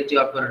the reality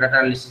of your data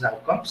analysis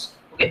outcomes.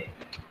 Okay,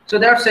 so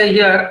that's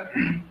here.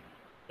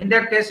 In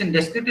that case, in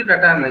descriptive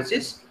data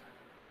analysis,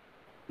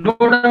 no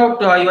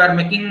doubt you are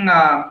making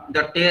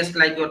the test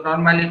like your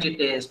normality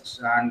tests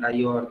and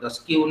the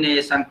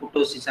skewness and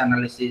kurtosis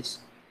analysis.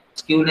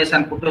 Skewness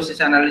and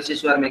kurtosis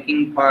analysis you are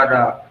making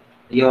for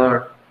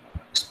your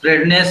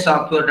spreadness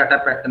of your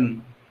data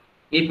pattern.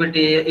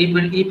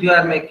 If you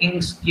are making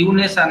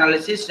skewness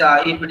analysis,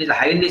 if it is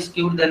highly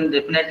skewed, then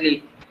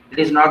definitely it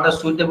is not a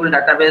suitable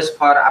database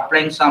for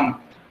applying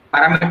some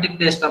parametric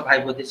test of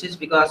hypothesis,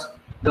 because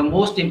the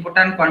most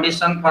important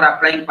condition for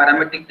applying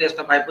parametric test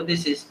of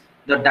hypothesis,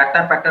 the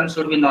data pattern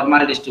should be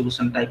normal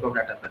distribution type of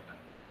data pattern.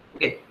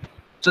 Okay,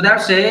 so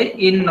that's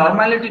in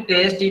normality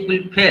test it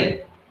will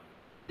fail,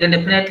 then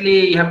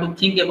definitely you have to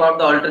think about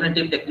the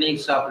alternative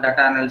techniques of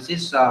data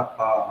analysis of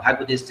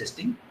hypothesis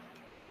testing.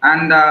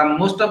 And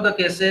most of the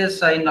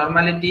cases in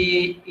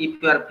normality,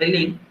 if you are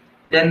failing,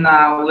 then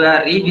we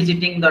are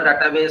revisiting the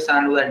database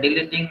and we are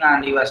deleting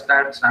and you are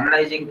start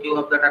standardizing view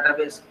of the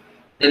database.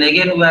 Then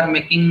again we are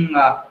making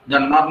the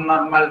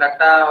non-normal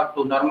data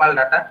to normal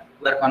data,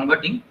 we are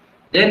converting.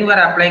 Then we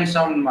are applying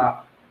some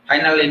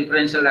final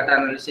inferential data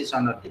analysis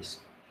on this.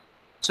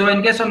 So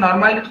in case of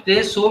normality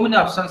test, so many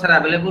options are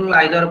available,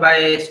 either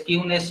by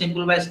skewness,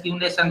 simple by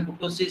skewness and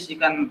kurtosis. You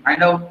can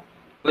find out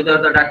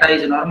whether the data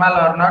is normal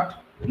or not.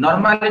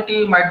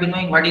 Normality might be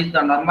knowing what is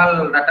the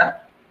normal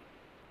data.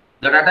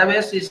 The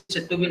database is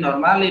said to be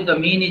normal if the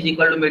mean is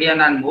equal to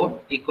median and mode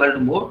equal to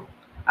mode,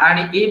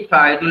 and if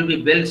it will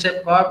be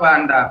bell-shaped curve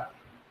and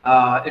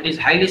it is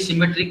highly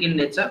symmetric in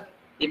nature.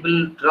 It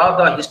will draw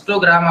the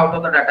histogram out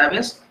of the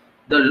database.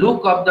 The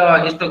look of the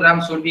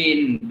histogram should be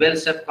in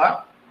bell-shaped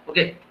curve.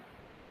 Okay,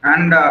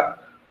 and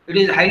it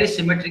is highly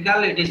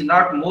symmetrical. It is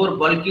not more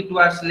bulky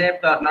towards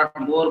left or not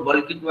more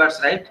bulky towards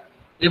right.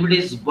 If it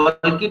is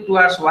bulky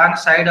towards one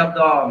side of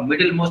the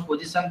middlemost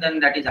position, then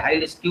that is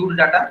highly skewed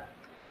data.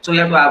 So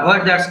you have to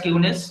avoid that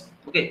skewness.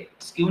 Okay,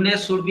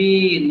 skewness should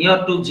be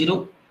near to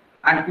 0,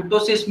 and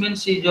kurtosis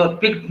means is your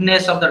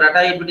pickedness of the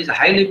data. If it is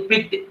highly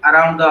picked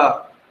around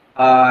the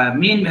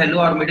mean value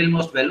or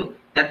middlemost value,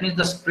 that means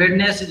the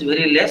spreadness is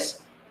very less.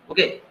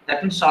 Okay,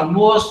 that means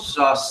almost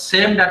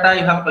same data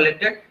you have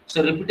collected,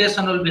 so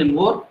repetition will be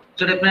more.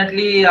 So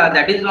definitely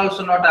that is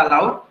also not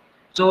allowed.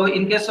 So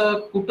in case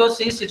of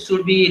kurtosis, it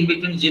should be in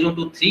between 0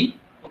 to 3.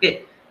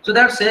 Okay, so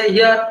that's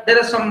here there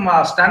are some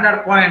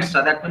standard points.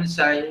 That means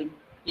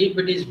if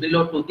it is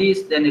below to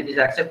this, then it is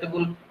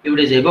acceptable. If it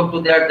is above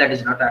to that, that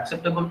is not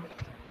acceptable.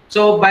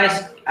 So by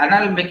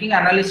making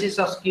analysis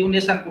of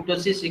skewness and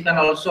kurtosis, you can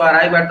also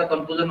arrive at the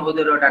conclusion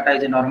whether your data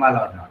is normal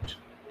or not.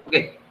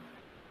 Okay,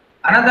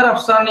 another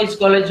option is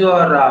called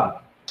your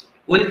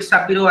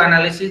Wilk-Shapiro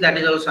analysis. That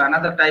is also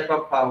another type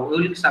of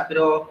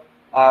Wilk-Shapiro.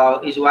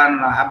 Is one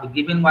have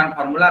given one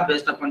formula.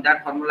 Based upon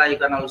that formula, you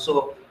can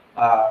also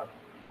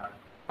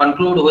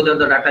conclude whether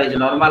the data is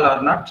normal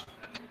or not.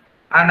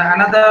 And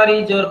another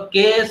is your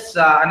case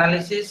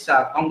analysis,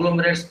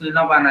 conglomerate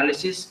cleanup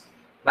analysis.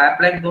 By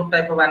applying those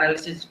type of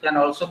analysis, you can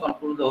also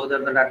conclude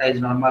whether the data is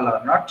normal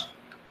or not.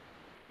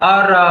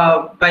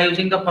 Or by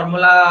using the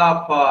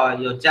formula of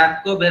your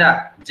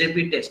Jarko-Bera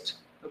JP test.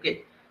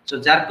 Okay,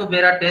 so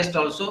Jarko-Bera test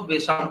also,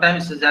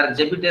 sometimes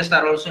JP tests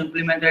are also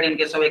implemented in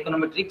case of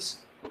econometrics.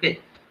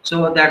 Okay,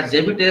 so that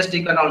JB test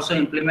you can also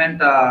implement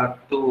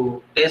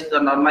to test the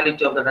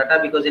normality of the data,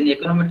 because in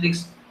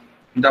econometrics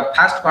the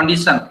first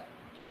condition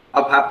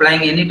of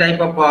applying any type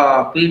of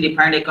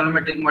predefined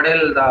econometric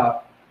model,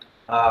 the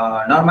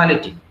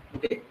normality.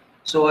 Okay,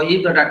 so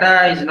if the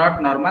data is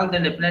not normal,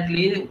 then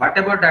definitely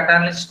whatever data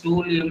analysis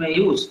tool you may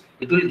use,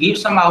 it will give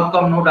some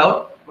outcome, no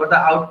doubt, but the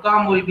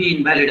outcome will be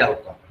invalid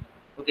outcome.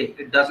 Okay,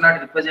 it does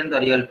not represent the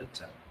real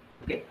picture.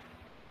 Okay,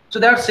 so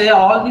that's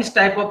all these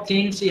type of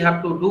things you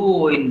have to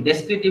do in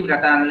descriptive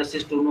data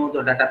analysis to know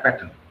the data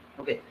pattern.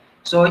 Okay,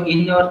 so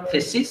in your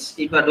thesis,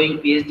 if you are doing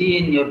PhD,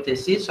 in your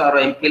thesis or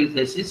MPhil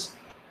thesis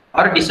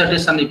or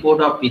dissertation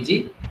report of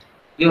PG,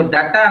 your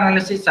data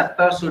analysis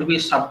chapter should be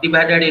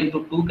subdivided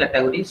into two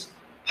categories.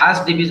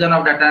 First division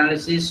of data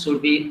analysis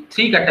should be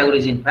three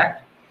categories in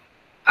fact.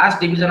 First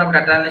division of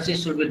data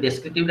analysis should be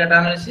descriptive data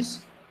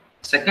analysis.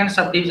 Second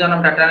subdivision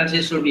of data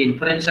analysis should be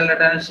inferential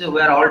data analysis,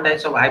 where all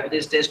types of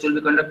hypothesis tests will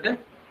be conducted.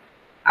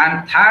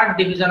 And third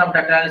division of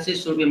data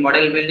analysis should be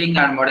model building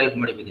and model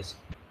modification.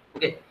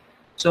 Okay,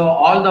 so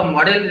all the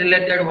model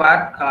related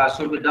work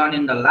should be done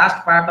in the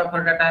last part of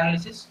our data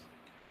analysis,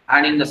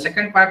 and in the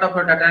second part of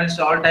our data analysis,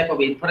 all type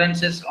of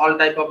inferences, all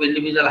type of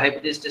individual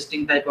hypothesis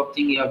testing type of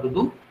thing you have to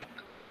do.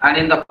 And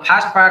in the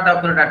first part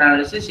of your data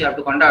analysis, you have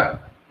to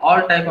conduct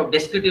all type of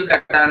descriptive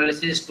data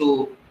analysis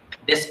to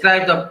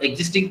describe the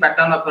existing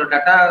pattern of your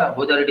data,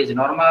 whether it is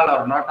normal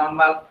or not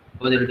normal,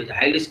 whether it is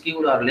highly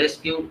skewed or less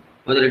skewed,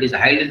 whether it is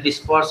highly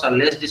dispersed or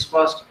less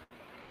dispersed,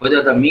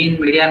 whether the mean,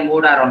 median,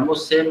 mode are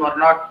almost same or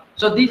not.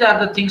 So these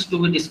are the things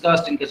to be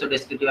discussed in case of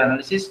descriptive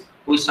analysis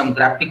with some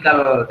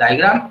graphical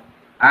diagram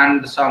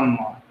and some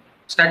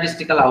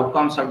statistical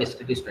outcomes of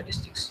descriptive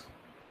statistics.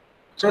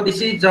 So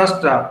this is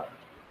just the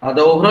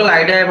overall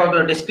idea about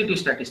the descriptive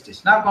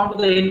statistics. Now come to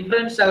the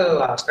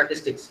inferential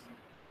statistics.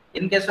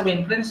 In case of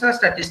inferential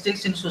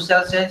statistics in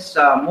social science,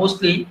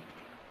 mostly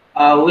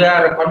we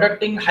are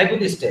conducting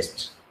hypothesis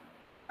tests.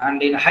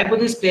 And in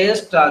hypothesis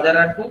test, there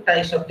are two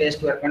types of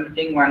tests we are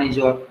conducting. One is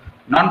your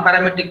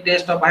non-parametric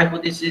test of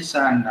hypothesis,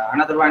 and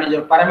another one is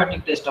your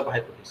parametric test of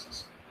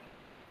hypothesis.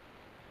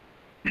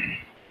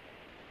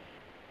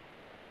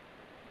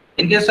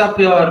 In case of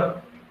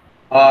your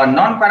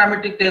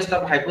non-parametric test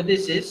of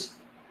hypothesis,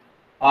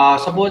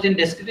 suppose in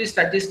descriptive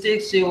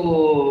statistics,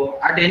 you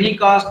at any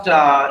cost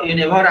you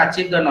never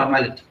achieve the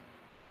normality.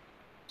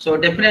 So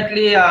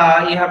definitely you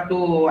have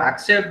to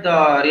accept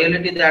the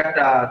reality that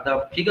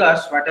the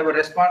figures, whatever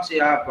response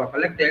you have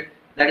collected,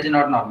 that is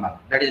not normal.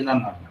 That is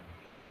not normal.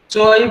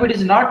 So if it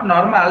is not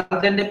normal,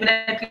 then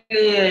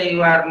definitely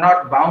you are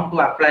not bound to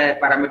apply a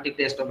parametric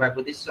test of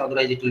hypothesis.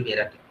 Otherwise, it will be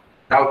erratic.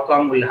 The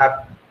outcome will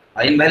have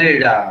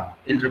invalid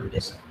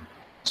interpretation.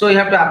 So you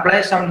have to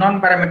apply some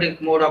non-parametric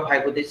mode of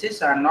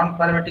hypothesis, and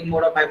non-parametric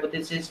mode of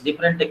hypothesis,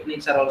 different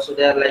techniques are also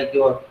there, like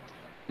your,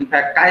 in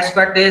fact,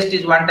 chi-square test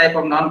is one type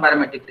of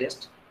non-parametric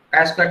test.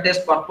 Chi-square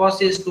test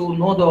purpose is to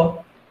know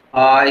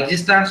the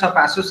existence of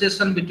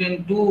association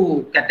between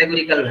two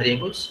categorical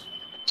variables.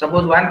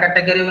 Suppose one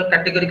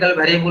categorical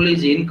variable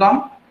is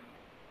income,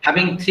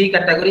 having three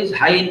categories: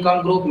 high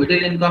income group,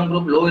 middle income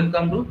group, low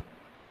income group.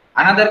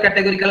 Another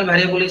categorical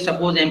variable is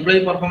suppose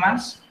employee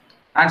performance.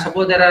 And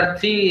suppose there are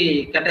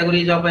three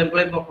categories of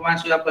employee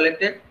performance you have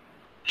collected: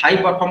 high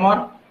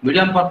performer,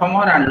 medium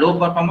performer, and low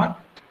performer.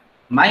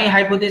 My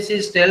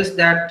hypothesis tells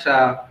that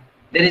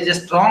there is a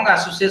strong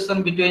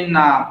association between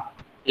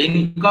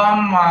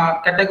income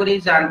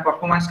categories and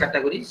performance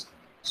categories.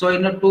 So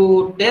in order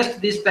to test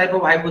this type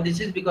of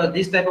hypothesis, because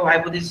this type of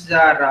hypotheses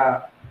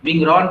are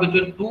being run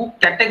between two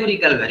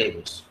categorical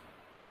variables.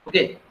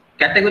 Okay,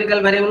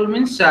 categorical variable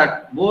means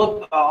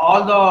both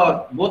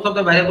of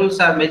the variables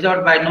are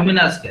measured by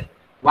nominal scale.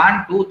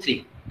 1, 2,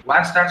 3.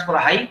 1 stands for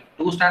high,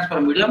 2 stands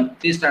for medium,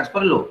 3 stands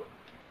for low.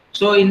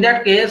 So in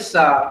that case,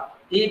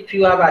 if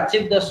you have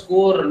achieved the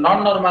score,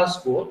 non-normal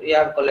score you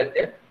have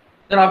collected,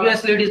 then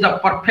obviously it is the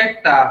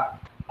perfect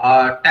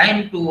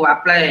time to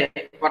apply,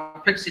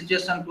 perfect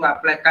situation to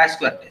apply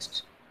chi-square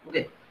test.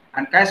 Okay,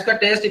 and chi-square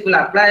test, if you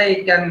apply,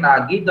 it can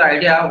give the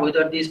idea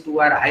whether these two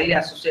are highly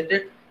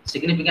associated,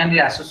 significantly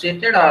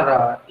associated,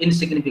 or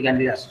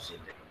insignificantly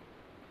associated.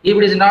 If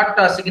it is not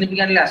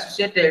significantly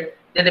associated,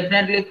 then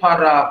definitely for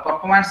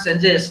performance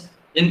changes,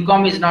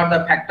 income is not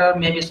the factor,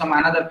 maybe some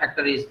another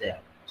factor is there.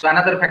 So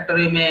another factor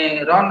you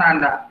may run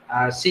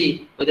and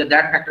see whether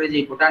that factor is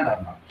important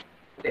or not.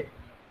 Okay.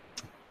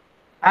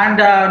 And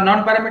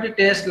non-parametric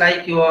tests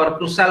like your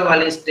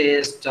Krusal-Wallis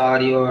test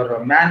or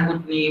your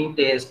Mann-Whitney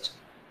test,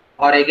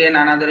 or again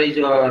another is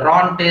your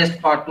Ron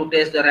test to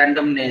test the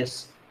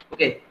randomness.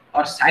 Okay,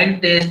 or sign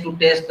test to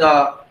test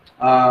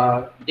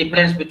the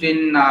difference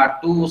between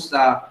two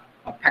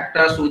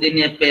factors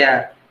within a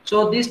pair.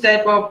 So this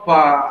type of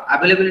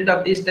availability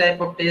of this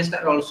type of tests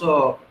are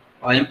also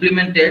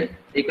implemented.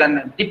 You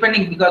can,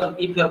 depending, because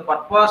if your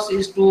purpose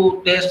is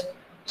to test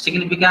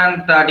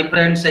significant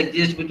difference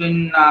exists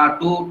between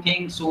two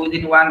things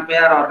within one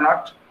pair or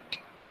not,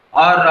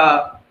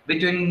 or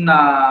between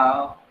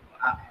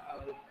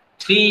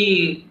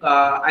three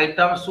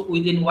items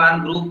within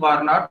one group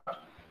or not.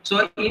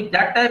 So if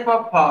that type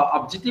of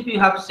objective you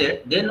have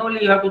set, then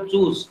only you have to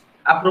choose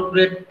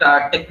appropriate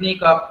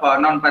technique of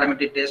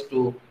non-parametric test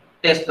to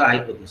test the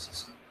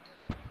hypothesis.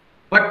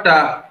 But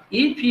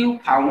if you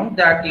found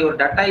that your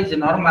data is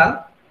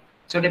normal,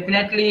 so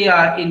definitely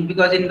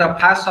because in the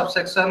first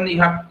subsection you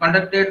have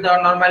conducted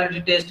the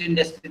normality test in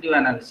descriptive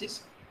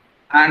analysis,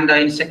 and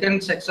in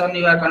second section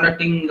you are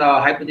conducting the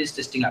hypothesis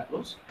testing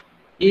approach.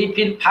 If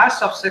in first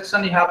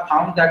subsection you have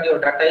found that your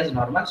data is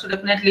normal, so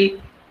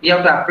definitely you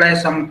have to apply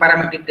some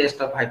parametric test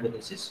of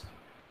hypothesis.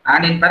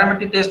 And in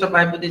parametric test of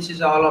hypothesis,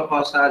 all of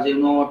us, as you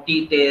know,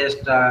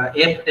 t-test,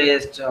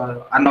 f-test,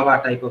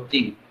 ANOVA type of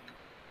thing,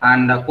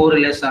 and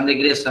correlation,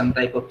 regression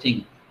type of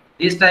thing.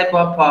 This type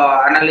of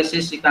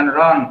analysis you can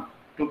run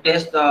to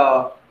test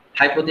the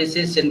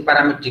hypothesis in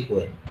parametric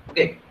way.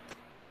 Okay,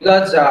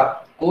 because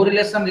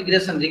correlation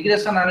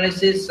regression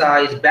analysis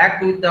is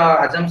backed with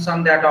the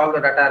assumption that all the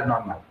data are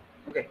normal.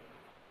 Okay,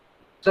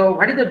 so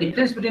what is the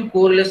difference between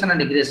correlation and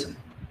regression,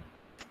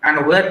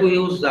 and where to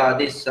use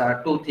these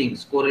two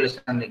things,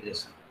 correlation and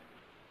regression?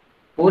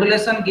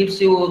 Correlation gives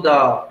you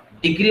the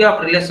degree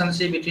of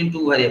relationship between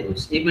two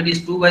variables. If it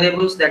is two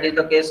variables, that is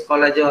the case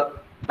called as a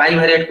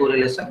bivariate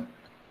correlation.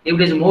 If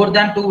it is more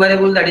than two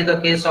variables, that is the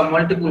case of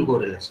multiple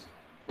correlation.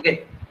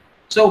 Okay.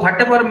 So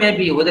whatever may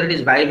be, whether it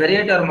is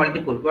bivariate or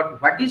multiple,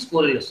 but what is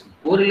correlation?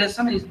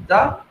 Correlation is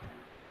the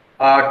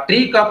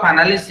trick of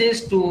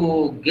analysis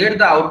to get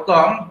the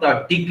outcome,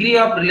 the degree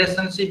of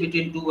relationship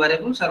between two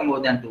variables or more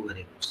than two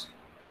variables.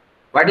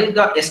 What is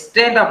the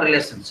extent of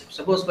relationship?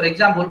 Suppose, for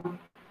example,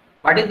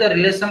 what is the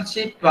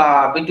relationship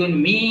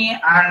between me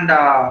and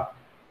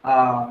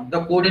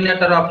the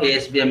coordinator of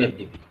ASBM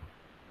FDP?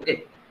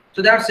 Okay,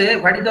 so that's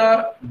what is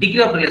the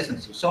degree of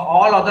relationship. So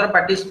all other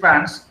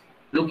participants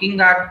looking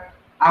at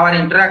our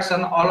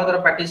interaction, all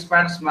other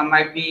participants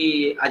might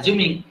be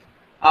assuming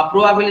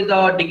probably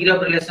the degree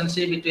of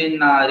relationship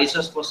between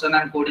resource person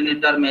and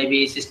coordinator may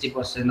be 60%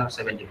 or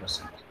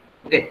 70%.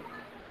 Okay,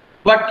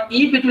 but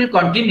if it will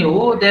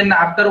continue, then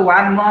after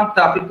 1 month,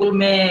 people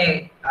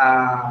may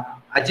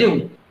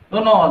assume,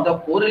 no, the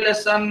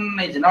correlation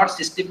is not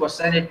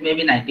 60%, it may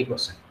be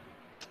 90%.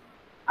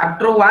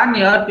 After 1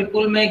 year,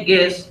 people may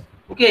guess,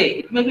 okay,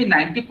 it may be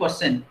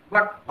 90%,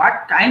 but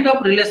what kind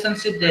of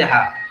relationship they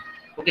have?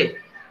 Okay,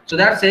 so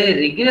that's a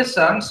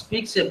regression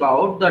speaks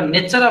about the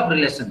nature of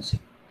relationship.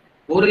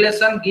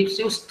 Correlation gives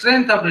you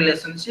strength of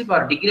relationship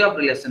or degree of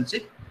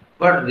relationship,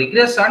 but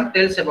regression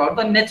tells about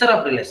the nature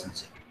of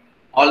relationship.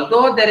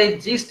 Although there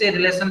exists a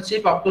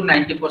relationship up to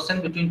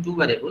 90% between two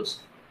variables,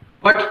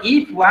 but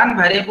if one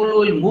variable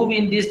will move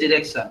in this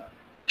direction,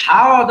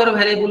 how other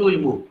variable will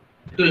move?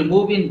 It will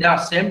move in the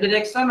same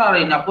direction or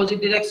in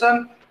opposite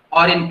direction,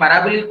 or in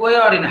parabolic way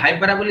or in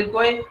hyperbolic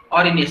way,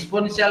 or in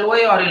exponential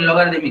way or in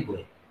logarithmic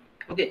way.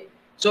 Okay,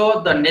 so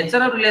the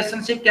nature of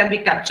relationship can be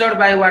captured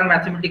by one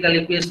mathematical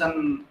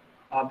equation,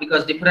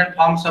 because different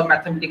forms of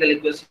mathematical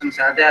equations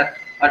are there,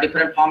 or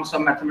different forms of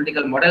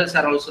mathematical models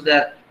are also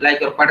there, like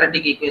your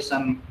quadratic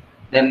equation,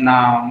 then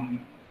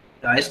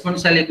the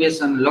exponential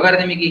equation,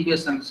 logarithmic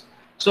equations.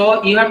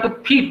 So you have to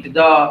fit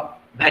the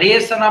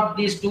variation of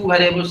these two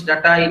variables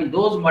data in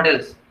those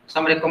models,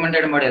 some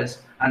recommended models,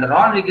 and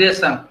run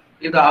regression.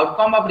 If the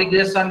outcome of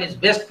regression is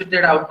best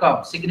fitted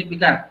outcome,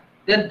 significant,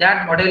 then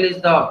that model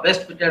is the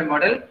best fitted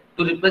model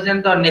to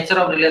represent the nature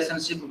of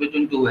relationship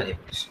between two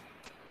variables.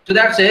 So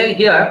that's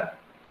here,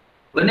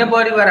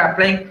 whenever you are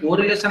applying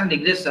correlation and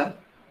regression,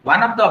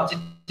 one of the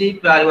objectives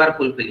you are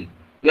fulfilling,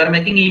 you are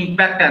making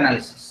impact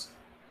analysis.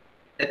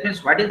 That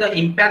means what is the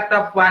impact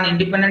of one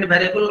independent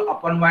variable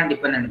upon one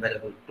dependent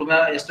variable.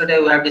 Yesterday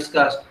we have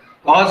discussed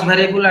cause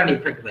variable and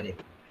effect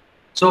variable.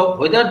 So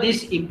whether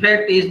this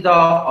effect is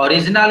the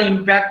original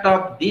impact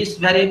of this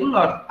variable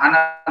or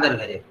another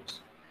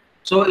variables.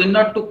 So in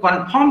order to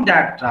confirm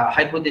that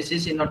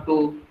hypothesis, in order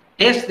to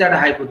test that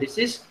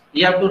hypothesis,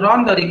 you have to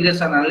run the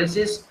regression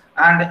analysis,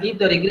 and if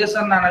the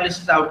regression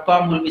analysis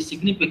outcome will be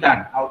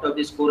significant out of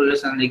this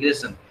correlation and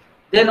regression,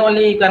 then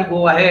only you can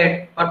go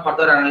ahead for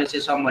further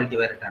analysis of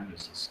multivariate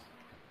analysis.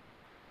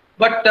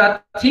 But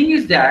thing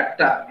is that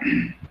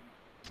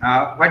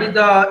what is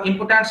the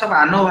importance of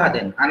ANOVA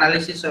then,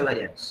 analysis of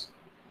variance?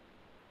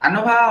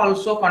 ANOVA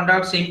also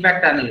conducts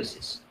impact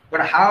analysis,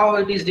 but how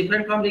it is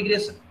different from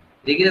regression?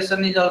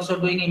 Regression is also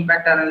doing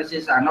impact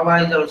analysis.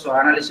 ANOVA is also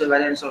analysis of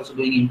variance, also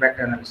doing impact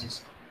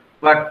analysis.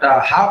 But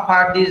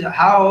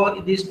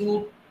how these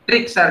two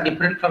tricks are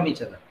different from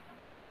each other?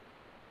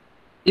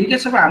 In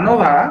case of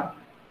ANOVA,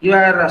 you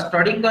are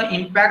studying the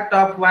impact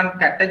of one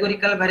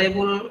categorical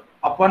variable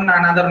upon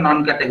another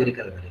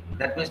non-categorical variable.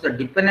 That means the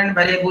dependent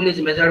variable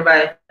is measured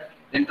by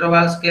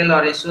interval scale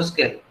or ratio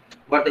scale,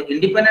 but the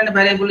independent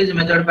variable is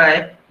measured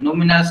by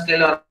nominal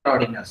scale or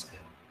ordinal scale.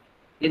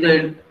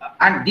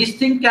 And this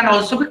thing can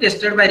also be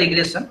tested by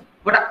regression,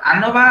 but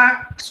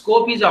ANOVA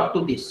scope is up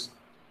to this.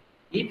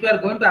 If you are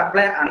going to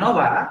apply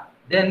ANOVA,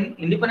 then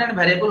independent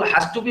variable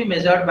has to be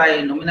measured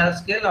by nominal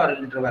scale or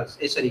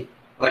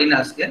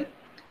ordinal scale,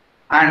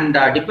 and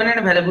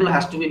dependent variable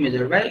has to be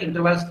measured by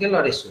interval scale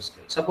or ratio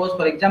scale. Suppose,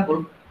 for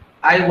example,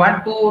 I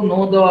want to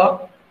know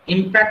the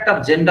impact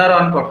of gender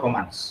on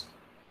performance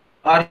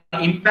or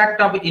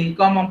impact of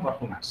income on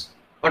performance,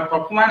 but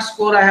performance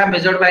score I have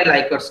measured by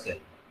Likert scale.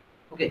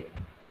 Okay,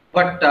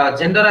 but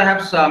gender I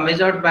have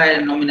measured by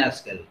nominal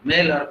scale,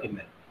 male or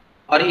female,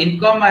 or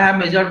income I have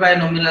measured by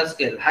nominal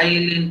scale, high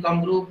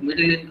income group,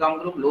 middle income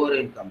group, lower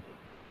income group.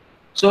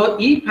 So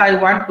if I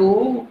want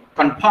to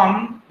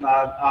confirm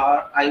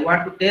or I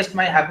want to test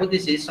my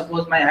hypothesis,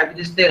 suppose my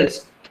hypothesis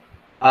tells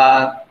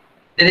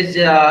there is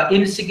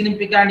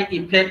insignificant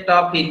effect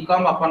of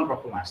income upon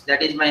performance.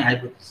 That is my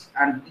hypothesis,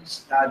 and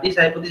this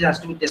hypothesis has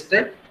to be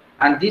tested,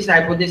 and this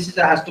hypothesis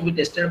has to be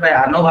tested by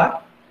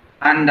ANOVA.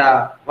 And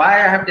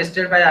why I have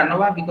tested by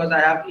ANOVA? Because I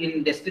have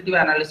in descriptive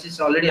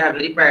analysis already have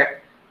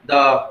verified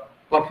the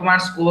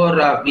performance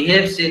score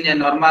behaves in a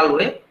normal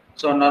way,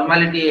 So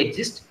normality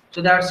exists.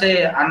 So that's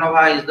a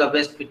ANOVA is the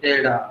best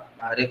fitted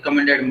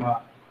recommended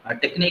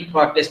technique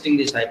for testing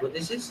this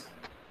hypothesis.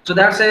 So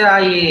that's a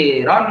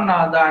I run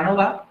the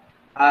ANOVA.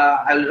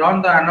 I will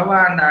run the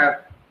ANOVA, and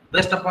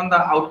based upon the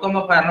outcome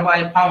of ANOVA,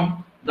 I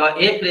found the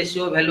F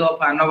ratio value of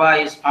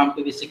ANOVA is found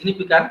to be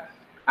significant,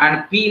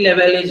 and P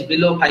level is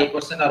below 5%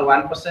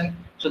 or 1%.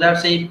 So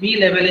that's a P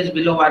level is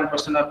below 1%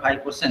 or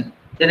 5%.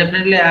 Then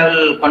definitely I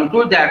will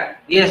conclude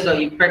that yes, the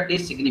impact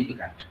is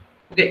significant.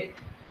 Okay.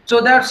 So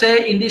that's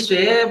in this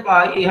way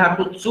you have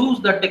to choose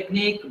the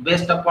technique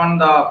based upon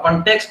the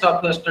context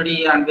of your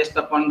study and based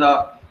upon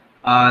the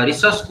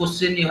research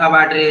question you have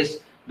addressed,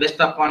 based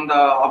upon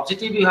the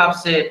objective you have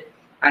set,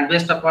 and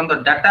based upon the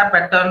data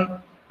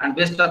pattern, and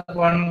based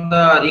upon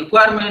the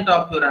requirement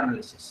of your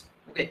analysis.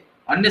 Okay.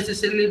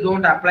 Unnecessarily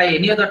don't apply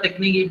any other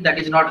technique if that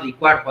is not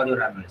required for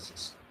your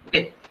analysis.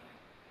 Okay.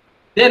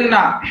 Then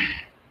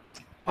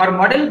for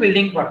model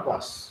building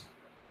purpose,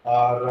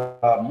 or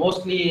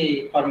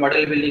mostly for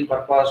model building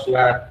purpose, you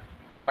are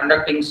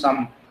conducting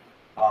some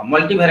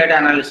multivariate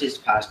analysis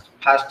first.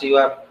 First, you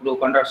have to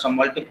conduct some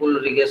multiple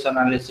regression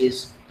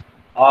analysis,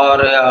 or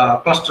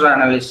cluster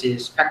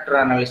analysis, factor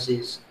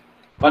analysis,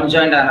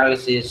 conjoint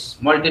analysis,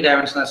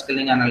 multi-dimensional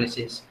scaling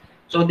analysis.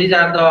 So these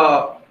are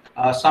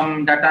the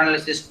some data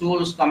analysis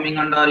tools coming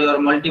under your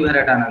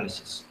multivariate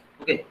analysis.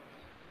 Okay.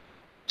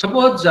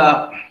 Suppose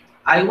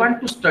I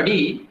want to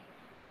study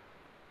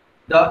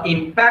the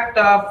impact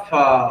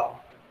of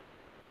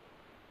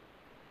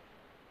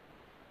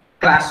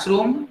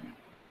classroom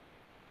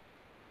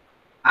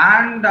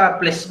and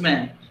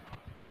placement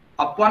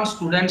upon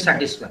student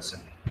satisfaction.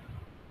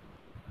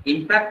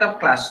 Impact of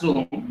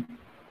classroom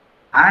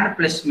and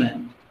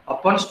placement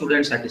upon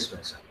student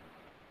satisfaction.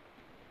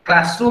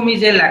 Classroom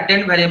is a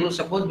latent variable,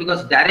 suppose,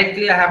 because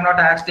directly I have not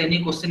asked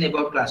any question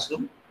about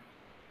classroom,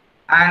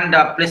 and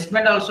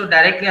placement also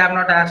directly I have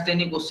not asked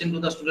any question to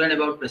the student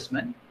about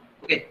placement.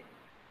 Okay.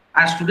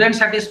 And student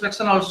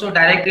satisfaction also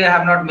directly I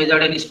have not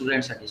measured any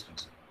student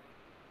satisfaction.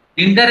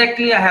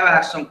 Indirectly I have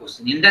asked some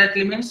question.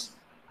 Indirectly means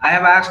I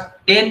have asked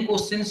 10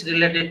 questions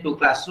related to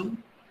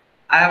classroom.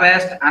 I have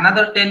asked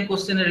another 10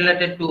 questions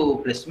related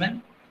to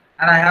placement,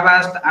 and I have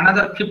asked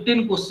another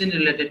 15 questions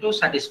related to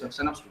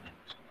satisfaction of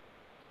students.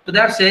 So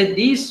that's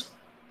these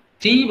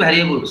three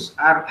variables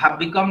have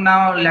become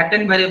now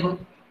latent variable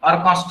or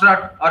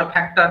construct or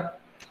factor.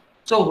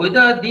 So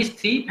whether these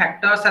three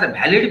factors are a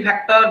valid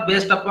factor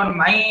based upon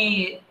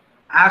my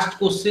asked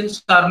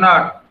questions or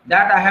not,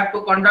 that I have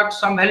to conduct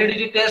some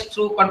validity test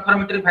through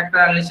confirmatory factor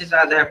analysis,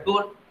 as I have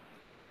told.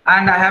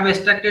 And I have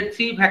extracted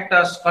three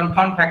factors,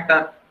 confirmed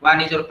factor.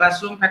 One is your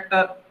classroom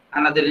factor,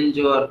 another is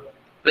your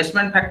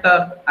placement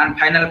factor, and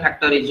final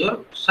factor is your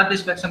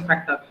satisfaction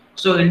factor.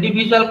 So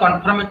individual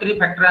confirmatory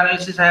factor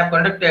analysis I have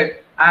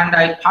conducted, and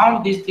I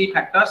found these three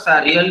factors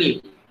are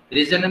really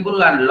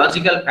reasonable and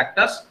logical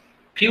factors.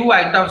 Few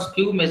items,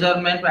 few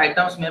measurement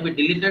items may be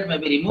deleted, may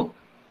be removed.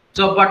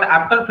 So, but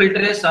after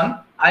filtration,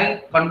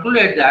 I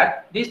concluded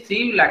that these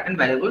three latent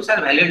variables are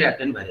valid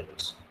latent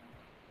variables.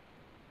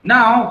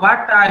 Now,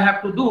 what I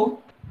have to do,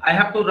 I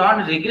have to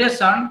run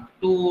regression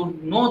to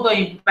know the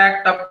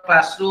impact of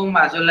classroom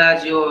as well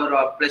as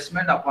your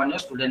placement upon your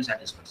student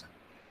satisfaction.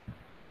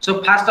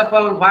 So, first of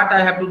all, what I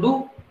have to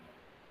do,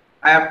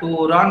 I have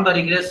to run the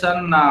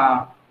regression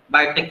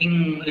by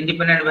taking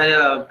independent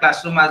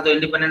classroom as the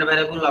independent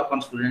variable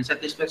upon student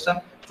satisfaction.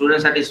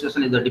 Student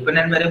satisfaction is the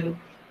dependent variable.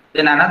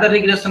 Then another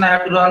regression I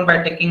have to run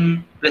by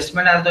taking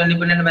placement as the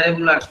independent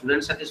variable and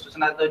student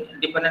satisfaction as the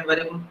independent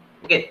variable.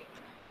 Okay.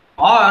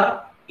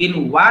 Or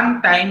in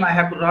one time I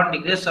have to run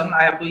regression.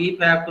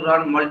 If I have to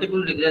run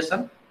multiple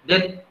regression,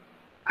 then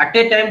at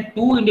a time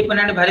two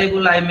independent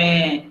variable I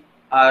may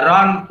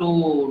run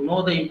to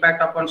know the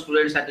impact upon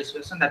student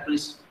satisfaction. That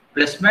means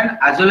placement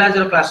as well as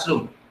your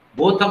classroom.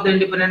 Both of the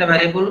independent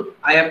variable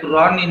I have to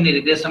run in the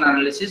regression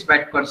analysis by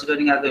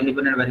considering as the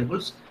independent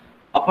variables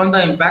upon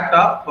the impact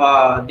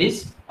of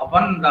this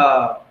upon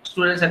the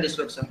student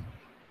satisfaction.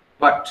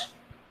 But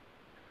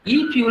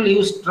if you will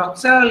use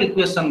structural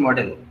equation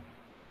model,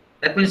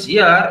 that means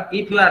here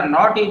if you are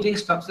not using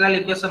structural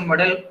equation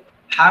model,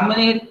 how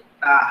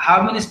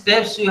many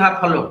steps you have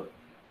followed?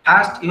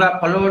 First, you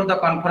have followed the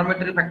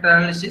confirmatory factor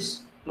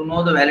analysis to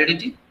know the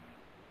validity.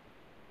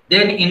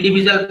 Then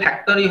individual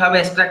factor you have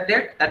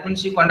extracted, that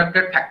means you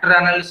conducted factor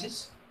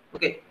analysis.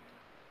 Okay.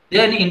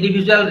 Then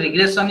individual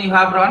regression you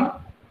have run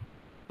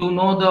to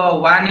know the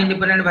one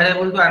independent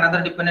variable to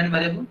another dependent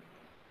variable.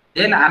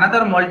 Then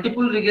another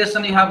multiple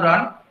regression you have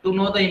run to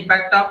know the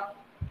impact of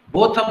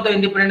both of the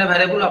independent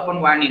variable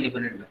upon one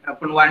dependent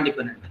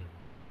variable.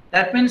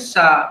 That means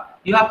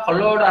you have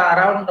followed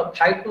around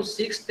 5 to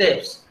 6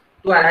 steps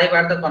to arrive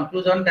at the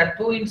conclusion, that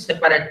too in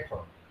separate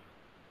form.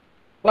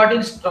 But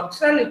in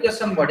structural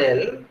equation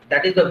model,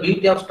 that is the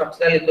beauty of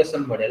structural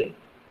equation model,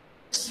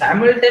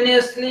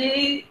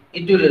 simultaneously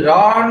it will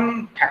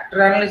run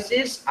factor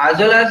analysis as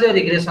well as a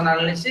regression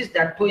analysis,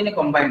 that too in a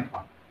combined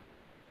form.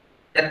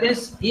 That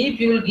means if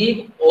you will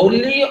give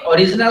only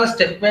original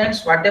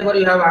statements, whatever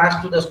you have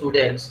asked to the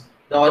students,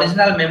 the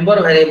original member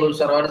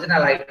variables or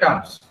original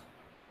items,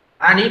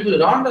 and it will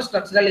run the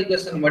structural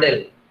equation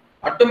model.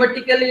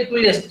 Automatically, it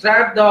will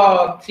extract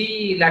the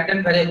three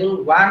latent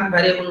variables, one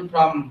variable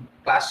from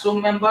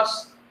classroom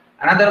members,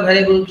 another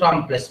variable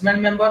from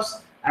placement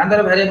members,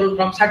 another variable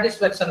from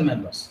satisfaction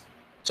members.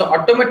 So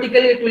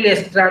automatically it will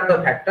extract the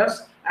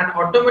factors, and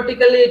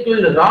automatically it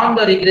will run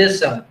the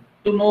regression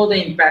to know the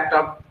impact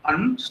of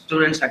on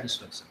student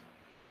satisfaction.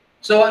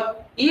 So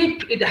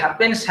if it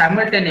happens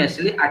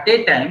simultaneously at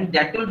a time,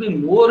 that will be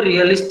more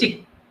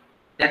realistic,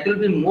 that will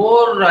be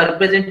more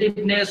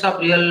representativeness of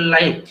real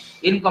life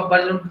in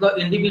comparison to the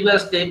individual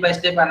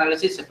step-by-step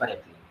analysis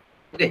separately.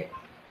 Okay.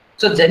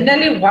 So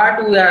generally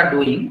what we are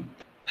doing,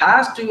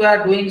 first we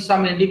are doing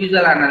some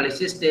individual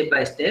analysis step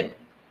by step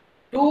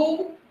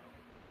to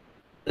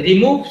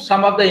remove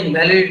some of the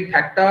invalid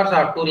factors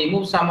or to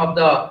remove some of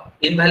the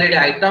invalid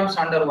items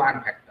under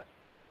one factor.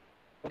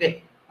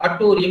 Okay. Or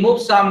to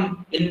remove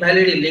some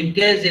invalid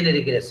linkage in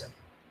regression.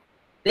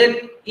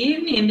 Then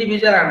in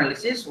individual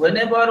analysis,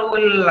 whenever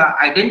we'll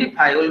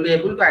identify, we'll be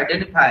able to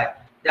identify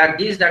that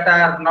these data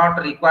are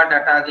not required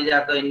data, these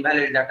are the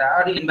invalid data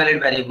or invalid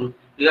variable,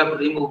 you have to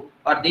remove,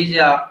 or these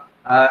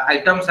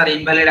items are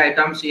invalid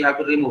items, you have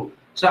to remove.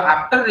 So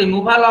after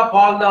removal of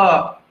all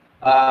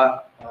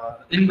the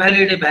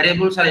invalid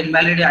variables or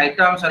invalid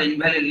items or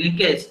invalid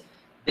linkage,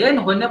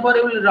 then whenever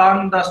you will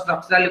run the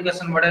structural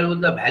equation model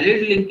with the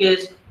valid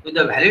linkage, with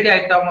the valid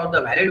item or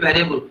the valid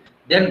variable,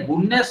 then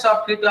goodness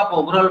of fit of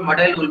overall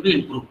model will be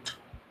improved.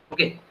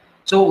 Okay.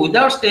 So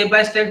without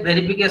step-by-step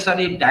verification,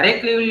 if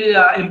directly we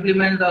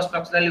implement the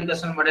structural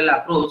equation model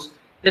approach,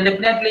 then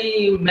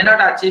definitely you may not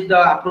achieve the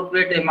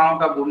appropriate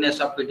amount of goodness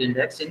of fit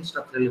index in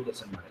structural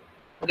equation model.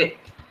 Okay.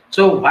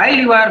 So while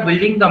you are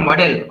building the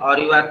model or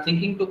you are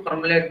thinking to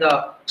formulate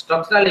the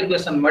structural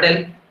equation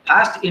model,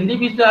 first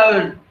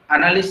individual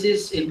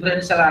analysis,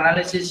 inferential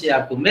analysis you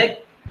have to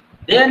make.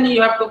 Then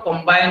you have to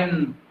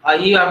combine,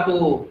 you have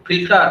to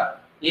filter,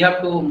 you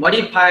have to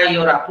modify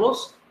your approach,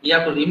 you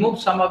have to remove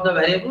some of the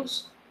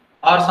variables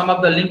or some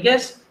of the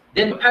linkages,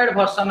 then modified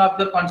version of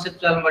your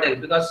conceptual model,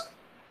 because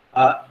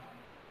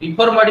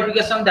before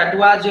modification that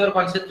was your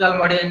conceptual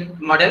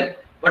model,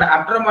 but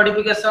after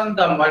modification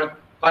the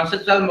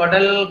conceptual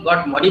model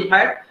got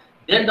modified,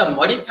 then the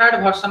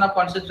modified version of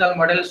conceptual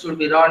model should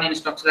be run in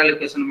structural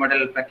equation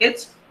model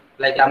package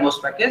like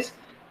AMOS package.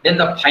 Then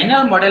the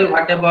final model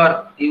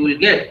whatever you will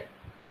get,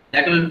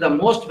 that will be the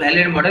most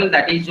valid model,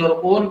 that is your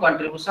own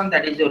contribution,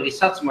 that is your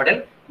research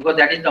model, because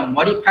that is the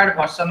modified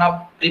version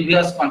of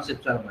previous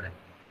conceptual model,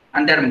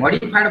 and that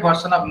modified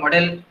version of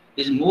model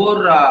is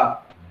more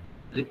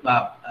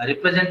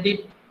representative,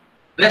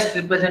 best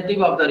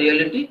representative of the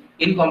reality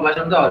in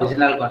comparison to the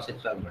original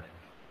conceptual model.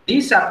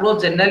 This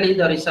approach generally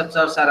the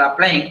researchers are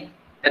applying.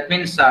 That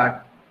means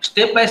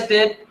step by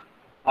step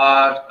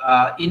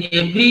or in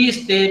every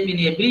step, in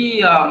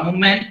every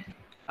movement,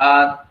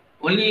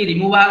 only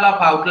removal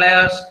of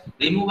outliers,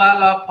 removal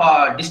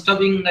of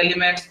disturbing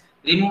elements,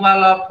 removal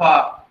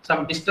of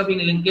some disturbing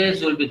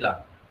linkage will be done.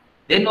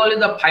 Then only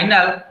the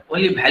final,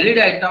 only valid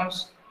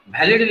items,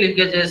 valid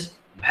linkages,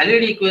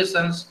 valid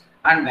equations,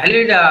 and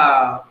valid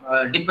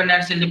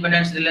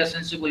dependence-independence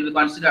relationship will be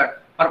considered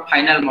for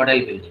final model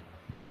building.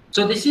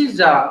 So this is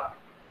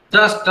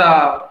just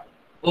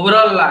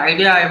overall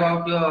idea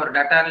about your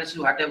data analysis,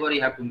 whatever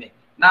you have to make.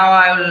 Now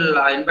I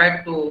will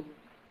invite to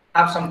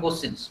have some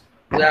questions.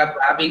 We are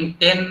having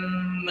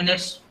 10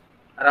 minutes,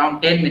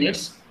 around 10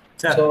 minutes.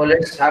 Sir. So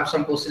let's have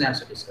some question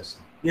answer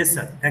discussion. Yes,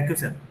 sir. Thank you,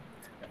 sir.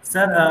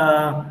 Sir,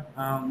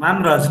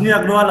 Ma'am Rajni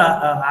Agrawal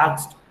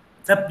asked,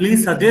 sir,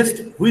 please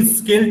suggest which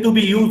scale to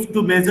be used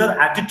to measure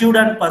attitude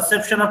and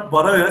perception of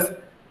borrowers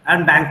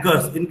and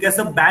bankers in case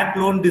of bank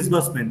loan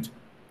disbursement.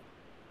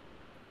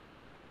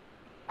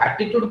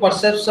 Attitude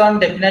perception,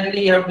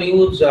 definitely you have to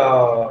use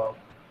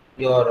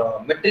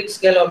your metric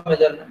scale of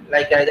measurement,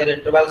 like either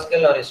interval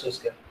scale or ratio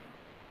scale.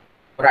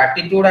 For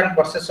attitude and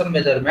perception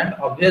measurement,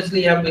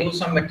 obviously you have to use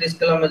some metric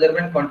scale of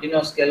measurement,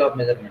 continuous scale of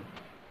measurement.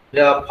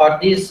 For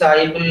this,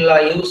 I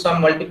will use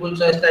some multiple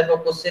choice type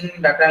of question.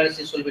 Data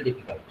analysis will be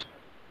difficult.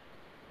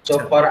 So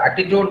for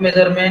attitude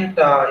measurement,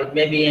 it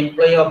may be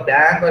employee of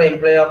bank or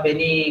employee of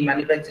any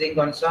manufacturing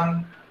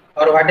concern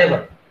or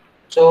whatever.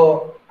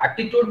 So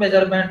attitude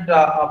measurement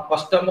of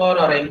customer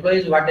or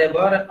employees,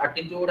 whatever,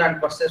 attitude and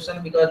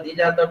perception, because these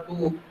are the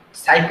two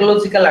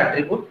psychological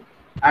attributes.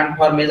 And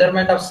for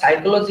measurement of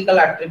psychological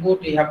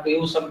attribute, you have to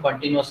use some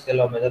continuous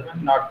scale of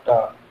measurement, not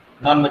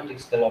non-metric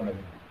scale of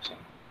measurement.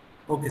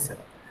 Okay, sir.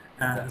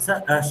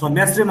 Sir,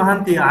 Soumyasri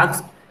Mahanti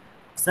asked,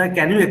 sir,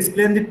 can you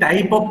explain the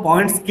type of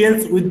point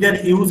scales with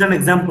their use and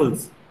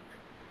examples?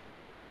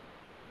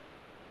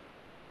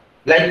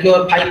 Like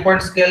your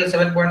 5-point scale,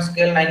 7-point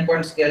scale,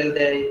 9-point scale,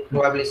 they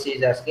probably she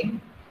is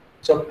asking.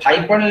 So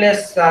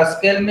 5-point-less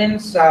scale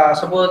means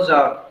suppose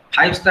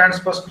 5 stands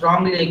for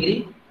strongly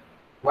agree,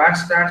 1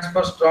 stands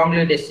for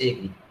strongly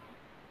disagree,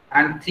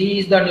 and 3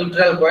 is the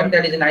neutral point,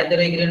 that is neither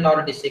agree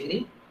nor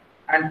disagree,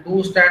 and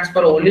 2 stands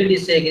for only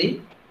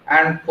disagree,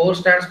 and 4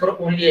 stands for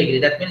only agree.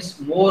 That means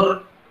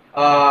more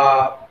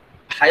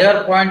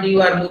higher point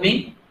you are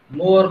moving,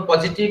 more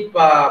positive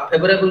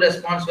favorable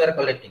response you are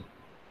collecting.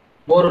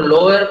 more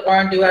lower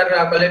point you are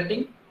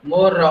collecting,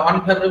 more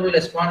unfavorable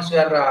response you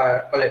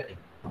are collecting.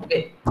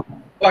 Okay,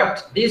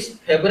 but this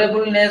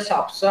favorableness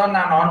option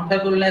and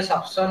unfavorableness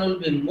option will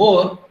be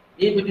more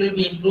if it will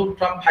be improved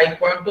from 5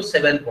 point to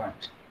 7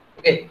 point.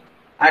 Okay,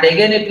 and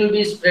again it will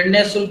be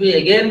spreadness will be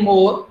again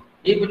more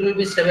if it will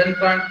be 7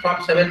 point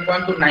from 7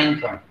 point to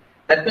 9 point.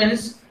 That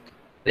means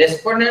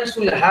respondents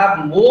will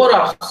have more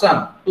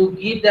option to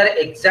give their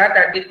exact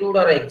attitude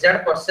or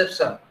exact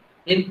perception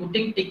in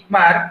putting tick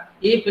mark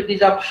if it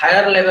is of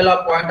higher level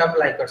of point of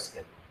Likert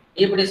scale.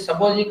 If it is,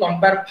 suppose you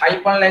compare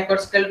 5-point Likert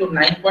scale to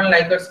 9-point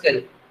Likert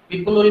scale,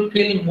 people will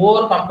feel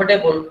more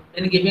comfortable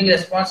in giving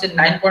response in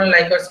 9-point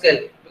Likert scale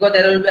because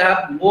there will be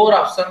have more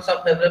options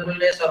of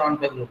favorableness or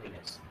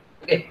unfavorableness.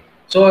 Okay,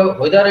 so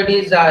whether it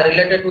is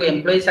related to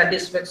employee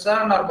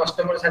satisfaction or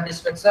customer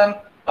satisfaction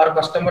or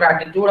customer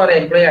attitude or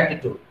employee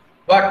attitude,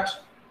 but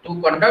to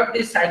conduct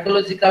this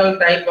psychological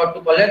type or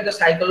to collect the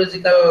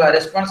psychological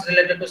response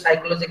related to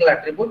psychological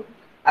attribute,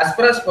 as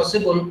far as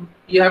possible,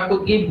 you have to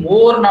give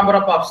more number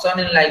of option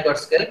in Likert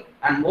scale,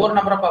 and more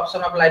number of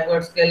option of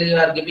Likert scale you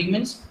are giving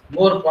means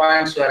more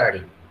points you are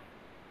adding.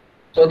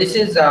 So this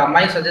is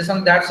my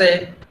suggestion. That's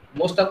a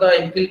most of the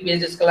MPhil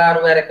PhD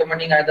scholar were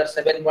recommending either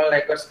 7-point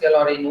Likert scale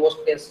or in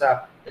worst case,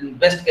 in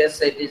best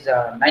case it is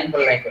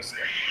 9-point Likert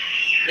scale.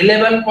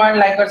 11-point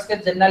Likert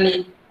scale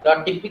generally the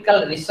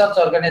typical research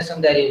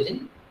organization they are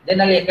using.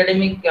 Generally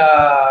academic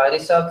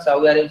research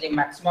we are using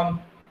maximum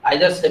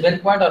either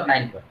 7-point or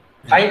 9-point.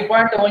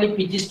 5-point only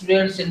PG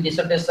students in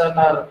dissertation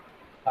or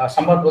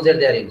summer project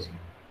they are using.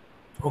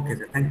 Okay,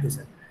 sir. Thank you,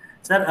 sir.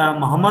 Sir,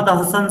 Muhammad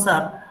Hassan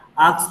sir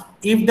asks,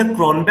 if the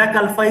Cronbach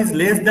alpha is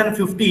less than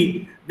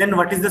 50, then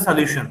what is the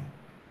solution?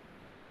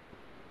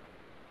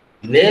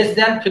 Less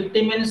than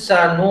 50 means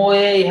no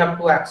way you have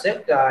to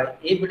accept.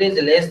 If it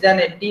is less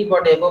than 80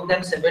 but above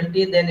than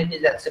 70, then it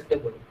is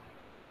acceptable.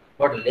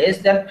 But less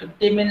than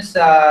 50 means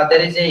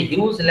there is a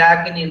huge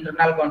lack in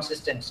internal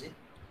consistency.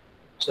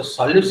 So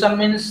solution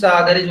means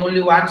there is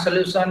only one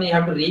solution. You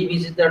have to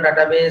revisit the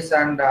database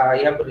and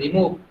you have to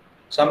remove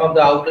some of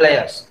the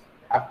outliers.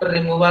 After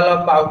removal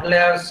of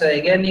outliers,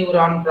 again you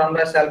run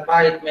Cronbach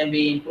alpha, it may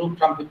be improved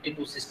from 50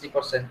 to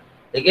 60%.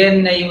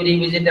 Again you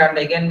revisit and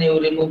again you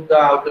remove the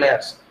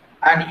outliers.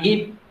 And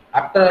if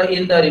after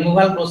in the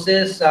removal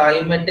process,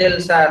 you may tell,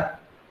 sir,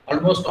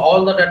 almost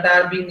all the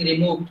data are being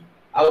removed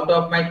out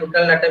of my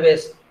total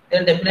database,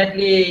 then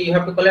definitely you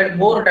have to collect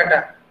more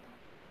data.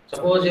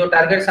 Suppose your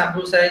target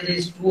sample size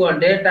is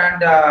 200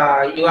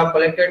 and you have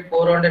collected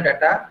 400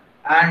 data,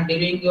 and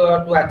during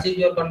your to achieve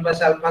your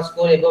Cronbach alpha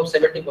score above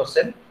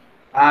 70%,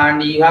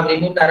 and you have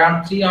removed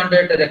around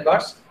 300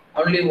 records,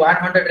 only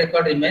 100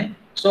 record remain.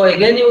 So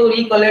again you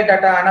recollect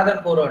data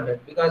another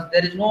 400 because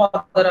there is no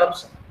other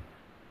option.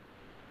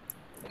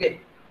 Okay.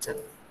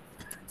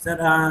 Sir,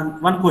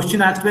 one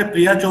question asked by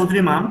Priya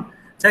Chaudhary ma'am.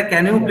 Sir,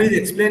 can you please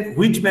explain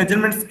which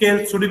measurement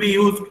scale should be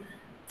used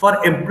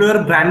for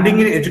employer branding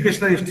in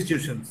educational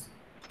institutions?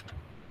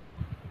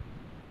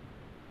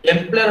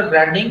 Employer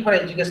branding for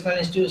educational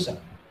institution.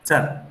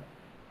 Sir,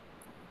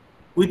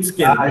 which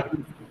scale?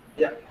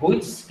 Yeah,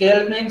 which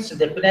scale means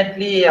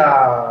definitely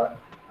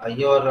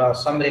your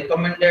some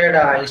recommended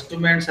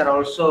instruments are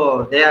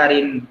also there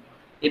in.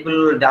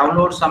 People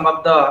download some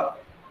of the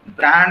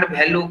brand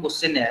value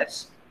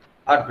questionnaires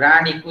or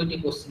brand equity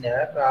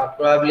questionnaire.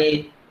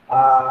 Probably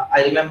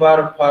I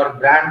remember for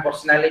brand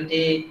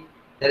personality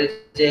there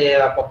is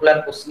a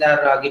popular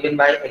questionnaire given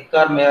by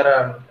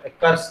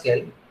Ecker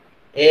scale,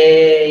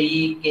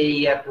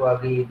 AEKER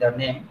probably the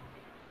name,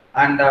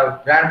 and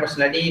brand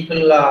personality.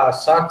 People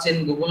search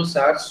in Google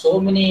search, so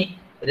many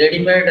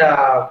ready-made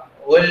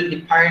well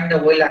defined,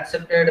 well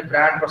accepted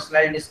brand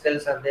personality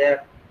scales are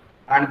there,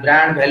 and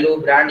brand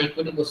value, brand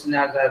equity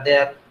questionnaires are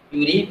there.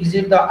 You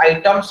revisit the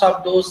items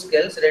of those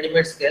scales,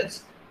 ready-made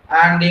scales,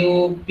 and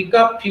you pick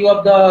up few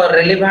of the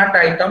relevant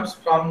items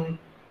from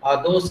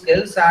those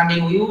scales and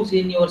you use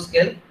in your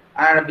scale.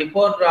 And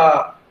before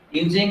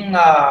using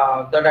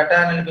the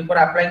data, before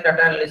applying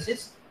data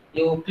analysis,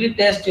 you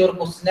pre-test your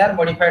questionnaire,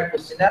 modified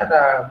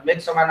questionnaire,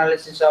 make some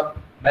analysis of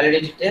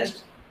validity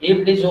test. If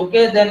it is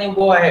okay, then you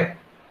go ahead.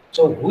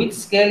 So which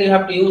scale you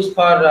have to use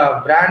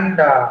for brand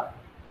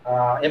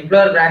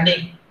employer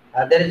branding?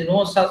 There is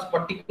no such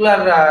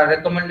particular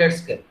recommended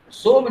scale.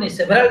 So many,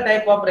 several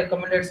type of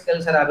recommended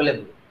scales are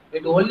available.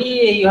 It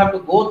only you have to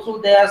go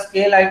through their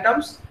scale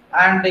items,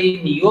 and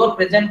in your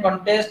present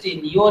context,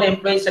 in your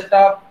employee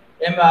setup,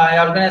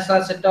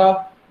 organizational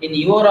setup, in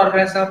your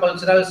organizational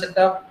cultural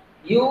setup,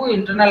 you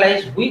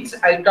internalize which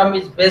item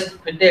is best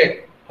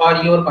fitted for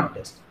your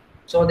context.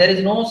 So there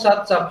is no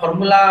such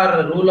formula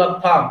or rule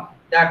of thumb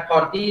that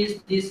for this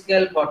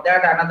scale, for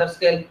that another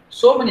scale.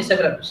 So many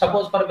several.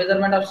 Suppose for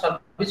measurement of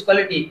service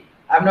quality,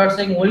 I'm not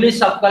saying only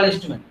subcal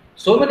instrument.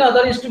 So many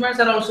other instruments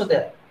are also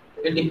there.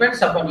 It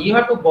depends upon, you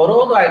have to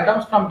borrow the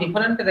items from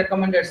different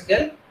recommended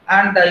scale,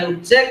 and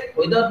you check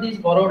whether these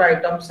borrowed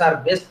items are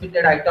best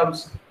fitted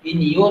items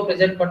in your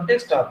present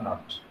context or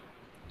not.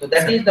 So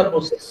that is the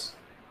process.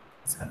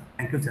 Sir,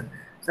 thank you, sir.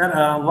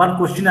 Sir, one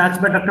question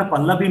asked by Dr.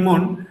 Pallavi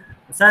Moon.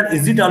 Sir,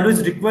 is it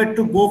always required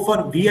to go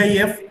for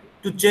VIF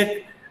to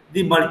check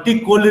the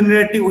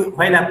multi-collinearity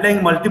while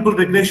applying multiple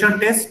regression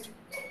tests?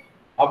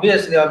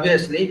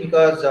 Obviously,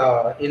 because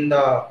in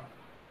the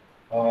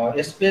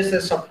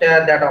SPSS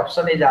software, that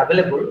option is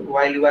available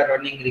while you are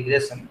running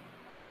regression,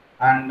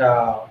 and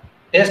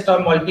test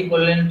of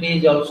multi-collinearity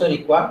is also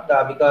required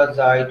because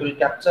it will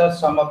capture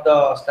some of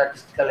the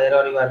statistical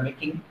error you are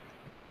making.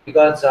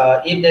 Because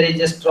if there is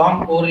a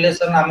strong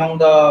correlation among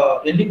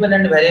the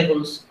independent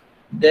variables,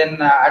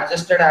 then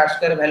adjusted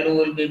R-square value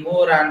will be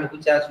more, and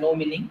which has no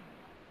meaning.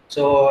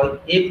 So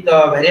if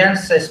the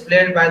variance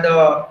explained by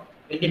the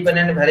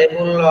independent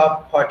variable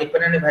or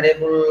dependent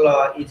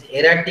variable is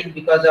erratic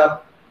because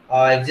of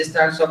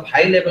existence of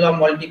high level of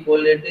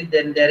multipolarity,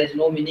 then there is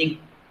no meaning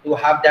to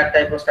have that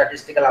type of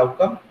statistical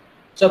outcome.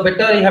 So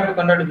better you have to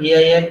conduct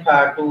VIF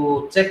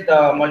to check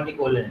the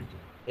multipolarity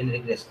in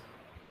regression.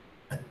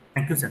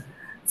 Thank you, sir.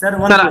 Sir, Sir,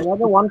 I have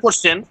one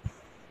question.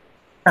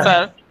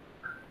 Sir,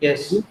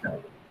 Yes.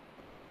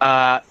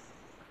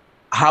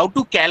 how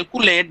to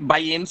calculate by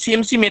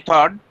MCMC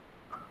method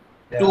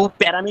to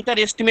parameter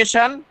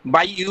estimation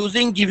by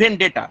using given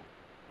data?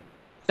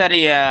 Sir,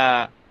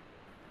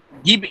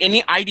 give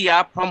any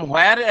idea from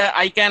where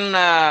I can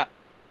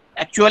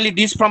actually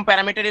this from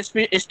parameter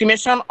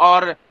estimation,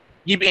 or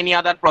give any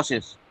other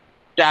process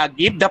to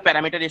give the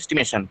parameter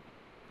estimation?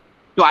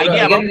 To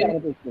idea about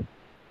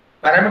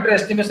parameter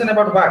estimation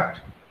about what?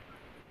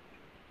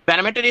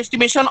 Parameter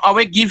estimation of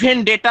a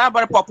given data,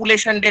 but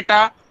population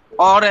data,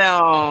 or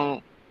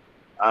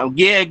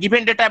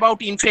given data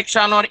about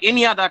infection or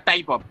any other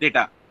type of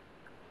data.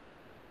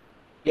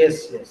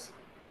 Yes.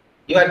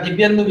 You are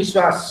Divyendu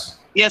Vishwas.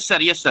 Yes, sir.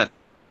 Yes, sir.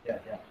 Yeah.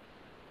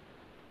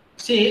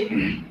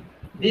 See,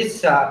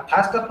 this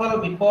first of all,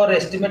 before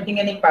estimating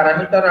any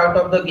parameter out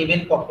of the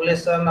given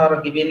population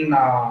or given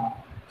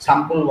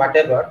sample,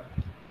 whatever,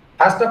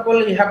 first of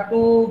all, you have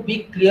to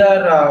be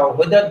clear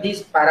whether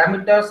these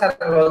parameters are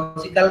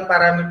logical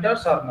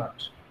parameters or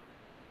not.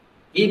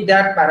 If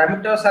that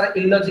parameters are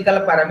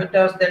illogical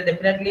parameters, then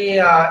definitely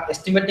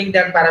estimating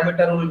that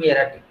parameter will be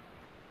erratic.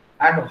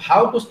 And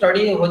how to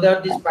study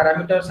whether these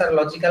parameters are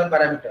logical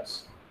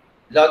parameters?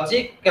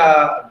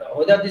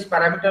 Whether these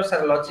parameters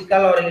are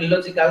logical or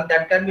illogical,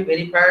 that can be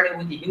verified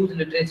with huge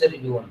literature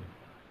review only.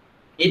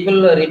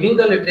 People review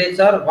the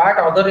literature, what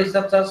other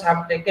researchers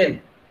have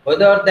taken,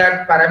 whether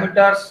that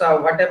parameters,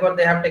 whatever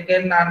they have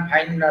taken, and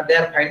find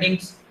their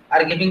findings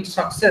are giving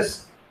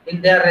success in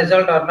their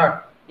result or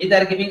not. If they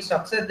are giving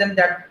success, then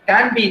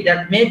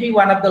that may be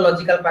one of the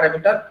logical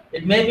parameter.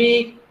 It may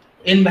be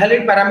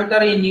invalid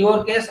parameter in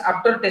your case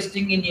after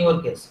testing in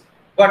your case,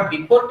 but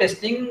before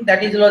testing,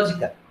 that is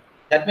logical.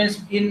 That means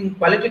in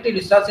qualitative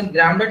research, in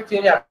grounded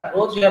theory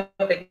approach, you have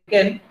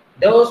taken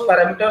those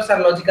parameters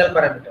are logical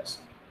parameters.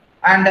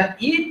 And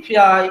if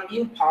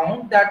you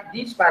found that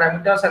these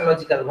parameters are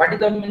logical, what is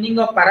the meaning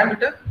of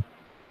parameter?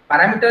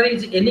 Parameter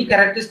is any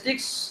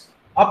characteristics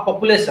of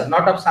population,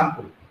 not of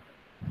sample.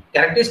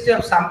 Characteristic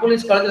of sample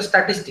is called a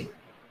statistic,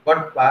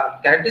 but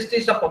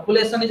characteristics of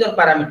population is your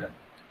parameter.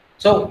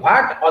 So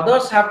what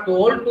others have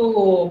told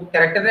to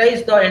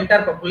characterize the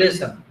entire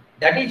population,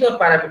 that is your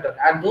parameter,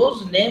 and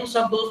those names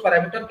of those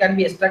parameters can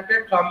be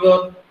extracted from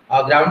your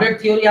grounded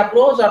theory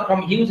approach or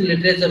from huge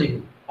literature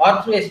review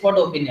or through expert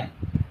opinion.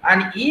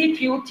 And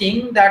if you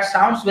think that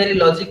sounds very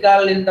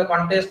logical in the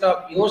context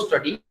of your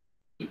study,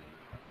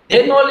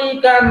 then only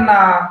you can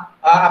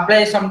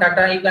apply some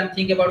data. You can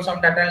think about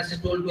some data analysis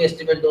tool to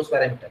estimate those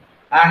parameters.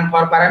 And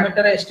for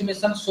parameter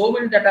estimation, so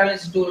many data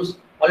analysis tools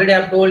already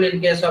have told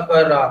in case of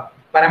a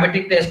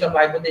parametric test of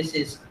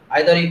hypothesis.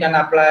 Either you can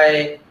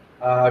apply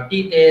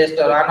t-test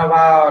or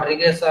ANOVA or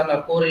regression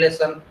or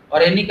correlation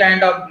or any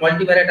kind of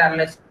multivariate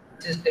analysis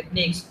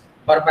techniques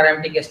for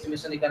parametric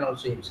estimation you can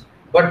also use.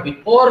 But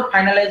before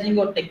finalizing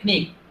your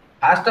technique,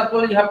 first of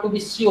all, you have to be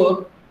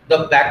sure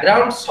the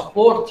background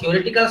support,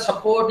 theoretical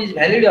support is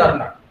valid or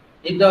not.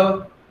 If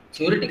the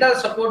theoretical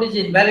support is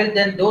invalid,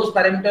 then those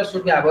parameters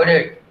should be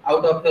avoided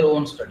out of your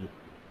own study.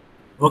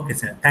 Okay,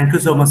 sir. Thank you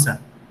so much, sir.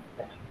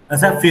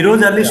 Sir,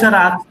 Firoz Ali sir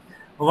asks,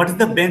 what is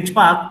the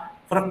benchmark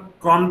for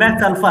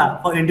Cronbach's alpha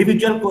for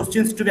individual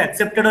questions to be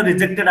accepted or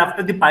rejected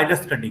after the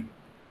pilot study?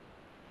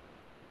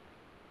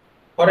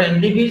 For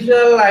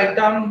individual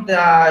item,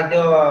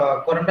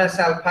 the Cronbach's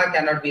alpha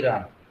cannot be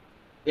run.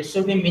 It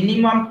should be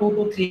minimum 2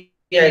 to 3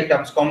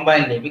 items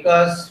combinedly,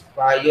 because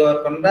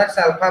your Cronbach's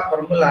alpha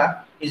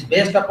formula is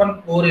based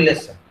upon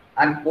correlation,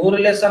 and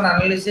correlation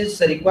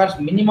analysis requires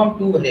minimum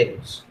 2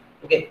 variables.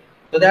 Okay,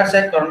 so that's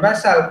a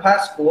Cronbach's alpha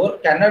score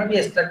cannot be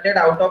extracted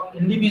out of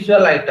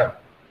individual item.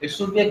 It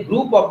should be a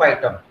group of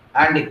item,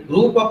 and a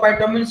group of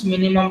item means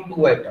minimum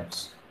 2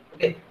 items.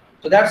 Okay,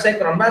 so that's a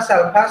Cronbach's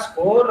alpha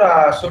score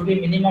should be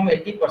minimum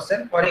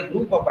 80% for a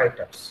group of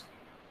items.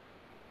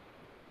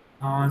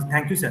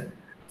 Thank you, sir.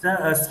 Sir,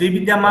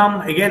 Srividya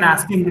ma'am again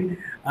asking,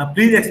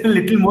 please explain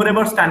a little more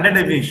about standard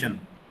deviation.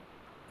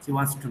 She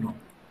wants to know.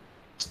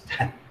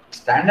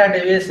 Standard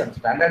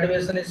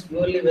deviation is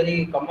purely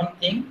very common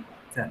thing.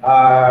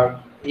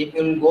 If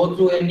you will go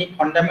through any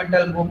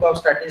fundamental book of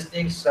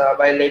statistics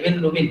by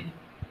Levin Rubin,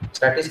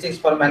 Statistics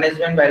for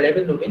Management by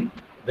Levin Rubin.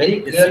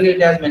 Very Yes. clearly,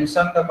 it has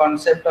mentioned the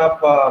concept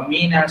of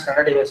mean and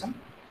standard deviation.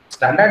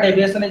 Standard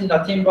deviation is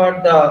nothing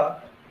but the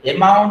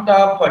amount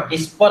of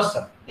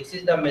dispersion. This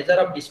is the measure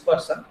of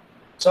dispersion.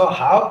 So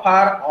how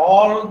far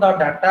all the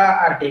data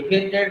are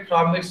deviated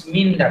from its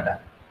mean data.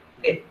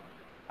 Okay.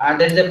 And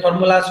there is a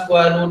formula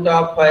square root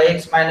of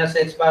x minus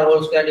x bar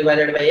whole square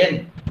divided by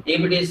n.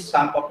 If it is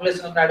some population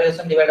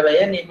standardization divided by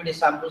n, if it is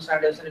sample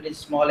standardization, it is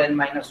small n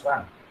minus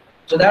 1.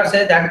 So that's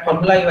that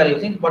formula you are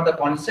using. But the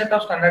concept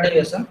of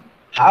standardization,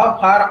 how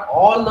far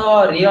all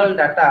the real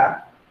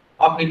data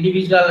of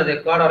individual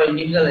record or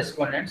individual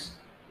exponents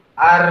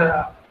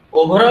are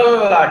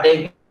overall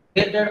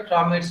deviated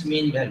from its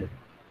mean value.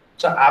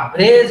 So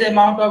average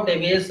amount of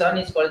deviation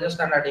is called the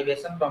standard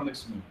deviation from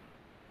its mean.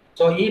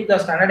 So if the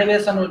standard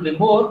deviation will be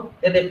more,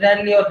 then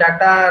definitely your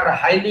data are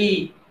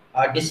highly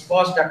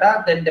dispersed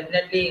data, then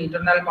definitely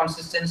internal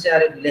consistency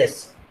are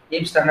less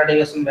if standard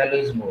deviation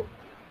value is more.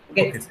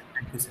 Okay, sir.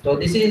 Thank you, sir. So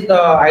this is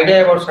the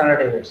idea about standard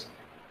deviation.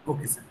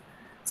 Okay, sir.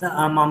 Sir,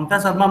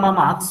 Mamta Sharma ma'am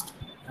asked,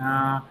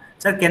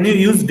 sir, can you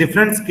use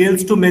different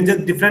scales to measure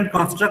different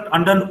construct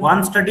under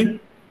one study?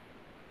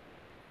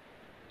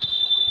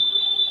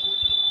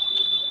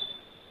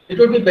 It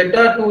would be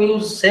better to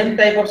use same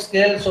type of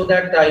scale so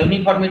that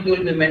uniformity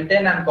will be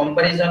maintained and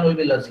comparison will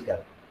be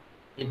logical.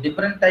 If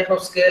different type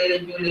of scale,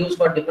 if you will use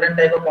for different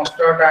type of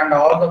construct and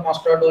all the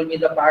construct will be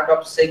the part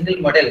of single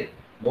model,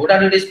 no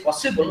doubt it is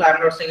possible. I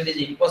am not saying it is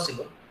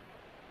impossible,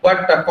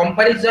 but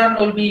comparison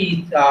will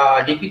be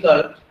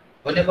difficult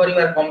whenever you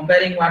are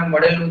comparing one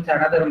model with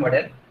another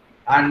model,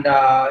 and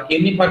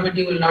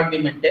uniformity will not be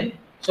maintained.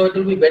 So it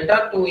will be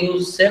better to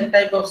use same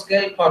type of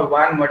scale for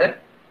one model,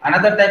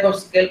 another type of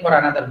scale for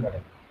another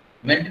model.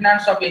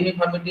 Maintenance of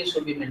uniformity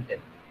should be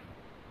maintained.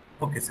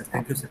 Okay, sir.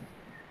 Thank you, sir.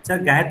 Sir,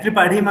 Gayatri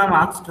Padhi ma'am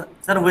asked,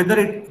 sir, whether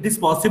it is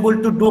possible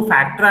to do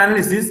factor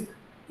analysis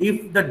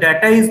if the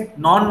data is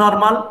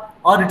non-normal,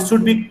 or it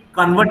should be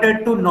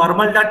converted to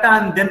normal data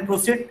and then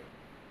proceed?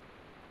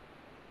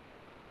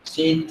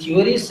 See,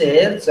 theory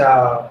says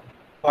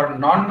for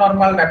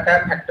non-normal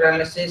data, factor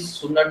analysis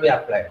should not be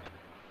applied.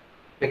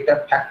 Because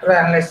factor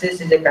analysis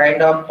is a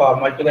kind of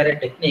multivariate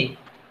technique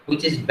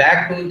which is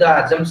backed with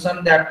the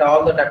assumption that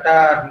all the data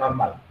are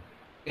normal.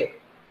 Okay.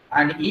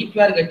 And if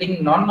you are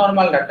getting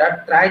non-normal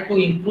data, try to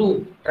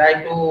improve,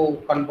 try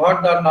to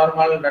convert the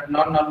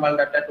non-normal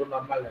data to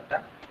normal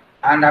data.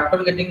 And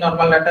after getting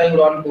normal data,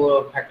 you run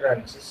to factor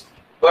analysis.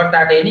 But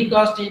at any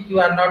cost, if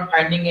you are not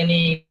finding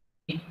any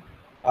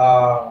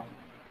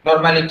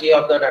normality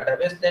of the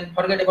database, then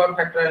forget about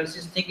factor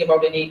analysis, think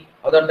about any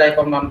other type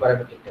of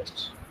non-parametric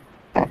tests.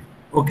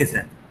 Okay,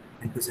 sir.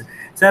 Thank you, sir.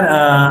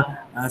 Sir,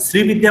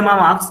 Sri Vidya ma'am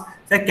asks,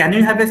 sir, can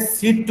you have a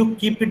sheet to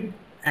keep it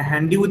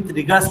handy with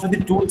regards to the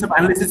tools of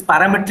analysis,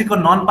 parametric or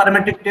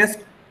non-parametric test,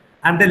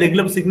 and the level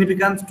of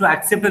significance to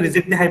accept or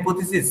reject the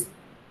hypothesis?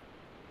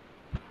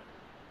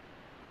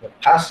 The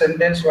first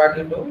sentence, what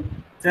you do?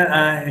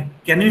 Sir,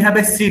 can you have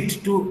a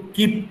sheet to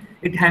keep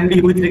it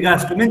handy with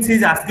regards to, means he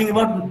is asking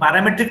about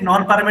parametric,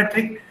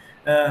 non-parametric,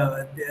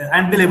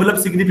 and the level of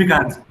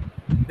significance.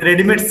 The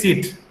ready-made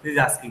sheet he is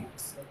asking.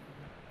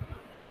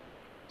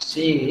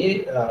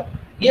 See,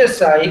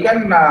 yes, you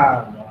can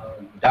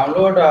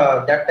download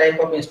that type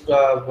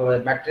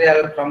of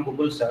material from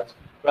Google search.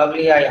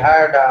 Probably I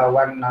had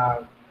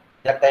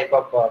that type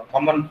of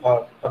common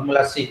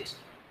formula sheet.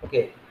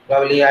 Okay,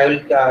 probably I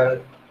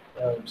will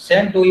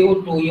send to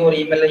you to your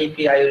email if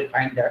I will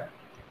find that.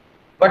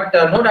 But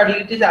no doubt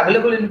it is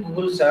available in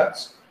Google search.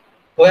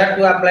 Where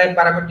to apply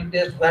parametric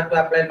test, where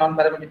to apply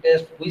non-parametric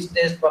test, which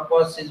test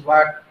purpose is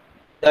what.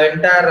 The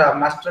entire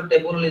master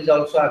table is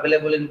also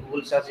available in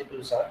Google search if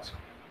you search.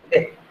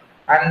 Okay,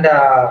 and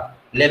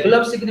level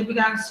of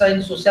significance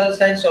in social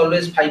science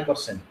always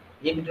 5%.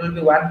 If it will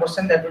be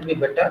 1%, that will be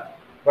better.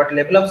 But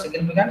level of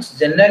significance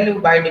generally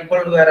by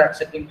default we are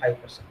accepting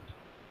 5%.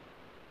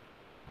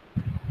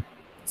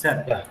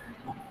 Sir, Yeah.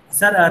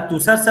 Sir,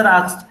 Tushar sir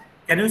asked,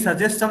 can you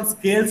suggest some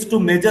scales to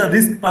measure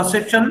risk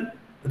perception,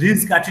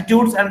 risk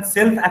attitudes, and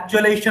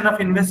self-actualization of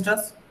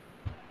investors?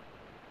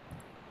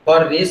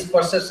 For risk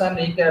perception,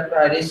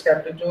 risk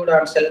aptitude,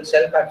 and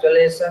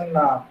self-actualization,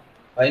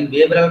 in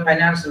behavioral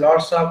finance,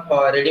 lots of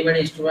ready-made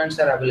instruments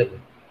are available.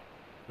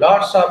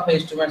 Lots of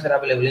instruments are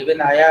available.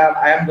 Even I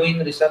am doing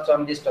research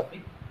on this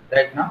topic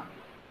right now.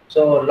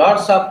 So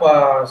lots of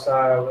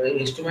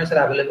instruments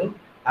are available,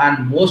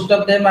 and most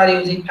of them are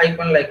using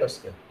 5-point Likert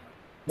scale.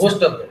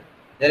 Most of them,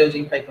 they are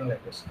using 5-point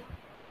Likert scale.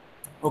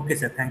 Okay,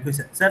 sir. Thank you,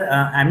 sir.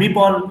 Sir, Amy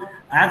Paul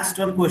asked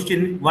one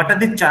question. What are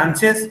the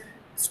chances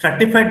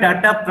stratified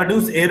data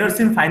produce errors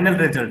in final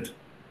result?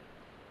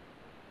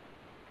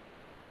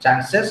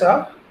 Chances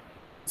of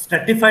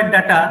Stratified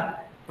data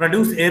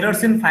produce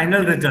errors in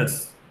final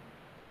results.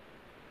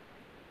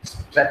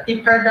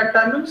 stratified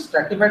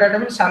data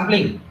means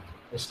sampling.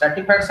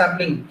 Stratified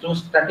sampling. Through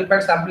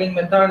stratified sampling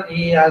method,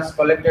 he has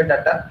collected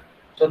data.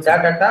 So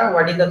that data,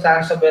 what is the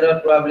chance of error?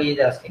 Probably he is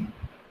asking.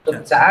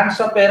 So chance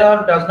of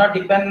error does not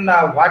depend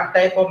what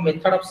type of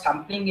method of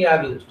sampling you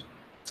have used.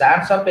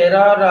 Chance of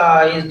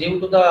error is due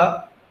to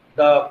the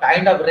the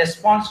kind of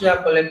response you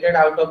have collected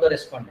out of the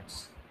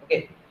respondents.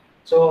 Okay,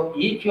 so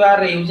if you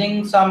are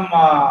using some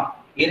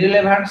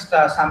irrelevant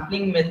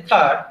sampling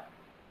method,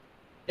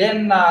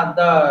 then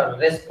the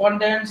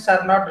respondents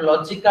are not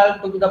logical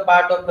to be the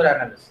part of your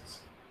analysis.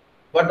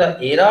 But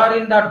the error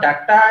in the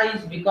data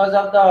is because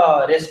of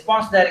the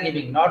response they are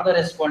giving, not the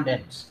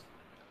respondents.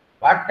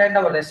 What kind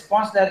of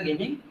response they are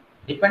giving,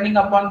 depending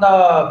upon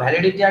the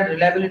validity and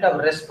reliability of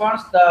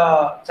response,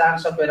 the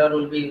chance of error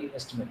will be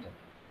estimated.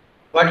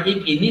 But if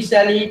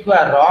initially if you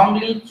are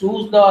wrongly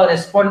choose the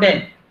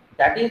respondent,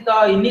 that is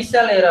the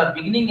initial error,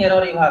 beginning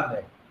error you have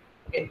made.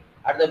 Okay,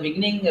 at the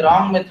beginning,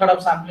 wrong method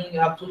of sampling you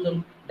have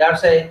chosen.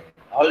 That's a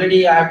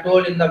already I have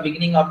told in the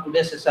beginning of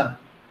today's session,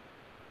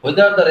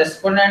 whether the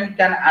respondent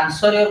can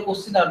answer your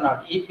question or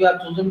not. If you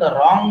have chosen the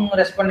wrong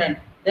respondent,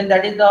 then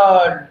that is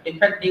the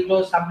defect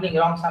declose sampling,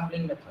 wrong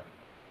sampling method.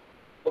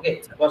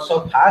 Okay, but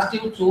so first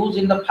you choose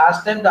in the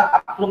first step the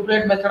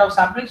appropriate method of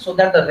sampling so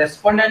that the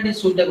respondent is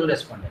suitable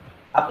respondent,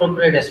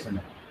 appropriate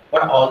respondent.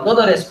 But although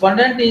the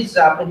respondent is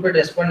appropriate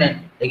respondent,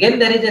 again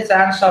there is a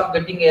chance of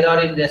getting error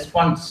in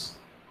response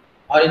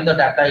or in the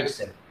data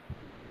itself.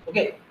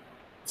 Okay,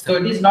 so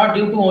it is not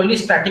due to only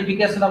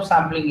stratification of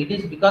sampling. It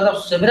is because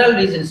of several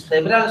reasons,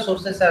 several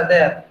sources are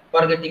there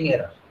for getting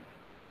error.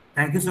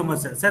 Thank you so much,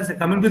 sir. Sir,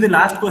 coming to the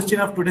last question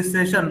of today's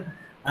session,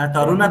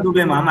 Taruna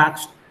Dubey ma'am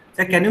asked,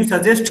 sir, can you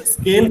suggest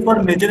scale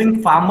for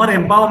measuring farmer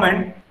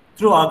empowerment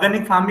through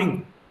organic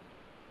farming?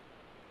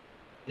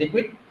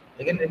 Repeat,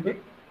 again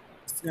repeat.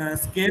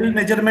 Scale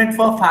measurement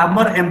for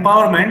farmer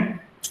empowerment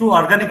through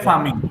organic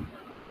farming.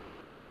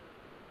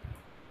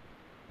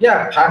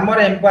 Yeah, farmer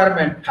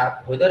empowerment,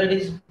 whether it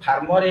is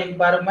farmer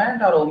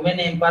empowerment or women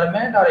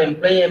empowerment or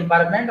employee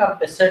empowerment or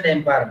peasant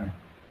empowerment.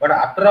 But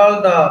after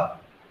all, the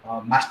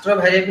master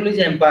variable is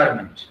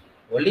empowerment.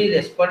 Only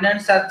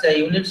respondents are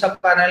units of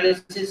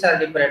analysis are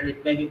different.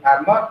 It may be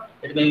farmer,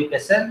 it may be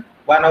peasant.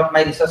 One of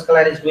my research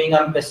scholar is doing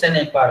on peasant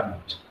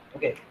empowerment.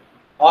 Okay,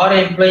 or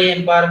employee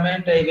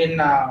empowerment. Even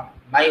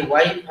my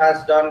wife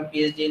has done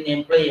PhD in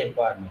employee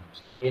empowerment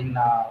in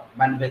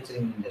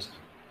manufacturing industry.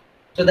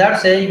 So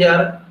that's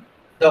here.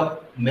 The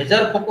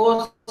major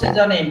focus is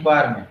on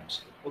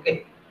empowerment.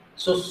 Okay,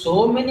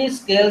 so many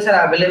scales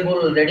are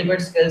available,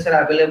 ready-made scales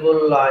are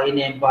available in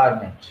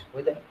empowerment,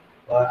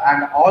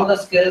 and all the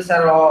scales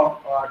are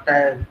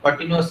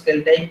continuous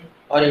scale type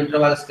or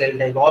interval scale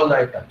type, all the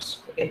items.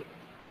 Okay,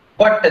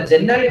 but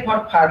generally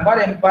for farmer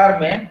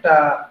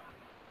empowerment,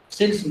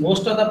 since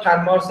most of the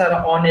farmers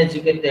are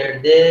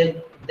uneducated,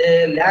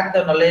 they lack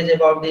the knowledge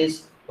about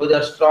this,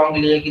 whether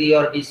strongly agree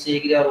or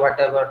disagree or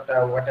whatever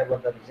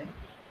the reason.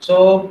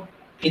 So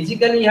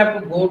physically you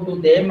have to go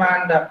to them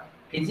and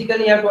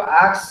physically you have to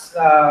ask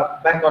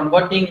by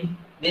converting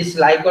this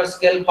Likert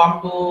scale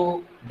form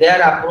to their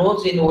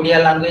approach in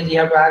Odia language. You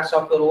have to ask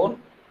of your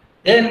own.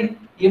 Then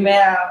you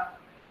may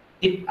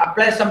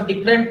apply some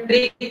different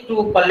trick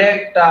to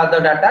collect the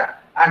data,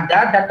 and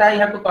that data you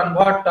have to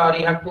convert or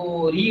you have to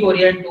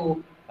reorient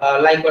to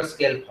Likert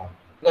scale form,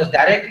 because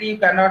directly you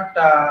cannot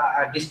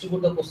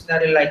distribute the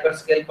questionnaire in Likert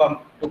scale form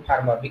to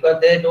farmer,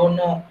 because they don't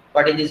know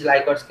what it is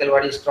Likert scale,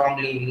 what is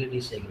strongly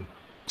disagree.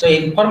 So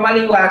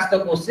informally you ask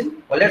the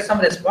question, collect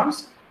some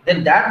response,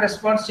 then that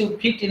response you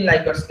fit in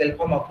Likert scale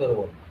form of your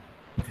own.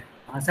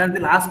 Sir, the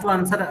last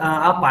one, sir,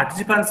 our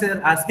participants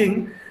are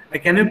asking,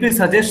 can you please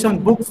suggest some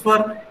books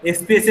for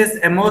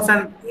SPSS, MOS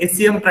and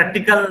ACM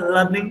practical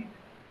learning?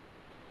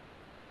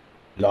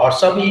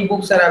 Lots of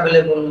e-books are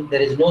available.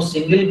 There is no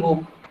single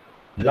book.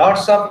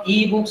 Lots of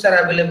e-books are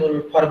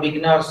available for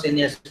beginners in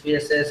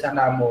SPSS and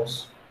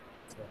MOS.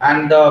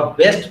 And the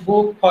best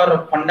book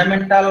for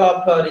fundamental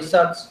of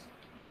research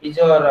is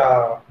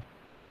your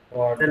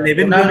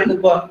Donald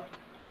Cooper.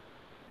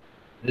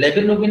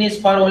 Levin-Rubin is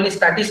for only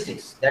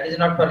statistics. That is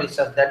not for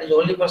research. That is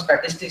only for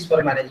statistics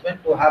for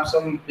management, to have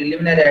some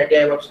preliminary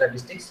idea about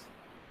statistics.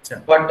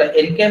 Sure. But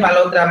N.K.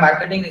 Malhotra,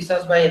 Marketing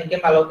Research by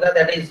N.K. Malhotra,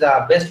 that is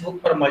the best book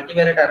for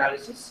multivariate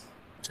analysis.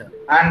 Sure.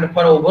 And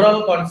for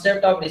overall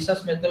concept of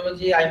research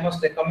methodology, I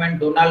must recommend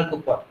Donald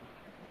Cooper.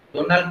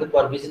 Donald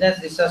Cooper,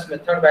 Business Research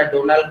Method by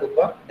Donald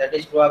Cooper. That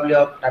is probably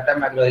of Tata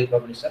McGraw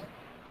publisher.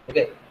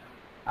 Okay.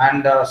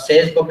 And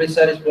Sage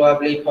publisher is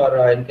probably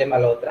for N.K.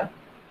 Malhotra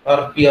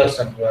or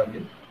Pearson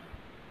probably.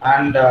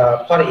 And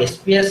for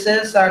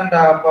SPSS and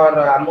for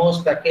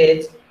AMOS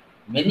package,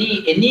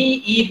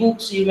 any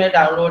e-books you may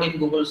download in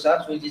Google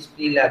search, which is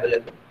freely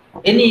available.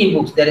 Any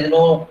e-books, there is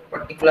no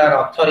particular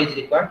author is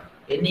required.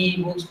 Any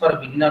e-books for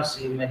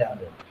beginners you may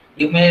download.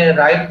 You may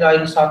write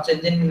in search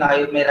engine,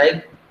 you may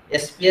write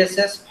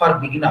SPSS for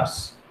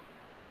beginners.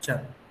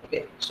 Sure.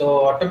 Okay,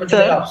 so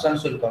automatically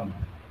options will come.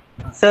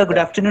 Sir, good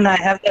afternoon. I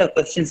have a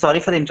question. Sorry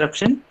for the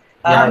interruption.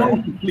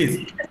 No,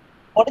 please.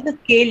 What is the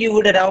scale you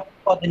would adopt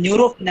for the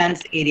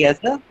neurofinance area,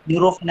 sir?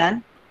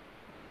 Neurofinance.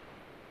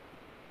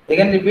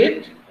 Again,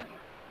 repeat.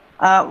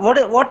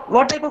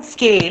 What type of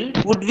scale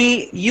would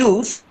we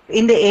use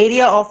in the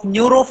area of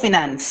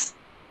neurofinance?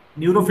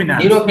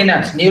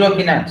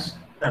 Neurofinance.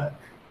 Sir.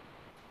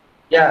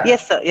 Yeah.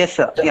 Yes, sir. Yes,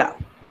 sir. Yeah.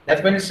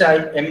 That means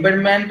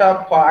embedment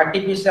of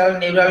artificial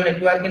neural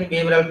network in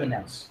behavioral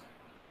finance.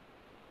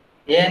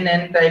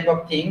 ANN type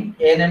of thing,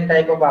 ANN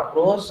type of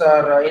approach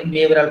or in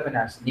behavioral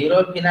finance.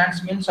 Neural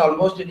finance means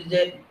almost it is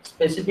a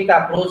specific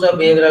approach of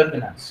behavioral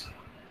finance.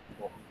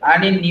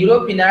 And in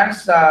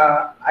neurofinance,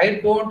 I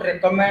don't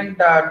recommend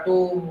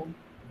to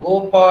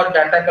go for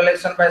data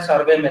collection by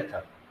survey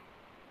method.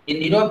 In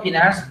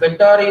neurofinance,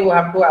 better you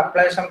have to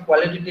apply some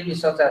qualitative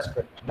research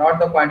aspect, not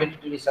the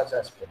quantitative research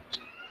aspect.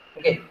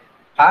 Okay,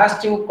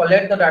 first you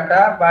collect the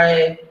data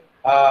by,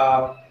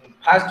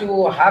 first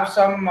you have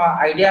some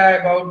idea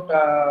about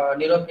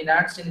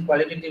neurofinance in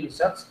qualitative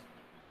research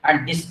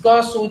and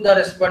discuss with the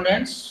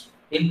respondents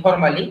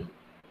informally,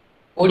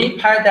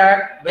 codify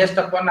that based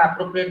upon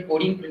appropriate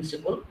coding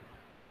principle,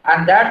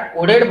 and that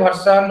coded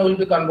version will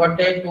be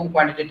converted to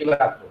quantitative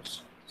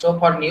approach. So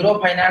for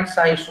neurofinance,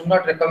 I should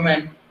not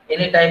recommend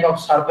any type of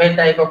survey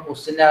type of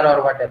questionnaire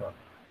or whatever.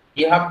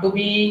 You have to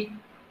be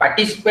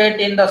participate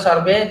in the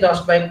survey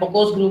just by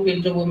focus group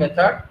interview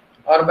method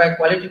or by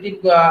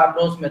qualitative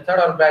approach method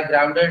or by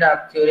grounded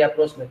theory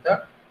approach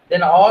method.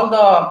 Then all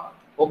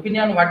the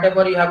opinion,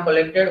 whatever you have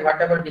collected,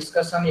 whatever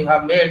discussion you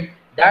have made,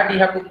 that you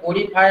have to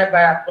codify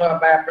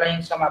by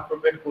applying some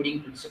appropriate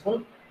coding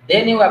principle.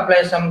 Then you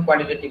apply some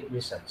quantitative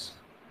research.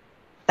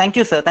 Thank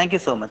you, sir. Thank you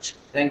so much.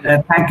 Thank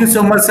you. Thank you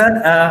so much,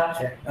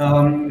 sir,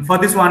 for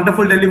this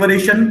wonderful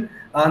deliberation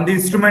on the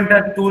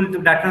instrumental tool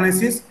to data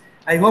analysis.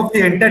 I hope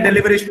the entire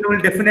deliberation will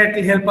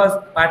definitely help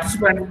us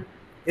participants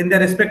in their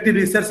respective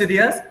research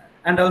areas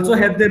and also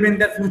help them in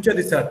their future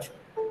research.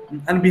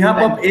 On behalf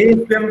of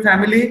ASBM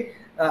family,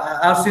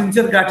 our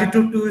sincere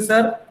gratitude to you,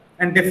 sir,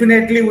 and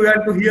definitely we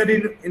want to hear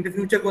in the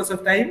future course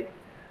of time.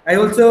 I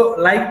also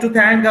like to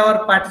thank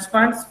our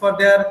participants for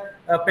their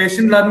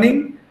patient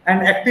learning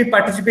and active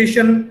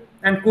participation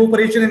and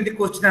cooperation in the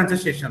question answer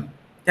session.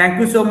 Thank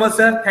you so much,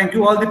 sir. Thank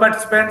you all the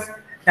participants.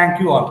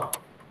 Thank you all.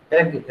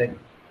 Thank you. Thank you.